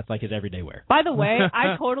costume, though. That's like his everyday wear. By the way,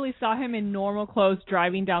 I totally saw him in normal clothes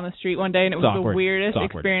driving down the street one day, and it was the weirdest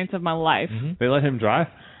experience of my life. Mm-hmm. They let him drive?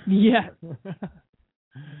 Yes.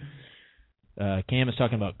 Cam is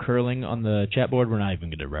talking about curling on the chat board. We're not even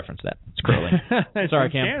going to reference that. It's curling.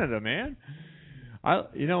 Sorry, Cam. Canada, man.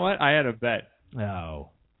 You know what? I had a bet. Oh.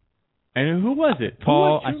 And who was it?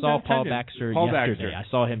 Paul. I saw Paul Baxter yesterday. I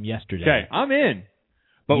saw him yesterday. Okay, I'm in.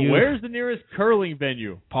 But where's the nearest curling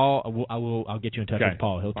venue? Paul, I'll get you in touch with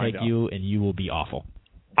Paul. He'll take you, and you will be awful.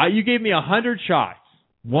 You gave me 100 shots.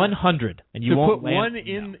 100, and you won't put one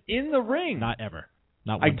in the ring. Not ever.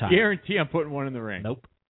 Not one time. I guarantee I'm putting one in the ring. Nope.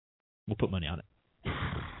 We'll put money on it.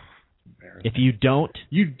 If you don't,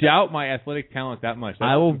 you doubt my athletic talent that much.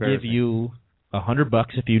 I will give you $100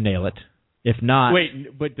 if you nail it. If not,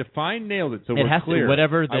 wait, but define nailed it so it we're has clear. To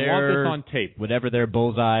whatever I want this on tape. Whatever their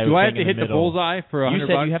bullseye. Do I have to hit the bullseye for $100? You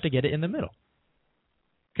said you have to get it in the middle.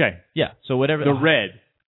 Okay. Yeah. So whatever the red.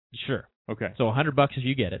 Sure. Okay. So $100 if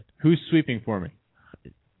you get it. Who's sweeping for me?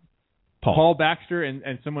 Paul Baxter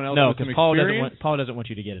and someone else. No, because Paul doesn't want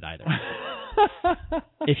you to get it either.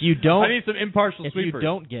 If you don't, I need some impartial sweepers. If you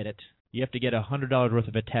don't get it, you have to get $100 worth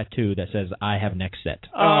of a tattoo that says "I have next set."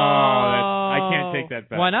 Oh, I can't take that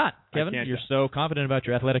back. Why not, Kevin? You're so confident about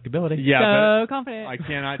your athletic ability. Yeah, so confident. I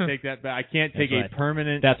cannot take that back. I can't take a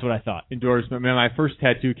permanent. That's what I thought. Endorsement. Man, my first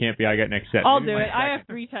tattoo can't be "I got next set." I'll do it. I have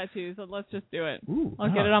 3 tattoos, so let's just do it. Ooh,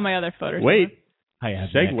 I'll get it on my other foot. Wait, I have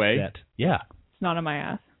segue. Next set. Yeah, it's not on my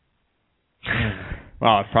ass.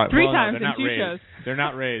 Well, it's probably 3 times in 2 shows. They're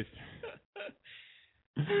not raised,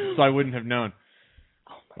 so I wouldn't have known.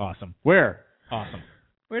 Awesome. Where? Awesome.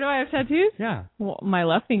 Where do I have tattoos? Yeah. Well, my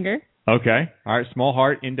left finger. Okay. All right. Small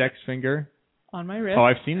heart, index finger. On my wrist. Oh,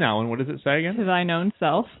 I've seen that one. What does it say again? To thy known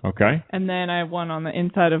self. Okay. And then I have one on the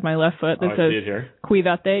inside of my left foot that says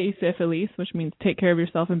Cuídate y sé feliz, which means take care of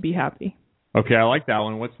yourself and be happy. Okay, I like that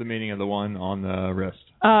one. What's the meaning of the one on the wrist?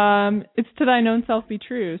 It's to thy known self be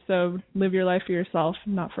true. So live your life for yourself,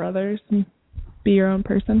 not for others. And be your own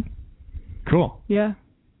person. Cool. Yeah.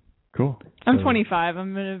 Cool. I'm 25.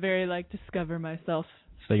 I'm in a very discover myself.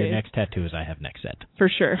 So your next tattoo is I have next set. For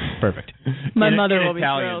sure. Perfect. My mother will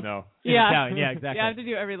Italian, be thrilled. Though. Yeah. Italian, yeah, exactly. Yeah, I have to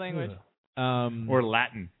do every language. Or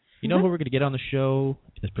Latin. You know who we're going to get on the show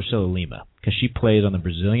is Priscilla Lima, because she plays on the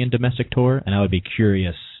Brazilian domestic tour, and I would be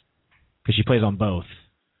curious, because she plays on both,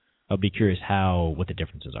 I would be curious what the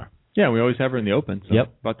differences are. Yeah, we always have her in the open. So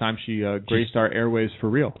yep. About time she graced our airwaves for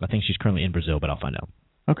real. I think she's currently in Brazil, but I'll find out.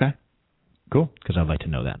 Okay. Cool. Because I'd like to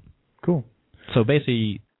know that. Cool. So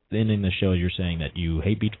basically, ending the show, you're saying that you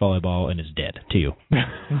hate beach volleyball and it's dead to you.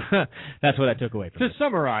 That's what I took away from it. To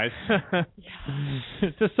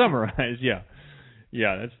summarize, yeah.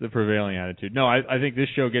 Yeah, that's the prevailing attitude. No, I think this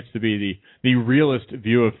show gets to be the realist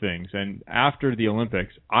view of things. And after the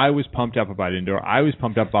Olympics, I was pumped up about indoor. I was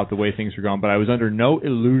pumped up about the way things were going, but I was under no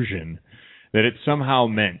illusion that it somehow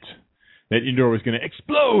meant that indoor was going to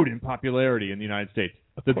explode in popularity in the United States.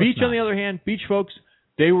 The beach, on the other hand, beach folks,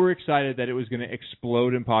 they were excited that it was going to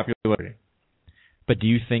explode in popularity. But do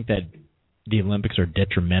you think that the Olympics are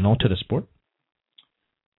detrimental to the sport?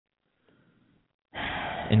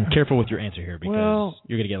 And careful with your answer here, because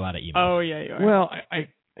you're going to get a lot of emails. Oh, yeah, you are. Well,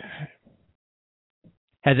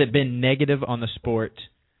 has it been negative on the sport?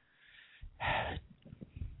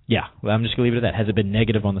 Yeah, well, I'm just going to leave it at that. Has it been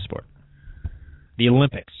negative on the sport? The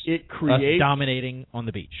Olympics. It creates us dominating on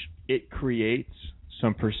the beach. It creates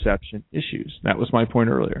some perception issues. That was my point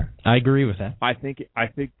earlier. I agree with that. I think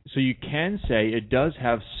so. You can say it does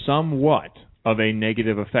have somewhat of a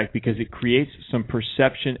negative effect because it creates some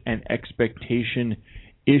perception and expectation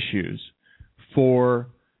issues for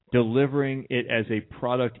delivering it as a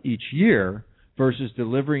product each year versus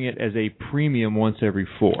delivering it as a premium once every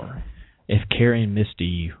 4. If Carrie and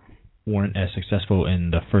Misty weren't as successful in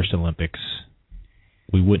the first Olympics,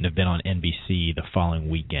 we wouldn't have been on NBC the following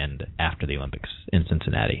weekend after the Olympics in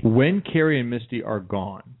Cincinnati. When Kelli and Misty are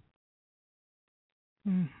gone,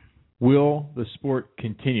 will the sport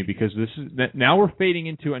continue? Because now we're fading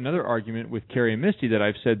into another argument with Kelli and Misty that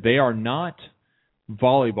I've said they are not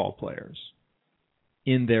volleyball players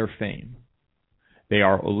in their fame. They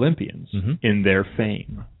are Olympians in their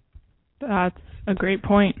fame. That's a great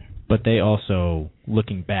point. But they also,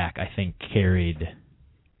 looking back, I think carried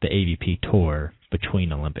the AVP tour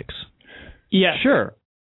between Olympics. Yeah, sure.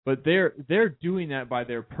 But they're doing that by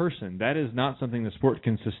their person. That is not something the sport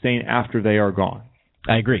can sustain after they are gone.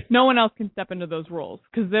 I agree. No one else can step into those roles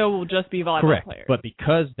because they will just be volleyball Correct. players. But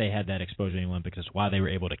because they had that exposure in the Olympics, is why they were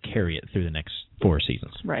able to carry it through the next 4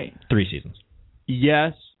 seasons. Right. 3 seasons.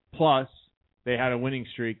 Yes, plus they had a winning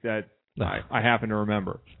streak that I happen to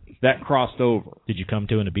remember. That crossed over. Did you come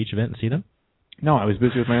to a beach event and see them? No, I was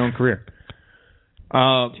busy with my own career.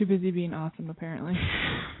 Too busy being awesome, apparently.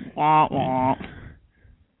 Wah, wah.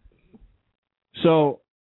 So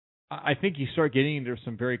I think you start getting into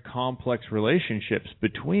some very complex relationships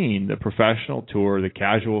between the professional tour, the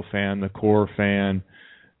casual fan, the core fan,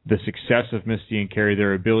 the success of Misty and Kelli,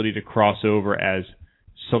 their ability to cross over as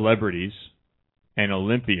celebrities and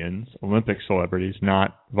Olympians, Olympic celebrities,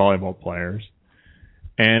 not volleyball players.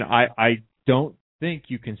 And I don't think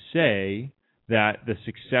you can say that the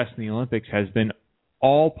success in the Olympics has been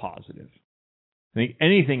all positive. I think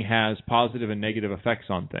anything has positive and negative effects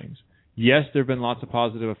on things. Yes, there have been lots of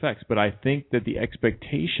positive effects, but I think that the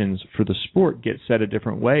expectations for the sport get set a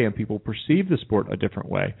different way and people perceive the sport a different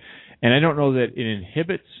way. And I don't know that it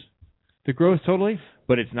inhibits the growth totally,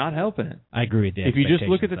 but it's not helping it. I agree with the If you just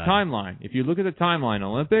look at the timeline,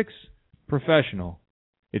 Olympics, professional,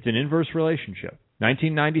 it's an inverse relationship.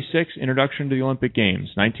 1996, introduction to the Olympic Games.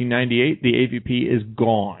 1998, the AVP is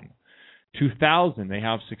gone. 2000, they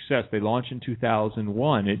have success. They launch in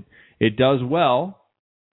 2001. It does well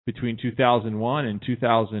between 2001 and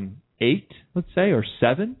 2008, let's say, or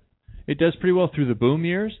 7. It does pretty well through the boom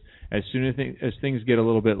years. As soon as things get a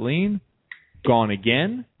little bit lean, gone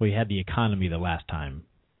again. We had the economy the last time,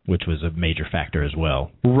 which was a major factor as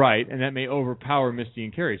well. Right, and that may overpower Misty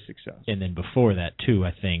and Kelli's success. And then before that, too,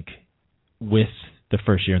 I think, with the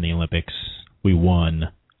first year in the Olympics, we won.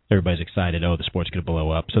 Everybody's excited, the sport's going to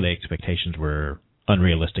blow up. So the expectations were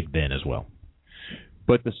unrealistic then as well.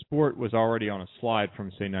 But the sport was already on a slide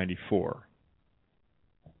from, say, 94.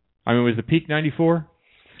 I mean, was the peak 94?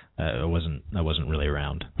 I wasn't really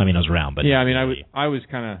around. I mean, I was around, but... Yeah, I mean, I was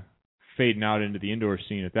kind of fading out into the indoor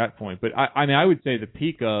scene at that point. But, I would say the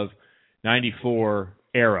peak of 94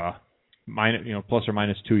 era, plus or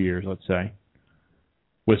minus 2 years, let's say,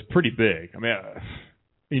 was pretty big. I mean,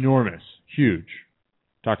 enormous, huge.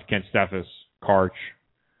 Talk to Kent Steffes, Karch.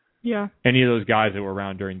 Yeah. Any of those guys that were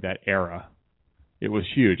around during that era. It was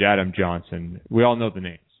huge. Adam Johnson. We all know the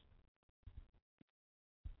names.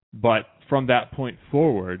 But from that point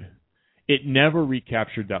forward, it never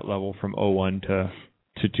recaptured that level from 2001 to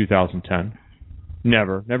 2010.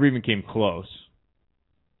 Never even came close.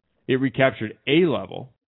 It recaptured a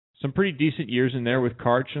level. Some pretty decent years in there with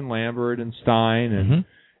Karch and Lambert and Stein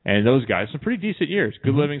and those guys. Some pretty decent years.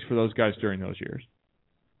 Good livings for those guys during those years.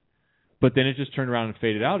 But then it just turned around and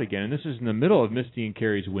faded out again. And this is in the middle of Misty and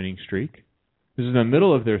Kelli's winning streak. This is in the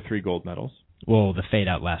middle of their 3 gold medals. Well, the fade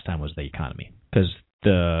out last time was the economy because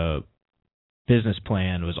the business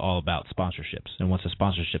plan was all about sponsorships. And once the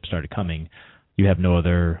sponsorships started coming, there's no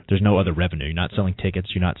other revenue. You're not selling tickets.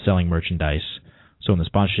 You're not selling merchandise. So when the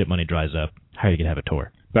sponsorship money dries up, how are you going to have a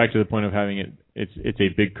tour? Back to the point of having it's a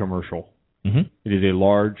big commercial. Mm-hmm. It is a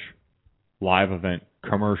large live event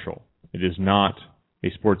commercial. It is not a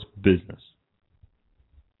sports business.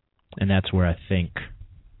 And that's where I think...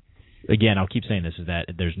 Again, I'll keep saying this, is that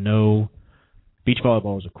there's no... Beach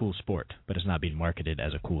volleyball is a cool sport, but it's not being marketed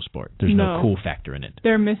as a cool sport. There's no cool factor in it.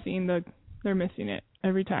 They're missing it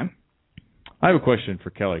every time. I have a question for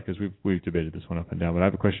Kelli, because we've debated this one up and down, but I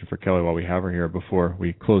have a question for Kelli while we have her here before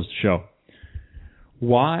we close the show.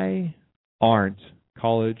 Why aren't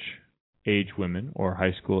college-age women or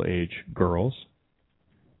high school-age girls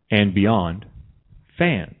and beyond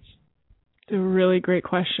fans? It's a really great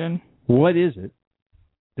question. What is it?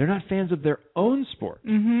 They're not fans of their own sport.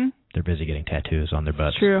 Mm-hmm. They're busy getting tattoos on their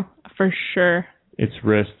butts. True, for sure. It's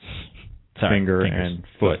wrists, fingers, and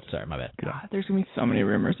foot. Sorry, my bad. God, there's going to be so many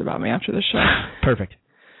rumors about me after the show. Perfect.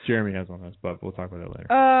 Jeremy has one on his butt. We'll talk about that later.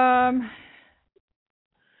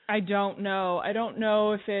 I don't know. I don't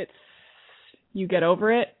know if it's you get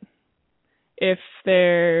over it. If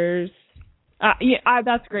there's...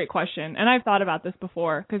 that's a great question. And I've thought about this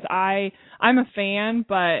before because I'm a fan,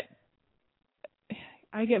 but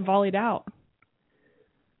I get volleyed out.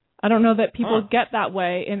 I don't know that people get that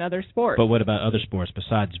way in other sports. But what about other sports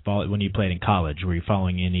besides when you played in college? Were you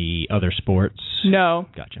following any other sports? No.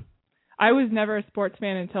 Gotcha. I was never a sports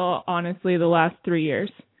fan until, honestly, the last 3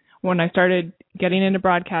 years. When I started getting into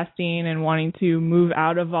broadcasting and wanting to move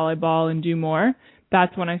out of volleyball and do more,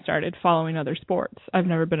 that's when I started following other sports. I've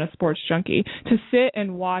never been a sports junkie. To sit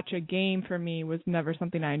and watch a game for me was never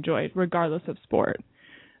something I enjoyed, regardless of sport.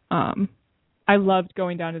 I loved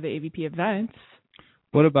going down to the AVP events.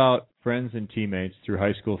 What about friends and teammates through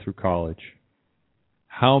high school, through college?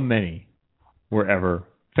 How many were ever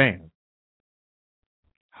fans?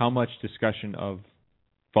 How much discussion of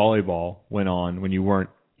volleyball went on when you weren't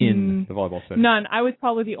in the volleyball setting? None. I was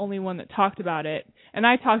probably the only one that talked about it. And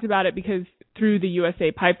I talked about it because through the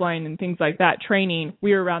USA pipeline and things like that, training,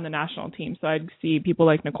 we were around the national team. So I'd see people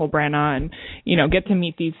like Nicole Branna and, get to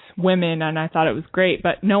meet these women, and I thought it was great.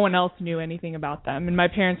 But no one else knew anything about them. And my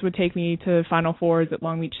parents would take me to Final Fours at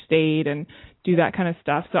Long Beach State and do that kind of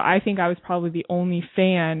stuff. So I think I was probably the only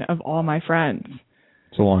fan of all my friends.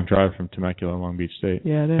 It's a long drive from Temecula to Long Beach State.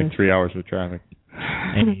 Yeah, it is. Like 3 hours with traffic.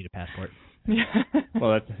 And you need a passport.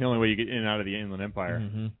 Well, that's the only way you get in and out of the Inland Empire.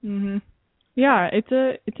 Mm-hmm. Yeah, it's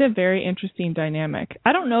a very interesting dynamic.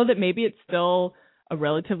 I don't know that maybe it's still a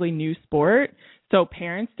relatively new sport, so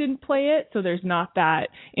parents didn't play it, so there's not that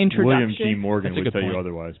introduction. William G. Morgan would tell you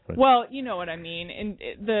otherwise. But. Well, you know what I mean. And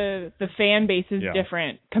the fan base is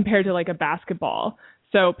different compared to like a basketball.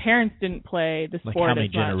 So parents didn't play the sport as much. Like how many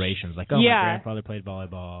generations? Like, my grandfather played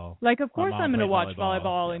volleyball. Like, of course I'm going to watch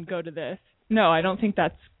volleyball and go to this. No, I don't think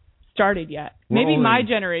that's started yet. Maybe my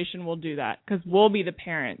generation will do that because we'll be the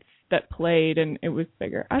parents that played and it was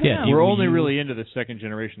bigger. I don't know. We're only really into the second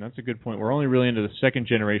generation. That's a good point. We're only really into the second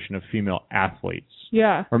generation of female athletes.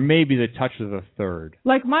 Yeah. Or maybe the touch of the third.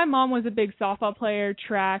 Like my mom was a big softball player,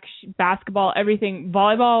 track, basketball, everything.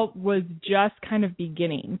 Volleyball was just kind of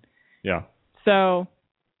beginning. Yeah. So.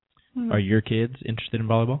 Are your kids interested in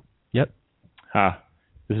volleyball? Yep.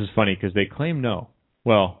 This is funny because they claim no.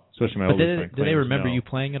 Well, especially my oldest son. Do they remember you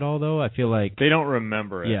playing it all, though? I feel like... They don't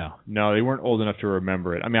remember it. Yeah. No, they weren't old enough to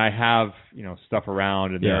remember it. I mean, I have, stuff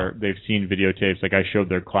around, and they've seen videotapes. Like, I showed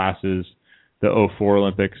their classes the 04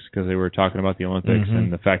 Olympics because they were talking about the Olympics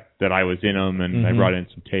and the fact that I was in them, and I brought in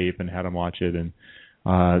some tape and had them watch it. And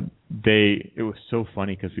it was so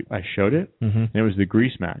funny because I showed it, and it was the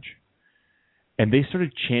Greece match. And they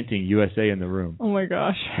started chanting USA in the room. Oh, my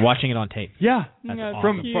gosh. Watching it on tape. Yeah. That's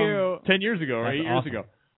from 10 years ago or 8 years ago.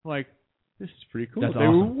 I'm like, this is pretty cool. That's they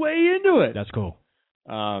were way into it. That's cool.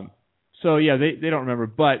 So, yeah, they don't remember.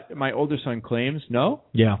 But my older son claims, no.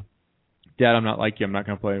 Yeah. Dad, I'm not like you. I'm not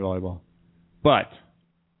going to play volleyball. But.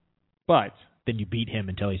 Then you beat him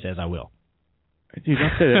until he says, I will. Dude,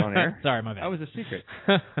 don't say that on air. Sorry, my bad. That was a secret.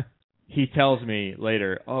 He tells me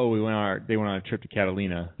later, they went on a trip to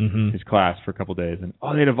Catalina, his class, for a couple of days, and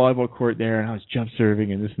they had a volleyball court there, and I was jump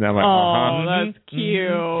serving and this and that. I'm like, that's cute.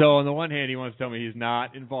 So on the one hand, he wants to tell me he's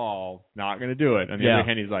not involved, not going to do it. On the other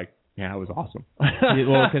hand, he's like, yeah, it was awesome.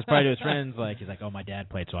 Well, because probably to his friends, he's like, my dad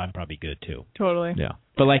played, so I'm probably good too. Totally. Yeah.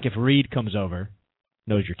 But if Reed comes over,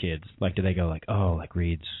 knows your kids, do they go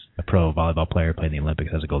Reed's a pro volleyball player, played in the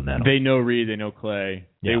Olympics, has a gold medal? They know Reed, they know Clay,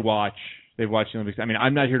 they watch. They've watched the Olympics. I mean,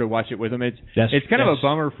 I'm not here to watch it with them. It's kind of a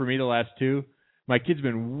bummer for me the last two. My kid's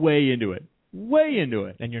been way into it.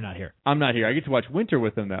 And you're not here. I'm not here. I get to watch winter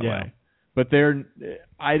with them that way. But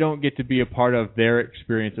I don't get to be a part of their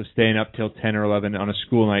experience of staying up till 10 or 11 on a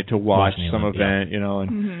school night to watch some event,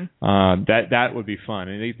 and that would be fun.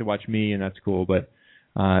 And they get to watch me, and that's cool. But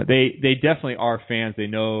they definitely are fans. They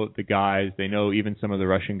know the guys. They know even some of the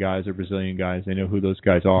Russian guys or Brazilian guys. They know who those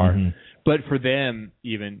guys are. But for them,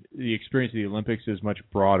 even the experience of the Olympics is much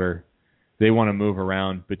broader. They want to move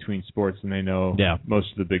around between sports, and they know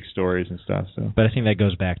most of the big stories and stuff. So, but I think that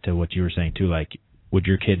goes back to what you were saying too. Would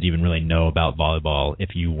your kids even really know about volleyball if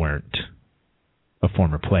you weren't a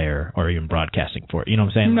former player or even broadcasting for it? You know what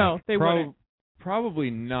I'm saying? No, they wouldn't.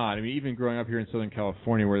 Probably not. I mean, even growing up here in Southern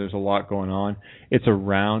California where there's a lot going on, it's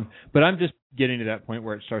around. But I'm just getting to that point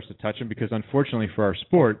where it starts to touch them because, unfortunately, for our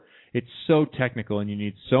sport, it's so technical and you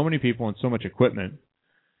need so many people and so much equipment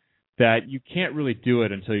that you can't really do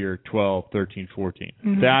it until you're 12, 13, 14.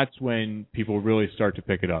 That's when people really start to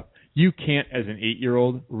pick it up. You can't, as an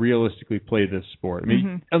 8-year-old, realistically play this sport. I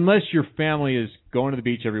mean, unless your family is going to the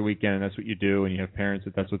beach every weekend and that's what you do, and you have parents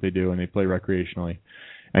that's what they do and they play recreationally,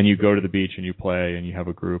 and you go to the beach and you play and you have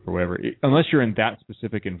a group or whatever. Unless you're in that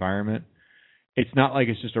specific environment, it's not like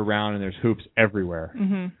it's just around and there's hoops everywhere.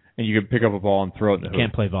 And you can pick up a ball and throw it in the hoop. You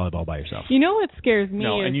can't play volleyball by yourself. You know what scares me?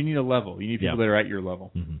 No, and you need a level. You need people that are at your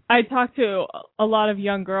level. I talk to a lot of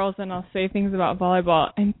young girls and I'll say things about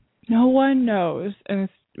volleyball and no one knows, and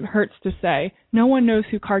hurts to say, no one knows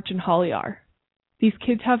who Karch and Holly are. These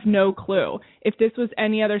kids have no clue. If this was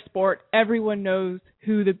any other sport, everyone knows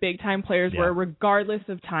who the big-time players were, regardless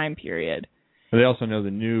of time period. But they also know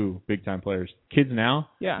the new big-time players. Kids now?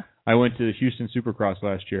 Yeah. I went to the Houston Supercross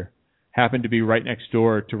last year. Happened to be right next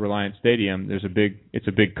door to Reliance Stadium. It's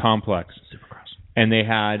a big complex. Supercross. And they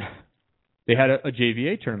had a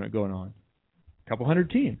JVA tournament going on. A couple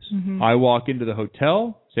hundred teams. Mm-hmm. I walk into the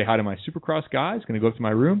hotel, say hi to my Supercross guys, going to go up to my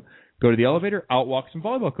room, go to the elevator, out walk some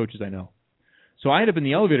volleyball coaches I know. So I end up in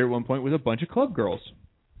the elevator at one point with a bunch of club girls.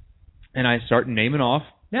 And I start naming off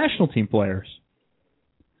national team players.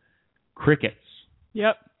 Crickets.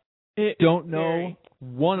 Yep. Don't know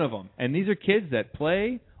one of them. And these are kids that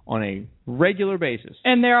play on a regular basis.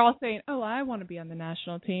 And they're all saying, oh, I want to be on the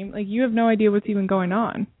national team. Like, you have no idea what's even going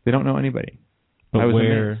on. They don't know anybody. But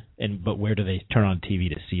where do they turn on TV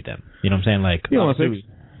to see them? You know what I'm saying? Like,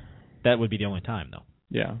 that would be the only time, though.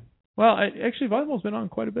 Yeah. Well, actually, volleyball's been on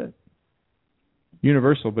quite a bit.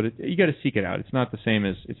 Universal, but you got to seek it out. It's not the same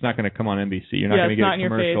as, it's not going to come on NBC. You're not going to get a commercial.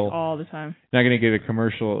 It's not in your face all the time. You're not going to get a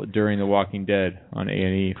commercial during The Walking Dead on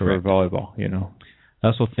A&E for volleyball, you know. I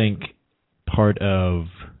also think part of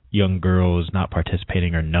young girls not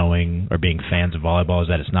participating or knowing or being fans of volleyball is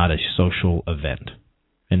that it's not a social event.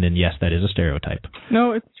 And then, yes, that is a stereotype.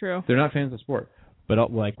 No, it's true. They're not fans of sport.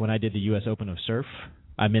 But like when I did the U.S. Open of Surf,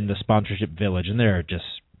 I'm in the sponsorship village, and there are just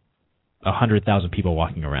 100,000 people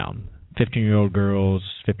walking around. 15-year-old girls,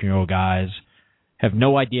 15-year-old guys have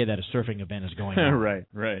no idea that a surfing event is going on.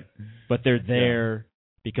 Right. But they're there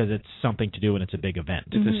because it's something to do and it's a big event.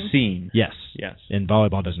 It's a scene. Yes. Yes. And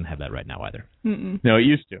volleyball doesn't have that right now either. Mm-mm. No, it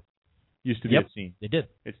used to. Used to be a scene. It did.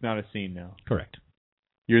 It's not a scene now. Correct.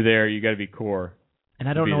 You're there. You got to be core. And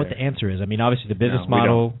I don't know what the answer is. I mean, obviously the business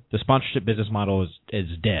model, the sponsorship business model is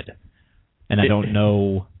dead. And I don't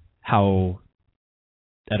know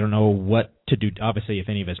what to do. Obviously, if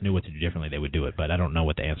any of us knew what to do differently, they would do it, but I don't know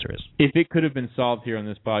what the answer is. If it could have been solved here on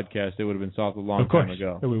this podcast, it would have been solved a long time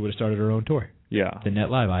ago. We would have started our own tour. Yeah. The Net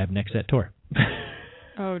Live, I have Next Set Tour.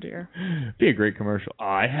 Oh, dear. Be a great commercial.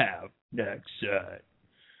 I have Next Set.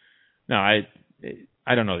 No, I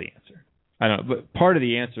don't know the answer. I don't know. But part of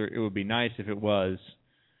the answer, it would be nice if it was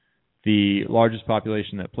the largest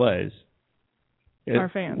population that plays. Our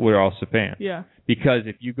fans. We're also fans. Yeah. Because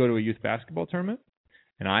if you go to a youth basketball tournament,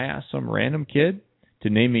 and I ask some random kid to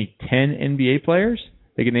name me 10 NBA players,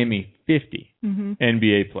 they can name me 50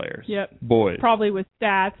 NBA players. Yep. Boys. Probably with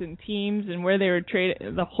stats and teams and where they were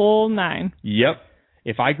traded, the whole nine. Yep.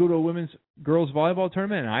 If I go to a girls volleyball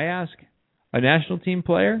tournament and I ask a national team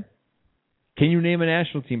player, can you name a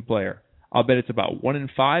national team player? I'll bet it's about 1 in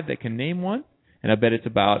 5 that can name one, and I bet it's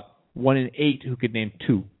about 1 in 8 who could name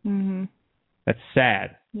 2. Mm-hmm. That's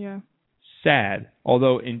sad. Yeah. Sad,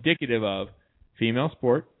 although indicative of female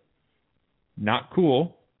sport, not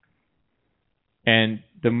cool, and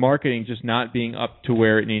the marketing just not being up to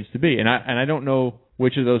where it needs to be. And I don't know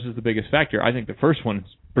which of those is the biggest factor. I think the first one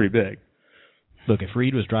is pretty big. Look, if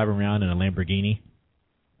Reed was driving around in a Lamborghini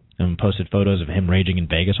and posted photos of him raging in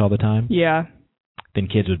Vegas all the time, then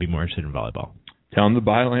kids would be more interested in volleyball. Tell him to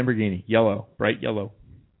buy a Lamborghini, yellow, bright yellow.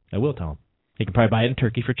 I will tell him. He can probably buy it in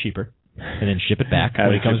Turkey for cheaper and then ship it back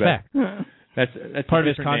when he comes back. That's part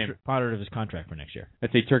of his contract for next year.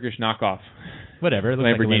 That's a Turkish knockoff. Whatever. It looks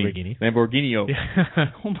like a Lamborghini. Lamborghini.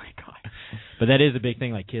 Oh, my God. But that is a big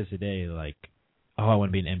thing, like kids today, like, oh, I want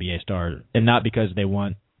to be an NBA star. And not because they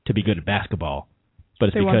want to be good at basketball, but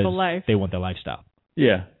it's because they want the lifestyle.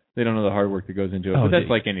 Yeah. They don't know the hard work that goes into it. But that's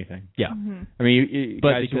like anything. Yeah. Mm-hmm. I mean,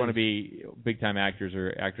 guys who want to be big-time actors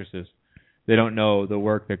or actresses, they don't know the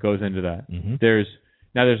work that goes into that. Mm-hmm. There's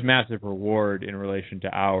massive reward in relation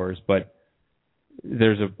to hours, but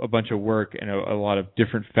there's a bunch of work and a lot of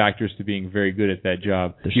different factors to being very good at that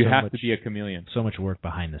job. You have to be a chameleon. So much work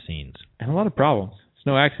behind the scenes. And a lot of problems. It's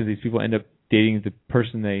no accident these people end up dating the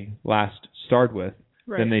person they last starred with.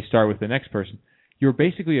 Right. Then they start with the next person. You're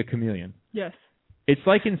basically a chameleon. Yes. It's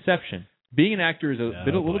like Inception. Being an actor is a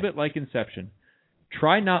little bit like Inception.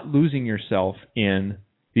 Try not losing yourself in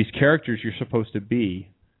these characters you're supposed to be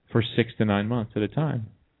for 6 to 9 months at a time.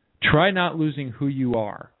 Try not losing who you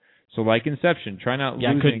are. So like Inception, try not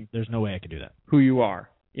losing there's no way I could do that. Who you are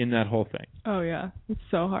in that whole thing. Oh, yeah. It's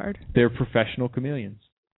so hard. They're professional chameleons.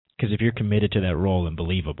 Because if you're committed to that role and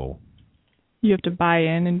believable, you have to buy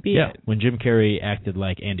in and be it. When Jim Carrey acted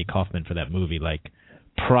like Andy Kaufman for that movie, like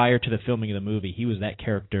prior to the filming of the movie, he was that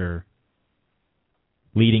character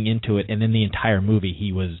leading into it, and then the entire movie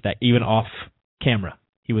he was that, even off camera,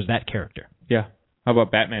 he was that character. Yeah. How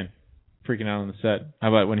about Batman? freaking out on the set. How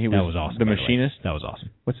about when he was awesome, the machinist? That was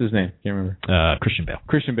awesome. What's his name? Can't remember. Christian Bale.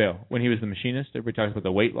 Christian Bale. When he was the machinist, everybody talks about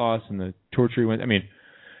the weight loss and the torture he went. I mean,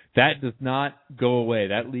 that does not go away.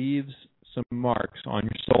 That leaves some marks on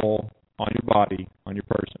your soul, on your body, on your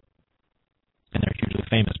person. And they're hugely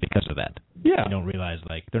famous because of that. Yeah. You don't realize,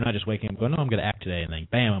 like, they're not just waking up going, I'm going to act today, and then,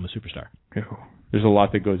 bam, I'm a superstar. There's a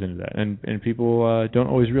lot that goes into that. And people don't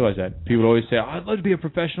always realize that. People always say, I'd love to be a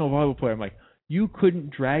professional volleyball player. I'm like, you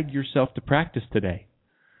couldn't drag yourself to practice today.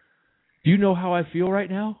 Do you know how I feel right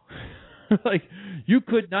now? Like, you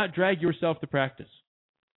could not drag yourself to practice.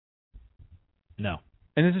 No.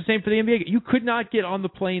 And it's the same for the NBA. You could not get on the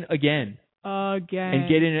plane again. And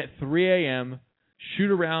get in at 3 a.m.,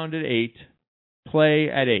 shoot around at 8, play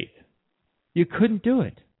at 8. You couldn't do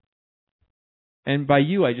it. And by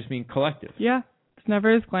you, I just mean collective. Yeah. It's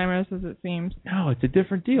never as glamorous as it seems. No, it's a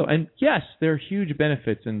different deal. And yes, there are huge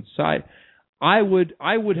benefits inside. I would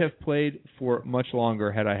have played for much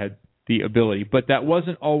longer had I had the ability, but that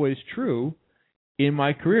wasn't always true in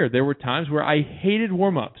my career. There were times where I hated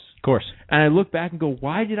warm-ups. Of course. And I look back and go,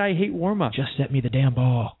 why did I hate warm-ups? Just set me the damn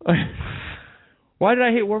ball. Why did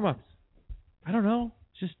I hate warm-ups? I don't know.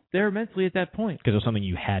 It's just there mentally at that point. Because it was something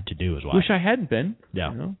you had to do as well. Wish I hadn't been.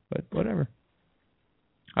 Yeah. You know, but whatever.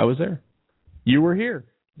 I was there. You were here.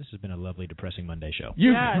 This has been a lovely, depressing Monday show.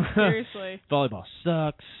 Yeah, seriously. Volleyball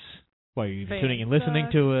sucks. Why are you Fans tuning and listening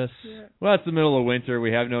suck. to us? Yeah. Well, it's the middle of winter.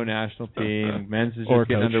 We have no national team. Men's is Or just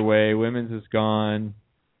getting coach. underway. Women's is gone.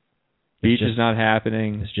 Beach is not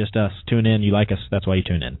happening. It's just us. Tune in. You like us. That's why you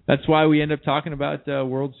tune in. That's why we end up talking about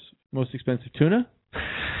world's most expensive tuna.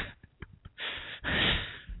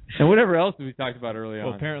 And whatever else we talked about early on.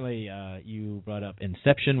 Well, apparently you brought up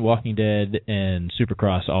Inception, Walking Dead, and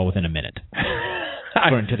Supercross all within a minute.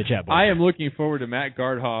 According to the chat board. I am looking forward to Matt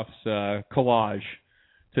Gardhoff's collage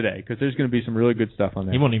today because there's going to be some really good stuff on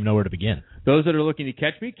there. You won't even know where to begin. Those that are looking to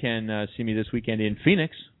catch me can see me this weekend in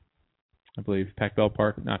Phoenix. I believe Pac Bell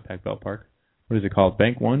Park, not Pac Bell Park. What is it called?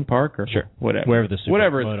 Bank One Park or sure, whatever. Wherever the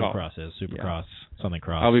whatever it's called. Cross is, Supercross, something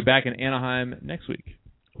cross. I'll be back in Anaheim next week.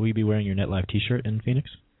 Will you be wearing your NetLive T-shirt in Phoenix?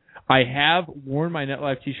 I have worn my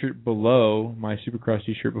NetLive T-shirt below my Supercross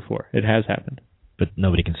T-shirt before. It has happened. But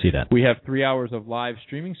nobody can see that. We have 3 hours of live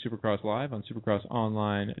streaming, Supercross Live, on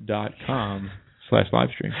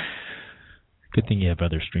supercrossonline.com/livestream. Good thing you have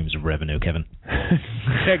other streams of revenue, Kevin.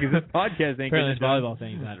 Yeah, because this podcast ain't apparently getting this volleyball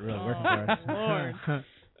thing's not really working for us.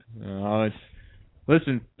 Lord.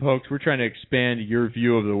 Listen, folks, we're trying to expand your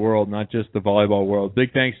view of the world, not just the volleyball world.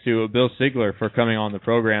 Big thanks to Bill Sigler for coming on the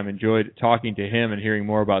program. Enjoyed talking to him and hearing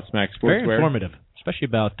more about Smack Sportswear. Very informative, especially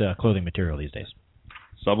about clothing material these days.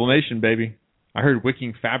 Sublimation, baby. I heard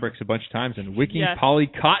wicking fabrics a bunch of times and wicking poly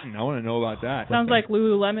cotton. I want to know about that. Sounds like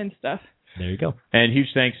Lululemon stuff. There you go. And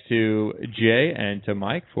huge thanks to Jay and to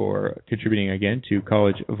Mike for contributing again to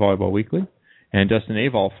College Volleyball Weekly, and Dustin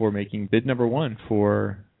Avall for making bid number 1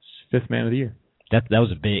 for 5th Man of the Year. That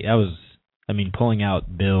was a big. Pulling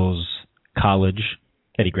out Bill's college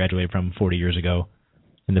that he graduated from 40 years ago,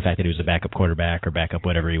 and the fact that he was a backup quarterback or backup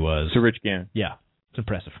whatever he was. To Rich Gannon. Yeah, it's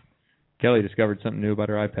impressive. Kelly discovered something new about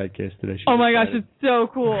her iPad case today. Oh my gosh, it's so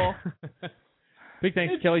cool. Big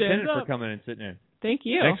thanks to Kelly Tennant for coming and sitting in. Thank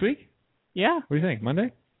you. Next week? Yeah. What do you think?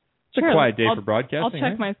 Monday? It's sure. a quiet day for broadcasting.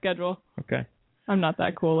 I'll check my schedule. Okay. I'm not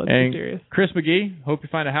that cool. Let's and be serious. Chris McGee, hope you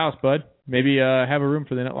find a house, bud. Maybe have a room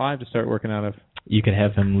for the Net Live to start working out of. You could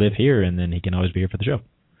have him live here, and then he can always be here for the show.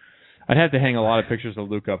 I'd have to hang a lot of pictures of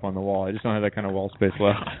Luke up on the wall. I just don't have that kind of wall space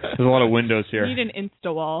left. There's a lot of windows here. You need an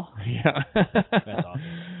Insta wall. Yeah. That's awesome.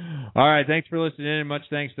 All right, thanks for listening in, and much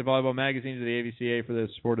thanks to Volleyball Magazine, to the AVCA for the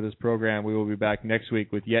support of this program. We will be back next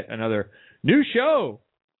week with yet another new show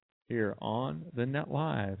here on the Net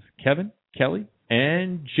Live. Kevin, Kelly,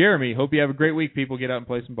 and Jeremy, hope you have a great week, people. Get out and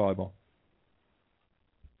play some volleyball.